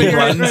forth as he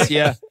runs. Right.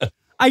 Yeah.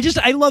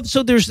 I love,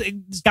 so there's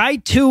guy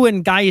 2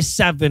 and guy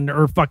 7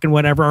 or fucking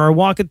whatever are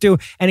walking through,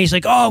 and he's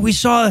like, oh, we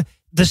saw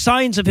the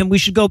signs of him. We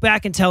should go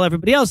back and tell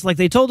everybody else like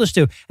they told us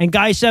to. And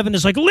guy 7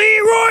 is like,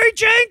 Leroy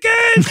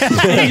Jenkins!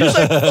 And he's just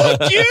like,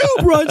 fuck you!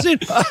 Runs in.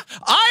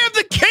 I am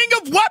the king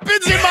of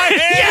weapons in my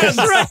hands! Yes,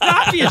 right,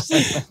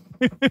 obviously.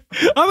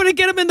 I'm going to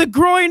get him in the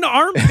groin,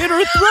 armpit,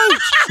 or throat.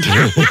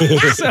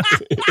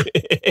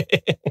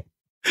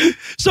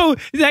 So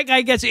that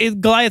guy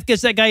Goliath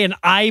gets that guy, and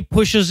eye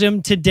pushes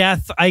him to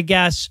death, I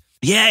guess.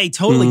 Yeah, he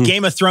totally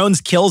Game of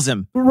Thrones kills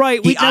him. Right.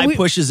 He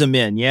pushes him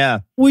in, yeah.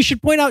 We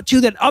should point out, too,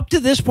 that up to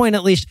this point,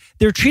 at least,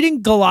 they're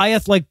treating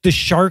Goliath like the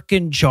shark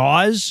in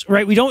Jaws,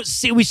 right?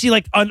 We see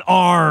like an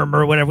arm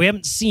or whatever. We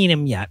haven't seen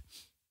him yet.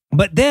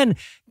 But then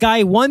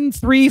guy 1,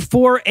 3,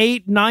 4,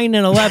 8, 9,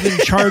 and 11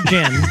 charge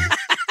in,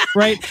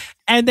 right?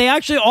 And they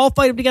actually all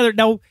fight him together.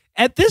 Now,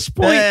 at this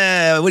point...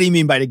 what do you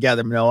mean by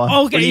together,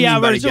 Noah? Okay, yeah,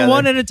 but it's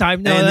one at a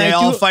time. No, and they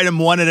all fight him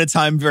one at a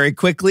time very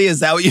quickly.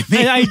 Is that what you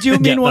mean? I do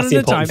mean one at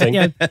a time.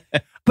 Yeah.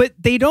 But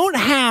they don't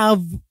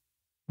have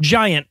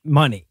giant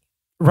money,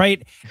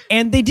 right?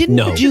 And they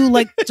didn't do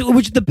like,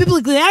 which the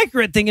biblically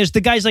accurate thing is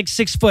the guy's like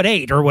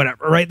 6'8" or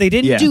whatever, right? They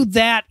didn't do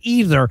that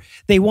either.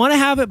 They want to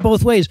have it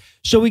both ways.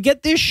 So we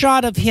get this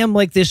shot of him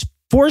like this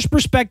forced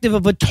perspective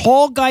of a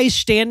tall guy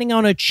standing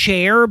on a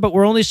chair, but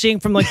we're only seeing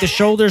from like the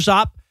shoulders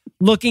up,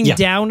 looking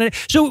down.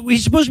 So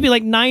he's supposed to be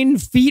like 9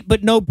 feet,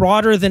 but no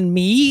broader than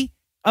me,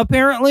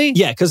 apparently.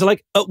 Yeah, because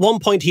like at one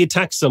point he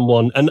attacks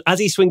someone, and as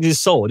he swings his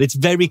sword, it's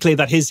very clear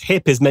that his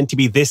hip is meant to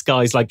be this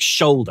guy's like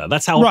shoulder.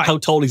 That's how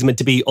tall he's meant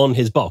to be on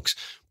his box.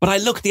 But I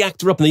looked the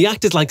actor up, and the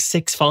actor's like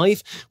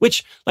 6'5",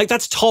 which, like,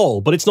 that's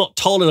tall, but it's not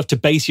tall enough to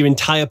base your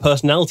entire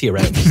personality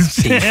around.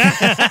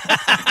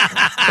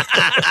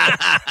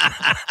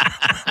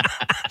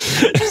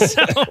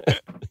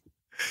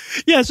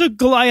 So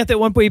Goliath at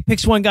one point, he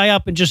picks one guy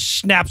up and just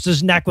snaps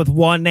his neck with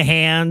one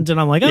hand. And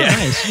I'm like, oh,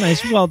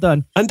 nice, well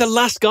done. And the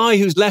last guy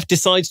who's left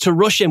decides to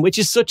rush him, which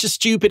is such a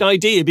stupid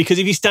idea, because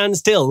if he stands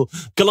still,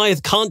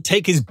 Goliath can't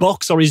take his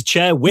box or his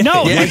chair with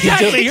him.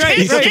 Exactly.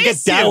 He's got to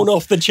get down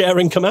off the chair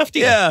and come after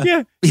you.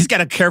 Yeah. He's got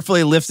to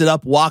carefully lift it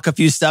up, walk a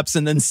few steps,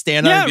 and then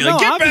stand on it and be like,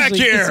 get back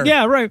here.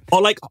 Yeah, right.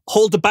 Or like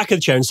hold the back of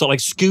the chair and sort of like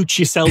scooch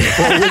yourself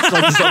forwards,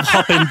 like you sort of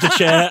hop into the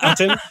chair at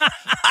him.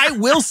 I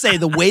will say,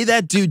 the way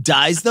that dude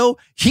dies, though,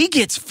 he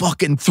gets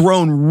fucking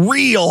thrown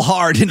real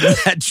hard into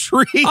that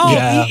tree. Oh,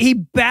 yeah. He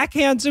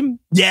backhands him.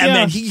 Yeah,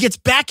 man, he gets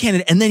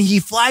backhanded, and then he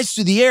flies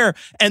through the air,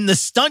 and the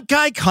stunt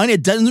guy kind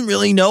of doesn't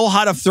really know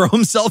how to throw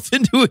himself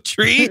into a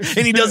tree,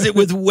 and he does it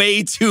with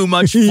way too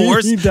much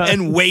force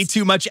and way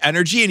too much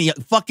energy, and he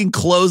fucking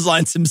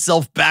clotheslines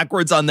himself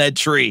backwards on that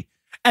tree.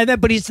 And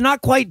then, but he's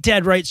not quite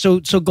dead, right? So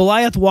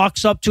Goliath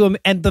walks up to him,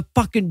 and the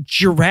fucking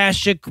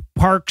Jurassic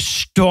Park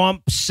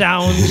stomp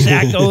sounds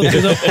echo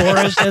through the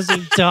forest as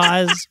he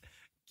does.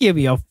 Give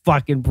me a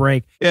fucking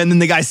break. And then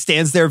the guy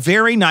stands there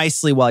very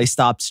nicely while he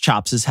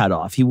chops his head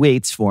off. He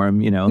waits for him,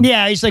 you know.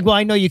 Yeah, he's like, well,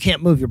 I know you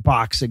can't move your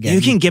box again.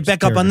 You can get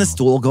back up on the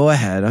stool. Go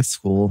ahead. That's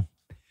cool.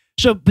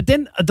 So, but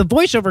then the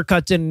voiceover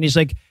cuts in, and he's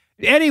like,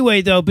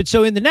 anyway, though, but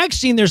so in the next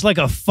scene, there's like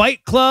a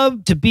fight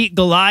club to beat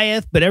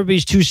Goliath, but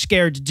everybody's too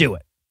scared to do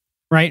it.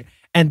 Right?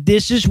 And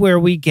this is where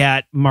we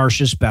get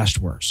Marsh's best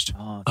worst.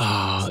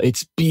 Oh,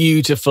 it's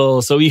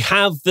beautiful. So we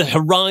have the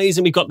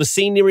horizon, we've got the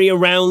scenery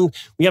around,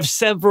 we have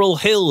several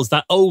hills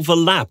that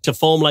overlap to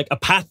form like a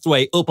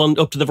pathway up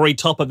to the very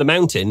top of the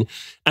mountain.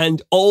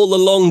 And all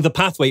along the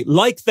pathway,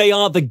 like they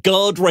are the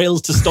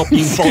guardrails to stop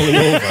you falling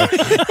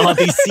over, are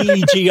these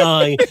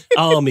CGI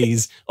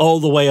armies all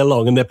the way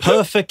along. And they're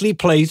perfectly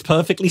placed,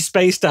 perfectly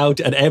spaced out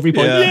at every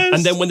point. Yes.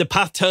 And then when the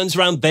path turns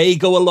around, they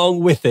go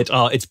along with it.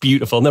 Oh, it's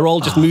beautiful. And they're all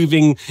just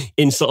moving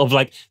in sort of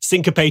like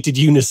syncopated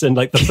unison,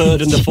 like the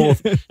third and the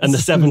fourth and the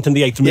seventh and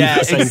the eighth move at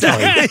the same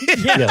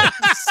time.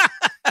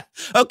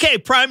 Okay,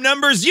 prime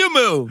numbers, you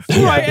move.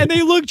 Right, and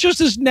they look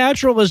just as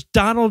natural as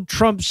Donald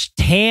Trump's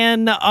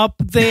tan up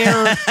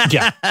there.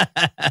 Yeah.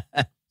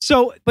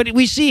 So, but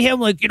we see him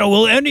like,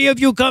 will any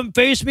of you come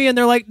face me? And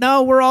they're like,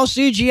 no, we're all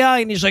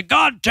CGI. And he's like,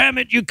 God damn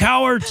it, you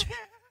cowards.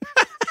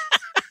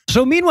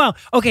 So meanwhile,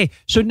 okay,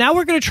 so now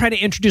we're going to try to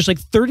introduce like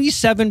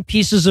 37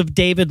 pieces of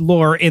David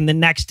lore in the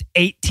next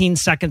 18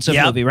 seconds of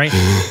movie, right?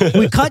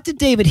 We cut to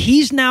David.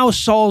 He's now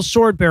Saul's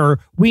sword bearer.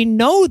 We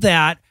know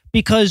that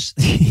because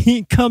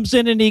he comes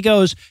in and he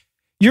goes,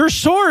 your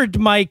sword,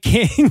 my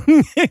king.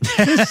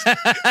 Because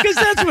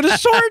that's what a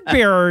sword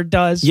bearer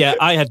does. Yeah,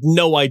 I had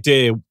no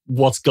idea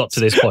what's got to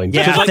this point.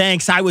 Yeah,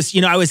 thanks. I was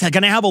going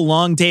to have a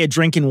long day of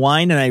drinking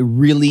wine, and I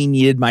really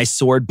needed my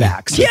sword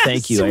back. So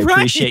thank you. I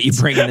appreciate you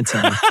bringing it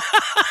to me.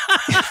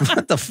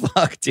 What the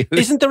fuck, dude?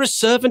 Isn't there a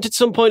servant at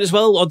some point as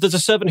well? Or there's a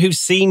servant who's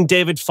seen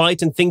David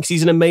fight and thinks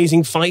he's an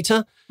amazing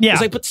fighter? Yeah.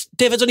 It's like, but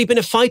David's only been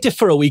a fighter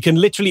for a week and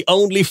literally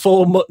only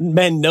 4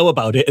 men know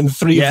about it and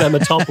 3 of them are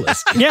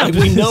topless. Like,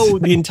 we know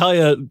the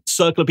entire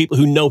circle of people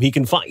who know he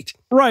can fight.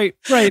 Right.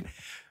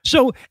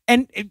 So,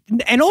 and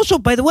also,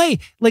 by the way,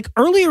 like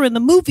earlier in the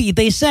movie,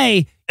 they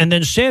say, and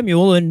then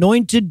Samuel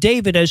anointed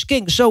David as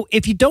king. So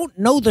if you don't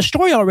know the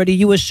story already,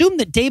 you assume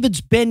that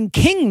David's been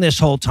king this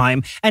whole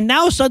time. And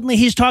now suddenly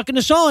he's talking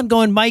to Saul and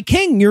going, my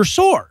king, your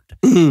sword.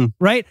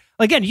 Right?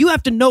 Again, you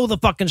have to know the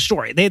fucking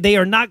story. They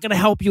are not going to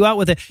help you out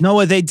with it.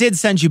 No, they did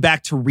send you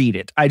back to read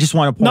it. I just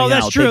want to point out. No,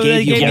 that's true.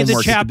 They gave me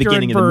the chapter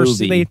and verse.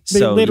 They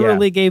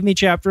literally gave me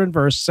chapter and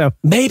verse. So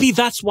maybe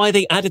that's why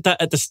they added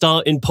that at the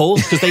start in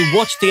post, because they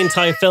watched the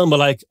entire film and were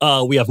like,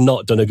 oh, we have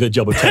not done a good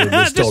job of telling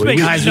this story.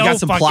 Guys, we got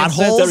some plot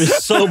holes. There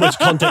is so much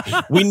content.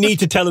 We need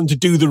to tell them to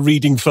do the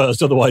reading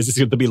first, otherwise it's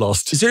going to be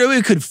lost. Is there a way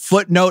we could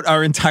footnote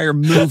our entire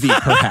movie,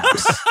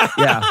 perhaps?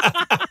 Yeah.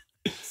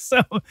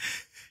 So...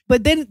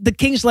 But then the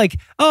king's like,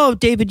 oh,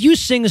 David, you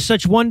sing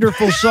such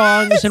wonderful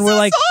songs. And we're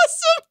like,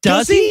 awesome.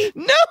 Does he?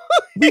 No.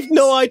 We've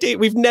no idea.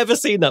 We've never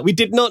seen that. We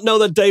did not know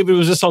that David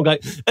was a song guy.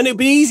 And it'd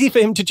be easy for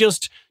him to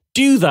just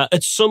do that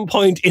at some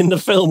point in the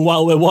film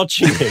while we're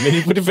watching him. And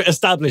he would have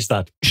established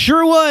that.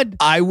 Sure would.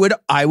 I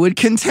would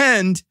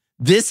contend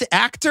this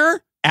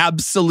actor...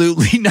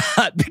 Absolutely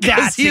not,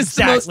 because he's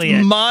the most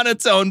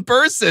monotone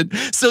person.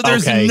 So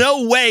there's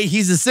no way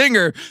he's a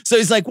singer. So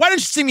he's like, why don't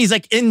you sing me? He's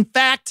like, in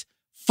fact...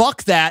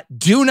 Fuck that.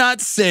 Do not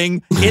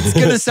sing. It's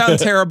going to sound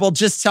terrible.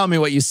 Just tell me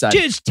what you said.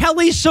 Just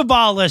Telly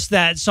Savalas,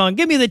 that song.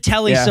 Give me the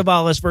Telly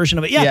Savalas version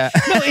of it. Yeah.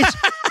 No,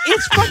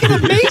 it's fucking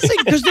amazing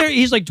because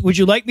he's like, would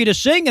you like me to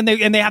sing? And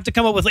they have to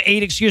come up with like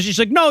 8 excuses. He's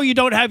like, no, you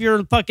don't have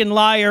your fucking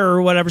lyre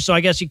or whatever. So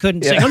I guess he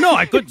couldn't sing. Oh, no,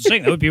 I couldn't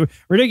sing. That would be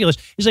ridiculous.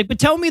 He's like, but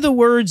tell me the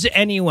words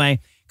anyway.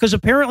 because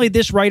apparently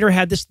this writer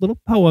had this little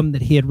poem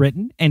that he had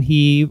written, and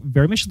he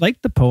very much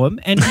liked the poem,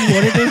 and he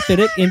wanted to fit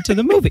it into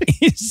the movie.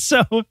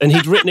 And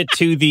he'd written it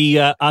to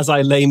the "As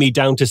I Lay Me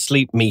Down to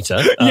Sleep"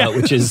 meter,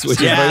 which is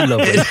very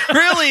lovely. It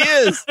really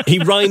is. He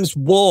rhymes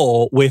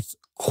war with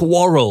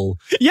quarrel.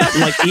 Yeah.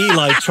 Like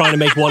Eli trying to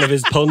make one of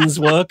his puns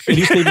work. And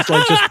he just needed to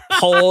like just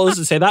pause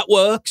and say, that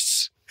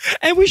works.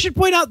 And we should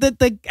point out that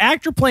the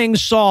actor playing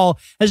Saul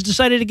has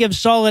decided to give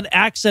Saul an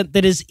accent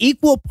that is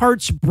equal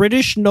parts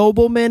British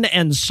nobleman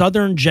and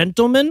Southern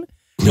gentleman,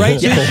 right?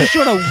 So he's just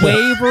sort of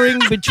wavering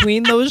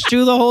between those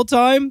two the whole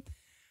time.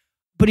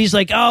 But he's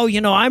like, oh,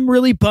 you know, I'm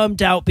really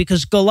bummed out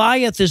because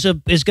Goliath is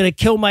going to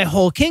kill my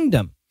whole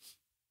kingdom.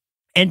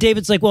 And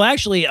David's like, well,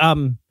 actually,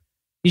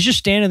 he's just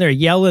standing there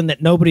yelling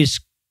that nobody's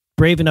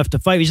brave enough to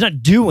fight. He's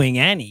not doing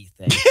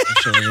anything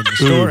actually in the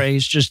story.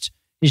 He's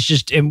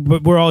just,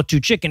 and we're all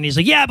too chicken. He's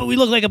like, yeah, but we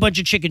look like a bunch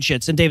of chicken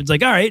shits. And David's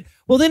like, all right,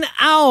 well then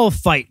I'll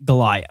fight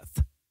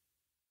Goliath.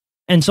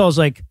 And Saul's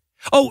like,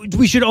 oh,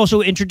 we should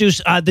also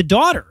introduce the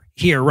daughter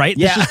here, right?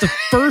 Yeah. This is the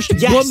first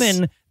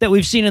woman that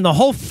we've seen in the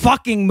whole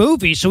fucking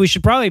movie, so we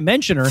should probably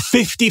mention her.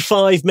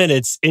 55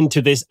 minutes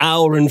into this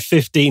hour and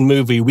 15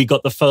 movie, we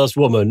got the first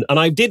woman. And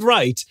I did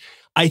write,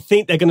 I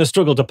think they're going to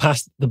struggle to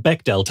pass the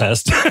Bechdel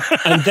test.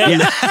 And then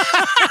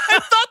I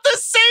thought the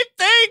same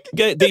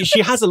thing.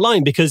 She has a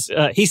line because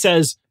he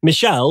says,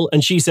 Michelle,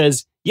 and she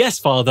says, yes,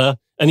 father.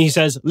 And he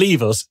says,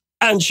 leave us.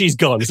 And she's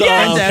gone. So,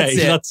 Yeah, okay,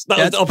 that's it.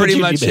 That's pretty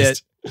much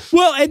missed. it.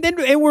 Well,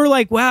 and we're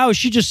like, wow,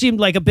 she just seemed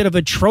like a bit of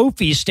a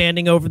trophy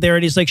standing over there.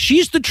 And he's like,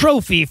 she's the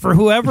trophy for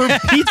whoever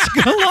beats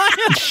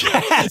Goliath.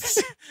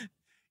 Yes.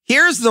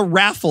 Here's the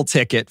raffle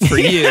ticket for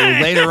you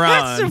later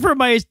That's on. for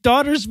my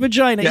daughter's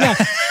vagina. Yeah.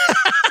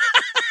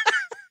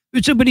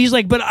 So, but he's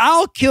like, but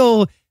I'll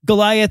kill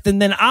Goliath and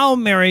then I'll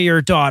marry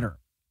your daughter.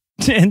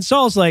 And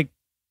Saul's like,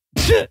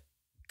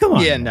 come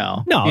on. Yeah,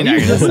 no. No. You know,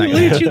 that's not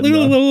gonna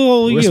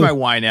happen. Where's my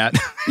wine at?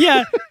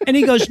 Yeah. And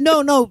he goes,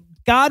 no,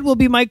 God will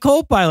be my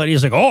co-pilot.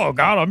 He's like, oh,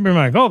 God will be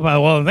my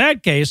co-pilot. Well, in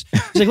that case,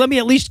 he's like, let me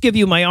at least give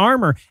you my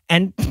armor.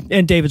 And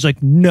David's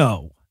like,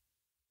 no,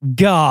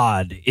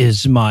 God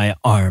is my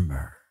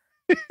armor.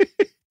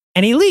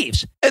 And he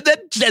leaves.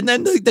 And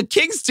then the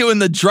king's doing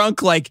the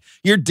drunk, like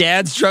your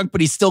dad's drunk, but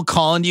he's still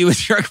calling you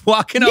as you're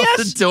walking out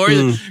the door.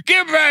 He's like,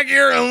 get back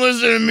here and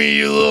listen to me,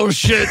 you little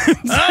shit.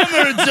 I'm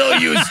going to tell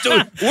you a story.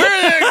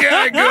 Where'd that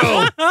guy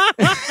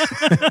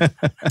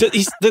go?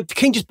 The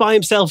king just by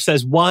himself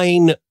says,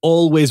 wine,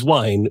 always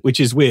wine, which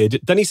is weird.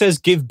 Then he says,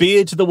 give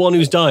beer to the one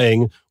who's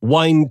dying,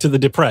 wine to the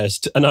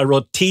depressed. And I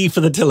wrote tea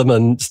for the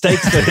Tillerman,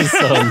 steaks for his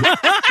son.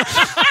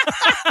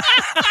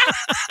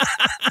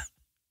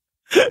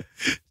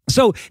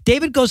 So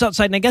David goes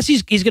outside, and I guess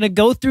he's going to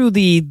go through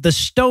the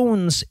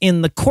stones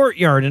in the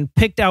courtyard and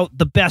picked out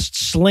the best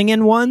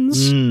slinging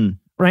ones,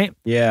 right?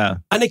 Yeah.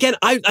 And again,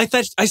 I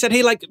said,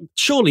 hey, like,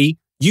 surely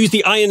use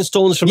the iron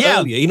stones from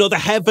earlier. You know, the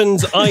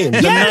heavens iron,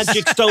 the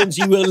magic stones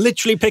you were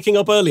literally picking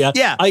up earlier.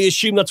 Yeah. I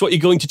assume that's what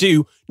you're going to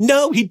do.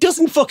 No, he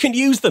doesn't fucking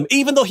use them,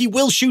 even though he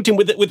will shoot him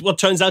with what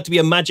turns out to be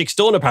a magic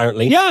stone,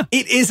 apparently. Yeah.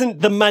 It isn't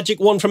the magic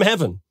one from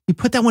heaven. He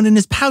put that one in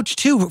his pouch,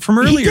 too, from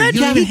earlier. He did.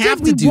 You don't even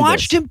have to do We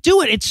watched him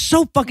do it. It's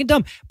so fucking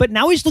dumb. But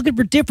now he's looking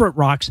for different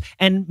rocks.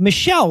 And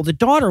Michelle, the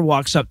daughter,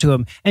 walks up to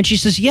him. And she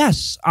says,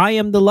 yes, I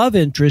am the love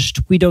interest.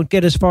 We don't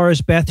get as far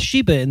as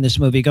Bathsheba in this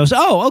movie. He goes,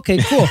 oh, okay,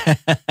 cool.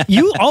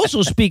 You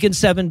also speak in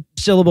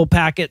 7-syllable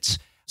packets.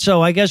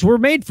 So I guess we're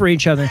made for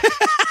each other.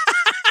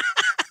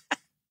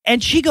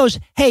 And she goes,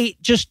 hey,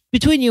 just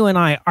between you and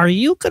I, are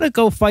you going to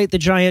go fight the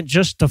giant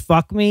just to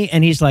fuck me?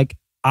 And he's like,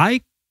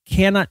 I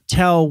cannot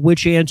tell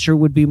which answer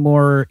would be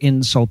more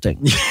insulting.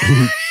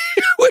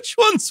 Which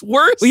one's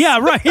worse? Yeah,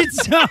 right.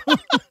 So,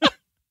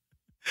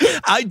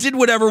 I did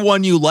whatever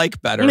one you like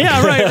better.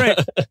 yeah, right.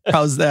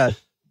 How's that?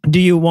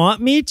 Do you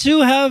want me to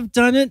have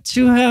done it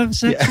to have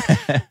sex?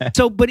 Yeah.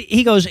 So, but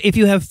he goes, if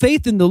you have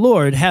faith in the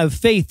Lord, have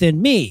faith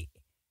in me.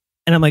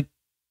 And I'm like,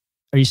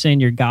 are you saying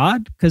you're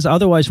God? Because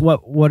otherwise,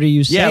 what are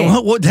you saying? Yeah,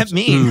 what would that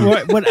mean?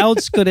 What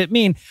else could it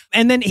mean?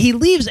 And then he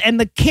leaves, and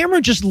the camera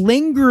just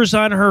lingers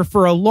on her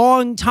for a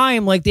long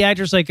time. Like the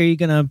actor's like, are you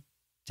going to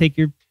take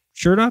your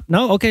shirt off?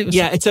 No? Okay.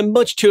 Yeah, it's a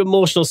much too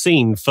emotional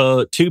scene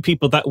for two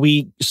people that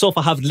we so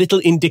far have little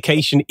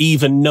indication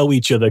even know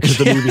each other because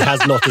the movie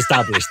has not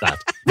established that.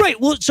 Right.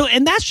 Well, so,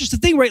 and that's just the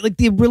thing, right? Like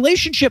the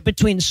relationship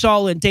between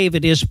Saul and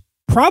David is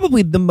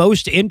probably the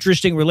most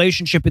interesting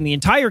relationship in the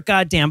entire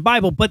goddamn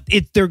Bible, but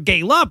they're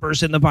gay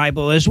lovers in the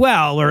Bible as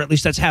well, or at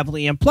least that's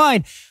heavily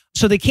implied.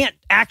 So they can't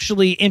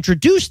actually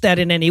introduce that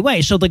in any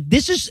way. So like,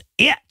 this is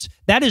it.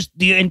 That is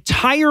the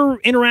entire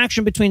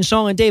interaction between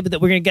Saul and David that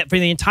we're going to get for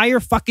the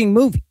entire fucking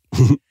movie.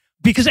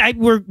 Because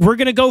we're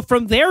going to go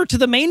from there to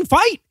the main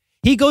fight.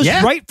 He goes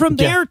right from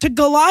there to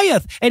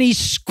Goliath, and he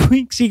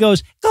squeaks. He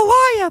goes,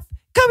 Goliath,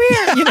 come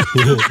here. You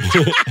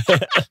know?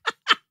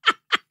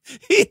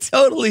 He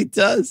totally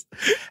does.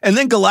 And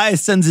then Goliath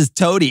sends his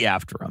toady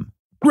after him.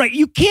 Right.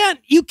 You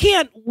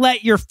can't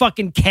let your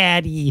fucking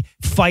caddy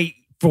fight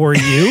for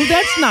you.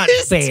 That's not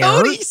fair.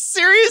 Tony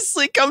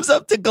seriously comes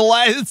up to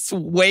Goliath's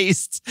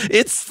waist.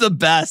 It's the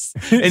best.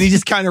 And he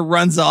just kind of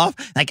runs off.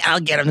 Like,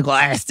 I'll get him,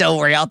 Goliath. Don't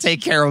worry. I'll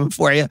take care of him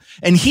for you.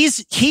 And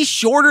he's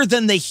shorter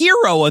than the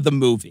hero of the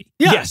movie.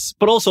 Yeah. Yes,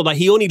 but also like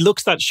he only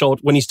looks that short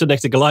when he stood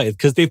next to Goliath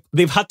because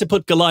they've had to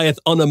put Goliath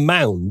on a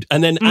mound,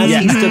 and then as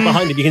he stood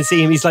behind him, you can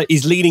see him.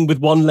 He's leaning with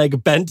one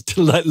leg bent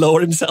to like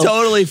lower himself.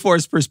 Totally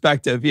forced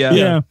perspective.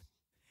 Yeah.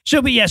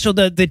 So, but yeah, so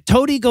the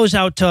toady goes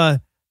out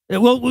to.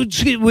 Well,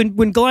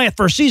 when Goliath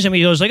first sees him,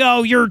 he goes like,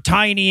 "Oh, you're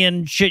tiny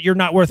and shit. You're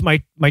not worth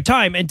my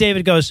time." And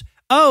David goes,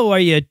 "Oh, are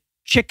you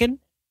chicken?"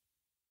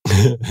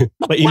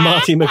 But he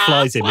Marty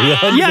McFly's him. He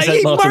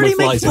Marty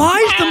McFly's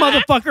the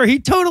motherfucker. He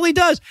totally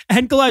does.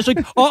 And Goliath's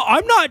like, "Oh,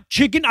 I'm not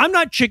chicken. I'm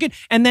not chicken."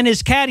 And then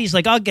his caddy's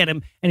like, "I'll get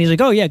him." And he's like,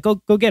 "Oh yeah, go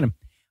get him."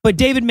 But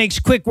David makes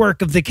quick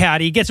work of the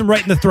caddy. He gets him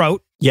right in the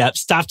throat. Yeah,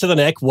 staff to the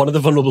neck, one of the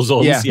vulnerable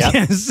zones. Yeah.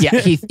 Yes. Yeah,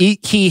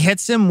 he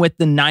hits him with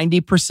the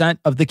 90%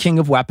 of the king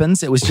of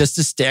weapons. It was just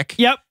a stick.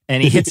 Yep.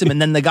 And he hits him,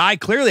 and then the guy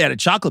clearly had a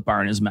chocolate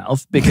bar in his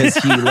mouth because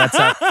he lets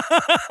out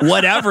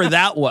whatever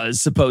that was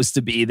supposed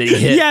to be that he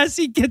hit. Yes,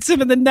 he gets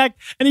him in the neck,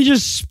 and he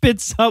just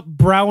spits up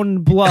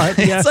brown blood.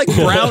 Yeah. It's like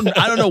brown.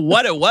 I don't know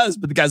what it was,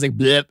 but the guy's like,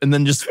 blip, and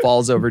then just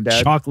falls over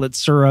dead. Chocolate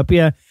syrup,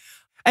 yeah.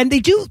 And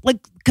they do, like,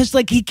 because,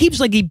 like,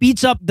 he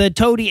beats up the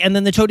toady, and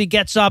then the toady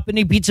gets up, and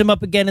he beats him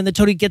up again, and the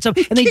toady gets up.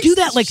 And they do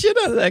that, like, shit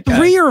out of that guy.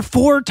 3 or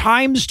 4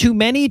 times too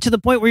many, to the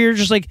point where you're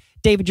just like,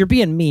 David, you're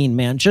being mean,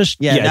 man. Just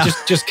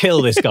just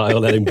kill this guy or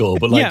let him go.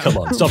 But, like, come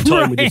on, stop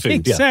toying with your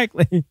food. Yeah.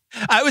 Exactly.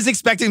 I was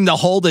expecting him to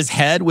hold his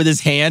head with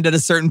his hand at a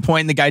certain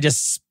point, and the guy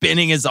just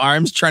spinning his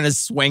arms, trying to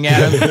swing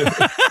at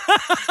him.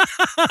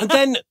 And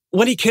then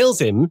when he kills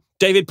him,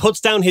 David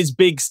puts down his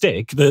big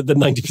stick, the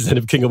 90%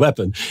 of King of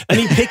Weapon, and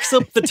he picks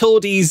up the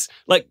toady's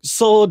like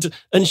sword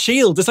and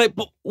shield. It's like,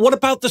 but what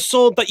about the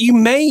sword that you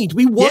made?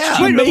 We watched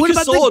you make a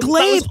sword. That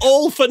was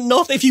all for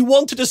nothing. If you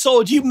wanted a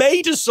sword, you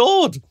made a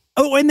sword.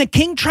 Oh, and the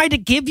king tried to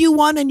give you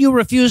one and you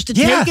refused to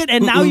take it,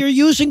 and now you're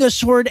using a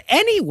sword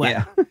anyway.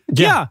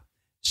 Yeah.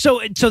 So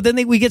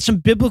then we get some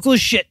biblical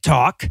shit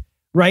talk,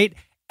 right?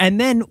 And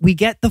then we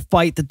get the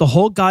fight that the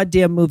whole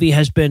goddamn movie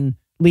has been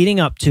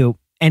leading up to,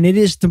 and it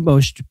is the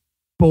most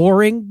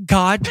boring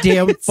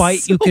goddamn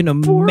fight you can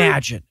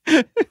imagine.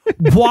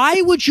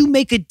 Why would you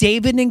make a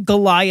David and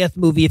Goliath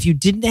movie if you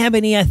didn't have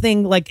any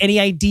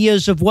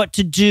ideas of what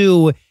to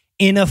do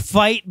in a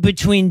fight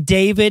between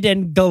David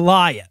and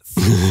Goliath?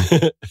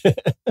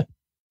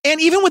 And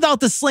even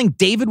without the sling,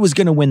 David was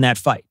going to win that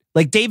fight.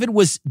 Like, David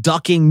was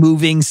ducking,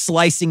 moving,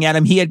 slicing at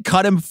him. He had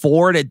cut him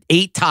 4 to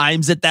 8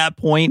 times at that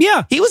point.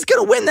 Yeah. He was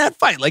going to win that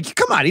fight. Like,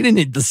 come on, he didn't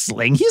need the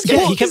sling. He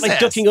kept like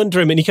ducking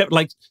under him, and he kept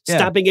like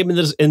stabbing him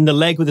in the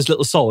leg with his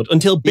little sword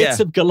until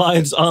bits of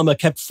Goliath's armor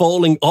kept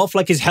falling off.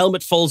 Like his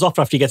helmet falls off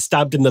after he gets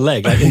stabbed in the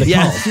leg, like in the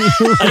calf.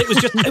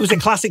 And it was a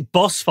classic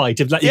boss fight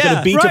of like, you're going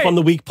to beat up on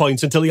the weak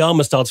points until the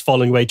armor starts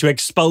falling away to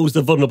expose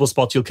the vulnerable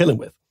spots you'll kill him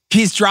with.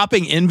 He's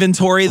dropping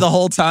inventory the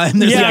whole time.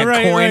 There's a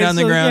coin on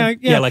the ground.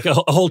 Yeah, like a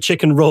whole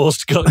chicken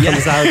roast comes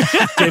out.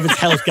 David's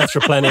health gets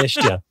replenished.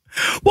 Yeah.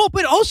 Well,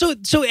 but also,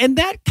 and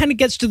that kind of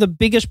gets to the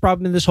biggest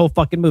problem in this whole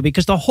fucking movie,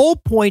 because the whole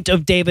point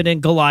of David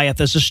and Goliath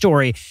as a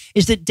story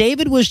is that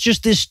David was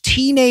just this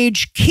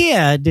teenage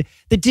kid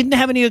that didn't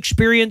have any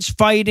experience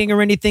fighting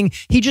or anything.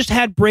 He just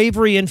had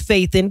bravery and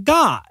faith in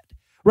God.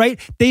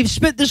 Right? They've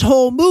spent this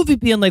whole movie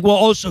being like, well,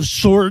 also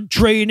sword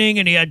training,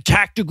 and he had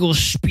tactical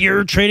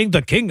spear training,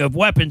 the king of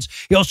weapons.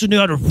 He also knew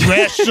how to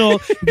wrestle.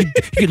 he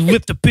could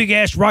lift a big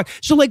ass rock.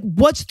 So, like,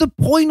 what's the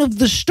point of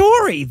the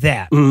story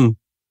then?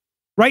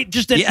 Right?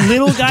 Just that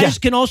little guys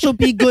can also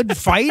be good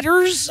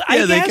fighters, I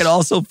guess? They can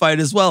also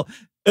fight as well.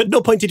 At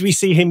no point did we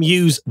see him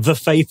use the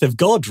faith of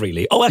God,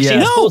 really. Oh, actually,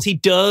 I suppose he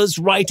does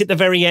right at the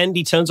very end.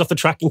 He turns off the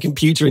tracking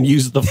computer and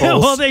uses the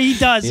force. Well, he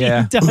does.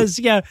 Yeah. He does,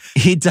 yeah.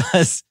 He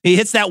does. He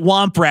hits that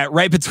womp rat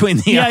right between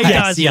the eyes, he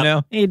does, you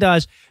know? He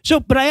does. So,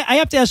 but I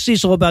have to ask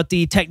Cecil about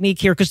the technique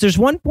here, because there's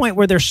one point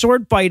where they're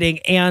sword fighting,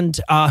 and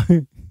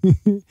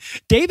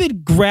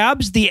David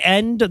grabs the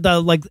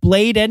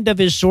blade end of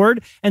his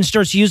sword and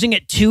starts using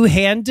it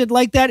two-handed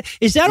like that.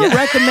 Is that a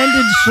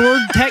recommended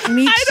sword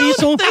technique,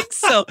 Cecil?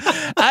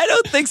 I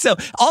don't think so.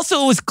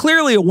 Also, it was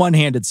clearly a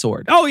one-handed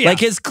sword. Oh, yeah.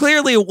 Like, it's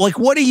clearly, like,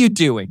 what are you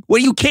doing?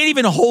 Well, you can't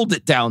even hold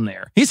it down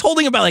there. He's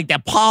holding it by, like,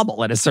 that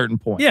pommel at a certain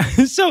point. Yeah,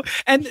 so,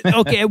 and,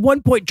 okay, at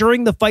one point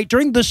during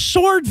the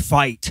sword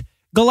fight,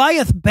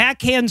 Goliath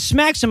backhand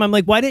smacks him. I'm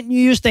like, why didn't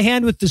you use the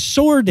hand with the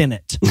sword in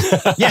it?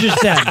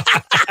 Just then.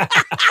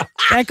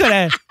 That could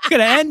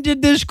have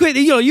ended this quick.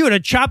 You know, you would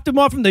have chopped him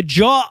off from the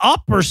jaw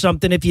up or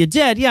something if you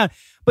did. Yeah.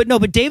 But no,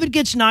 but David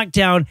gets knocked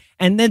down,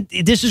 and then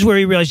this is where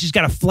he realizes he's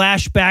got to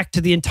flash back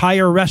to the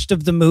entire rest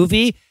of the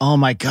movie. Oh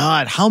my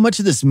God. How much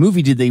of this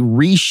movie did they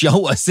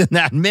re-show us in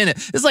that minute?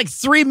 It's like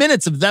 3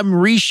 minutes of them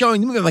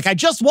re-showing the movie. Like, I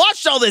just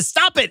watched all this.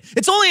 Stop it.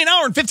 It's only an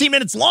hour and 15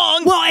 minutes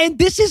long. Well, and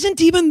this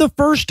isn't even the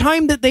first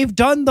time that they've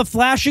done the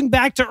flashing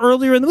back to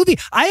earlier in the movie.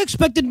 I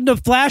expected them to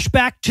flash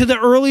back to the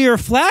earlier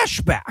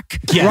flashback.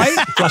 Yeah. Right?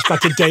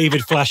 Flashback to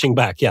David flashing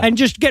back. Yeah. And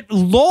just get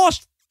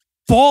lost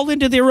fall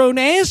into their own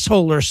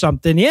asshole or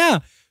something. Yeah.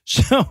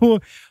 So,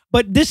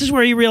 but this is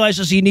where he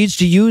realizes he needs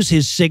to use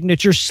his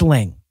signature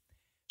sling.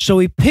 So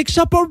he picks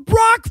up a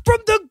rock from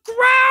the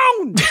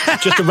ground.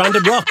 Just a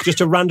random rock.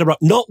 Just a random rock.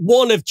 Not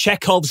one of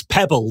Chekhov's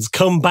pebbles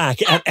come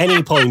back at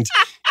any point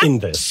in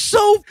this.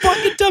 So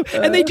fucking dumb.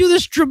 And they do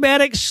this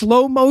dramatic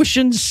slow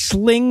motion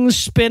sling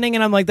spinning.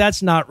 And I'm like,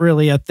 that's not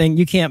really a thing.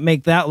 You can't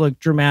make that look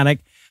dramatic.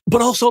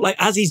 But also, like,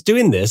 as he's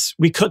doing this,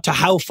 we cut to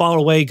how far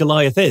away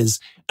Goliath is.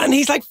 And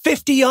he's like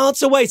 50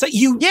 yards away. It's like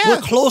you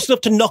were close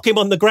enough to knock him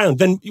on the ground.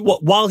 Then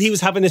while he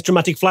was having this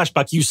dramatic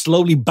flashback, you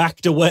slowly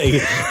backed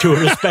away to a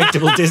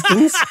respectable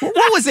distance.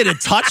 What was it, a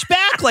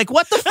touchback? Like,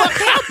 what the fuck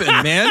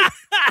happened, man?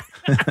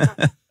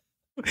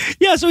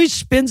 Yeah, so he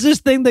spins this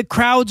thing. The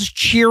crowd's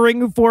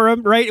cheering for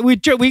him, right?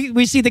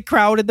 We see the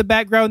crowd in the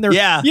background.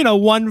 They're,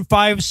 1,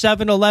 5,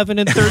 7, 11,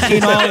 and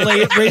 13 all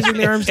raising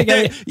their arms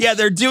together.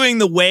 They're doing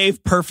the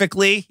wave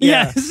perfectly.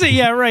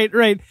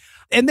 Right.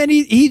 And then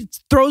he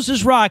throws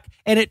his rock,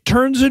 and it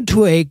turns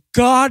into a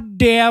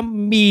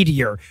goddamn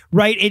meteor,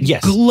 right?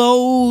 It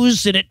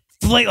glows, and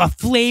a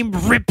flame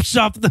rips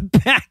off the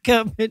back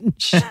of it.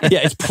 Yeah,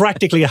 it's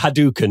practically a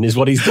Hadouken is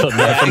what he's done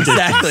there.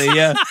 Exactly,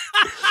 yeah.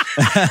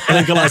 And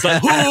then Goliath's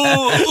like, ooh.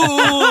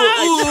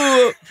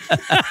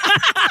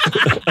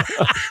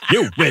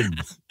 You win.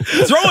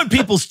 Throwing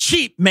people's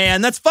cheap,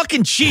 man. That's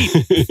fucking cheap.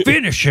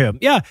 Finish him.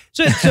 Yeah.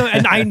 So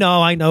and I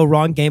know,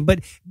 wrong game,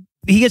 but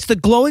he gets the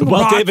glowing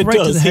rock David right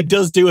to the head. He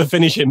does do a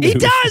finishing move.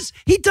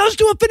 He does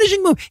do a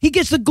finishing move. He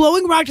gets the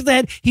glowing rock to the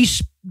head. He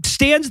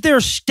stands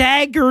there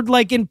staggered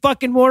like in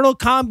fucking Mortal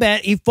Kombat.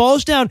 He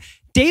falls down.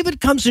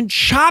 David comes and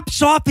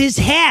chops off his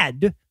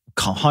head.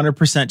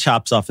 100%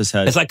 chops off his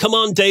head. It's like, come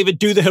on, David,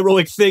 do the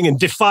heroic thing and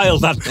defile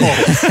that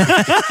corpse.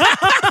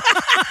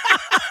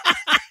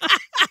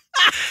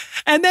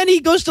 And then he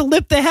goes to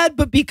lift the head,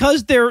 but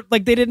because they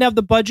didn't have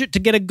the budget to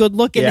get a good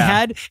looking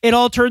head, it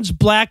all turns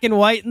black and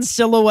white and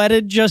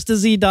silhouetted just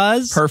as he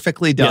does.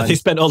 Perfectly done. Yeah, they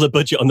spent all the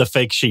budget on the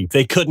fake sheep.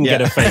 They couldn't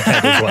get a fake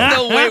head as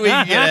well. No way we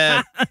can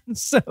get it.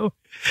 So,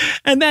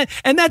 and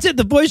that's it.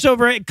 The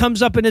voiceover, it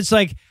comes up and it's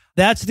like,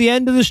 that's the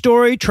end of the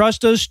story.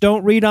 Trust us.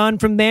 Don't read on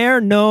from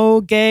there.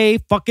 No gay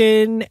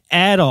fucking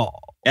at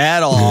all.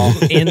 At all.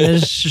 In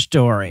this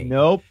story.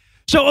 Nope.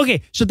 So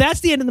that's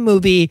the end of the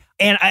movie.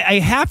 And I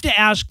have to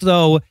ask,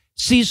 though,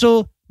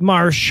 Cecil,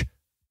 Marsh,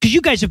 because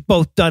you guys have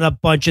both done a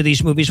bunch of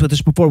these movies with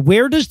us before,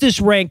 where does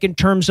this rank in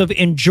terms of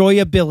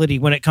enjoyability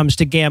when it comes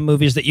to GAM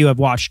movies that you have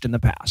watched in the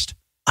past?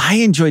 I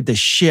enjoyed the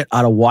shit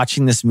out of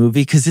watching this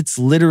movie because it's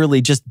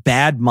literally just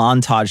bad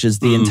montages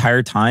the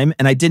entire time,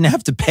 and I didn't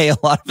have to pay a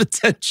lot of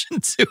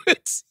attention to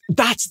it.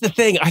 That's the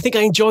thing. I think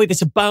I enjoy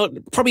this about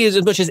probably as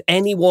much as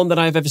anyone that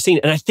I've ever seen.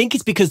 And I think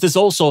it's because there's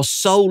also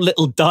so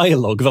little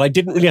dialogue that I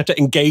didn't really have to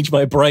engage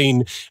my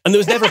brain. And there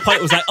was never a point where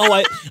it was like,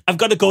 I've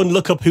got to go and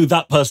look up who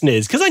that person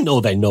is because I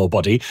know they're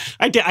nobody.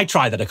 I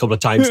tried that a couple of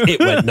times.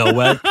 It went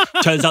nowhere.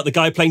 Turns out the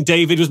guy playing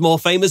David was more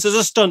famous as a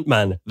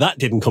stuntman. That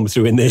didn't come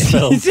through in this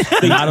film.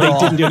 They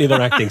didn't do any of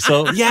their acting.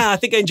 So yeah, I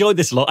think I enjoyed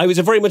this a lot. I was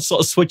very much sort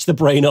of switch the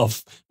brain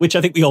off, which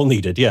I think we all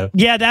needed. Yeah.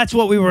 Yeah, that's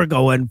what we were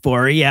going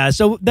for. Yeah.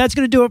 So that's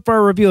going to do it for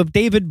our review of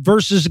David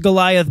versus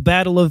Goliath,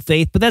 Battle of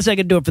Faith. But that's not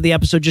going to do it for the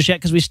episode just yet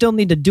because we still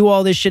need to do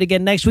all this shit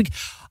again next week.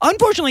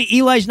 Unfortunately,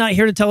 Eli's not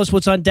here to tell us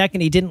what's on deck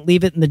and he didn't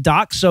leave it in the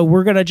dock. So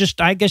we're going to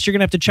I guess you're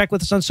going to have to check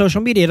with us on social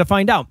media to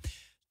find out.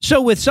 So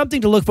with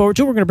something to look forward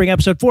to, we're going to bring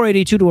episode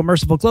 482 to a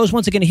merciful close.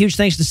 Once again, a huge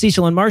thanks to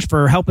Cecil and Marsh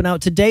for helping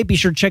out today. Be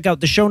sure to check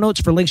out the show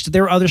notes for links to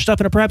their other stuff,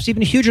 and perhaps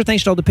even a huger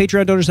thanks to all the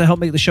Patreon donors that help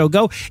make the show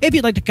go. If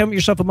you'd like to count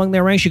yourself among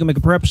their ranks, you can make a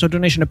per episode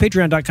donation at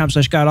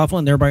patreon.com/godawful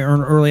and thereby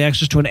earn early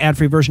access to an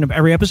ad-free version of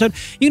every episode.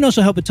 You can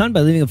also help a ton by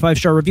leaving a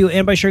 5-star review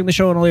and by sharing the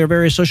show on all your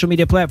various social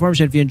media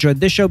platforms. And if you enjoyed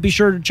this show, be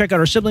sure to check out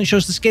our sibling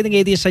shows, The Scathing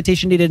Atheist,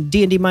 Citation Needed,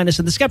 D&D Minus,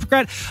 and The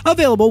Skepticrat,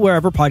 available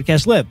wherever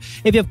podcasts live.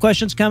 If you have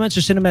questions, comments,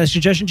 or cinematic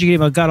suggestions, you can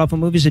email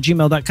GodAwfulMovies@gmail.com.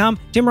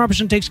 Tim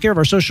Robertson takes care of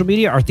our social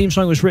media. Our theme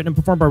song was written and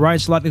performed by Ryan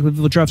Slotnick with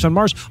Evil Drafts on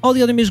Mars. All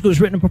the other music was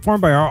written and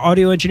performed by our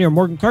audio engineer,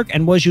 Morgan Clark,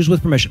 and was used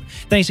with permission.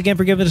 Thanks again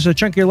for giving us a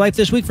chunk of your life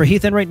this week. For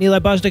Heath Enright and Eli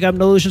Bosnick, I'm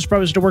No Illusions.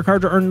 Promise to work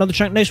hard to earn another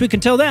chunk next week.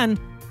 Until then,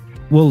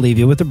 we'll leave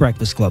you with the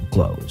Breakfast Club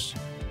close.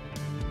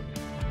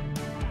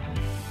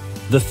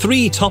 The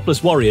three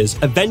topless warriors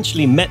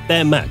eventually met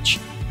their match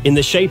in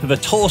the shape of a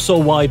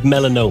torso-wide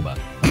melanoma.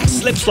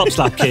 Slip, slop,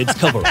 slap, kids,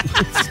 cover up.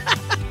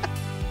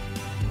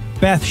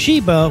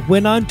 Bathsheba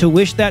went on to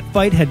wish that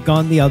fight had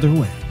gone the other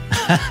way.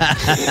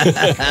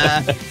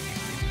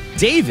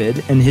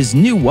 David and his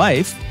new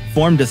wife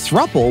formed a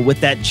throuple with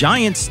that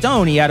giant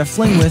stone he had a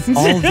fling with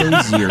all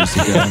those years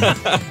ago.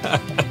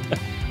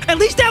 At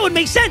least that would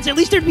make sense. At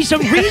least there'd be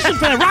some reason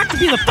for that rock to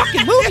be in the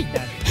fucking movie.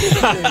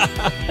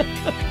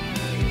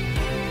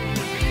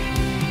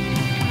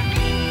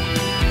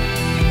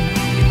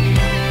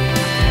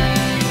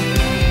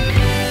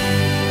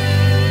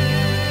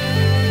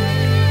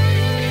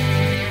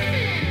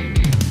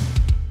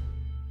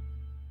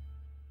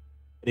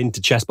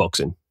 Into chess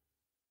boxing.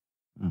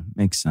 Oh,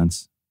 makes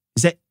sense.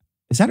 Is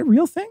that a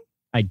real thing?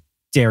 I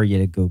dare you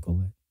to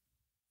Google it.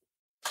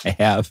 I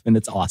have, and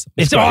it's awesome.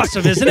 It's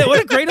awesome, isn't it? What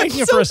a great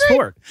idea for a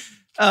sport.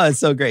 Oh, it's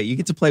so great. You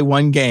get to play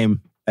one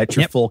game at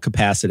your full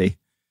capacity,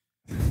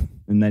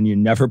 and then you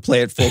never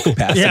play at full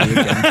capacity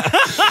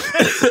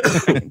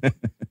again.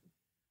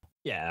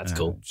 Yeah, that's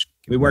cool.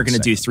 We were going to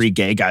do 3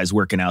 gay guys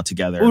working out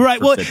together.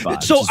 Right. Well,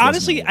 FitBod, so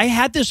honestly, I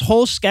had this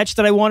whole sketch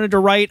that I wanted to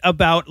write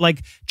about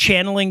like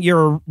channeling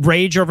your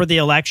rage over the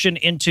election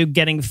into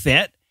getting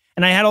fit.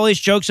 And I had all these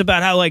jokes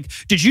about how, like,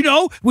 did you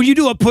know when you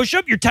do a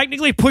push-up, you're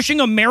technically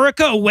pushing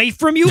America away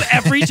from you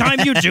every time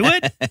you do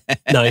it?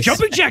 Nice.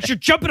 Jumping jacks, you're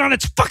jumping on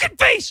its fucking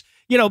face.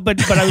 You know,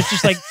 but I was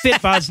just like,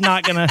 FitBod's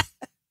not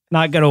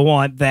gonna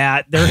want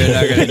that. They're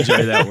not going to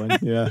enjoy that one.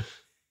 Yeah.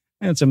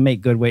 It's a make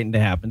good waiting to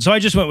happen. So I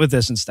just went with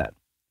this instead.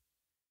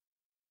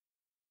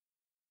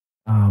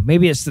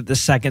 Maybe it's that the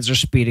seconds are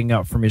speeding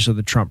up for me, so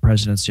the Trump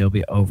presidency will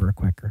be over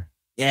quicker.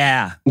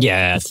 Yeah.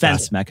 Yeah.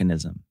 Defense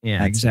mechanism.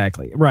 Yeah,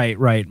 exactly.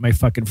 Right. My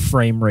fucking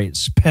frame rate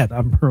sped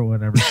up or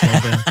whatever.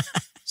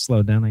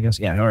 Slowed down, I guess.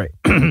 Yeah, all right.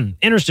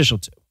 Interstitial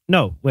 2.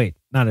 No, wait,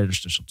 not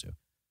interstitial 2.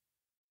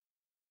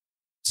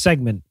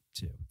 Segment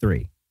 2,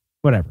 3.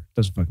 Whatever.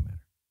 Doesn't fucking matter.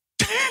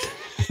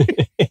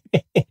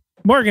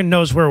 Morgan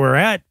knows where we're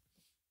at.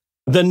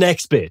 The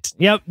next bit.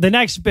 Yep, the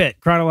next bit,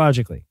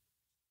 chronologically.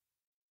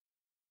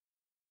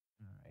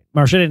 All right.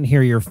 Marsh, I didn't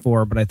hear your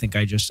 4, but I think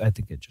it just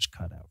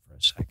cut out for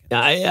a second.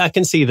 I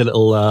can see the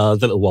little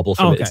wobble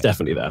from it. It's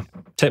definitely there.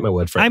 Take my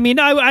word for it. I mean,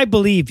 I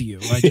believe you.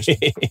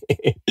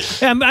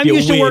 I'm You're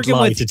used to working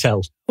lie with. to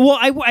tell. Well,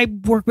 I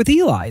work with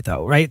Eli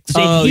though, right? So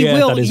That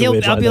is a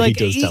weird I'll lie be that like,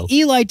 he does tell.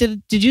 Eli,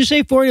 did you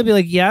say 4? He'll be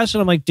like, yes,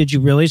 and I'm like, did you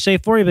really say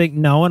 4? He'll be like,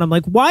 no, and I'm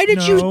like, why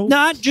did you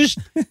not just?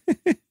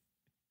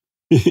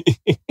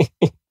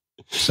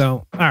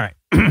 So, all right.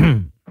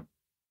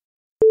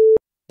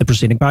 The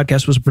preceding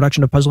podcast was a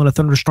production of Puzzle in a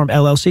Thunderstorm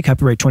LLC,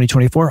 copyright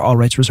 2024, all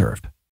rights reserved.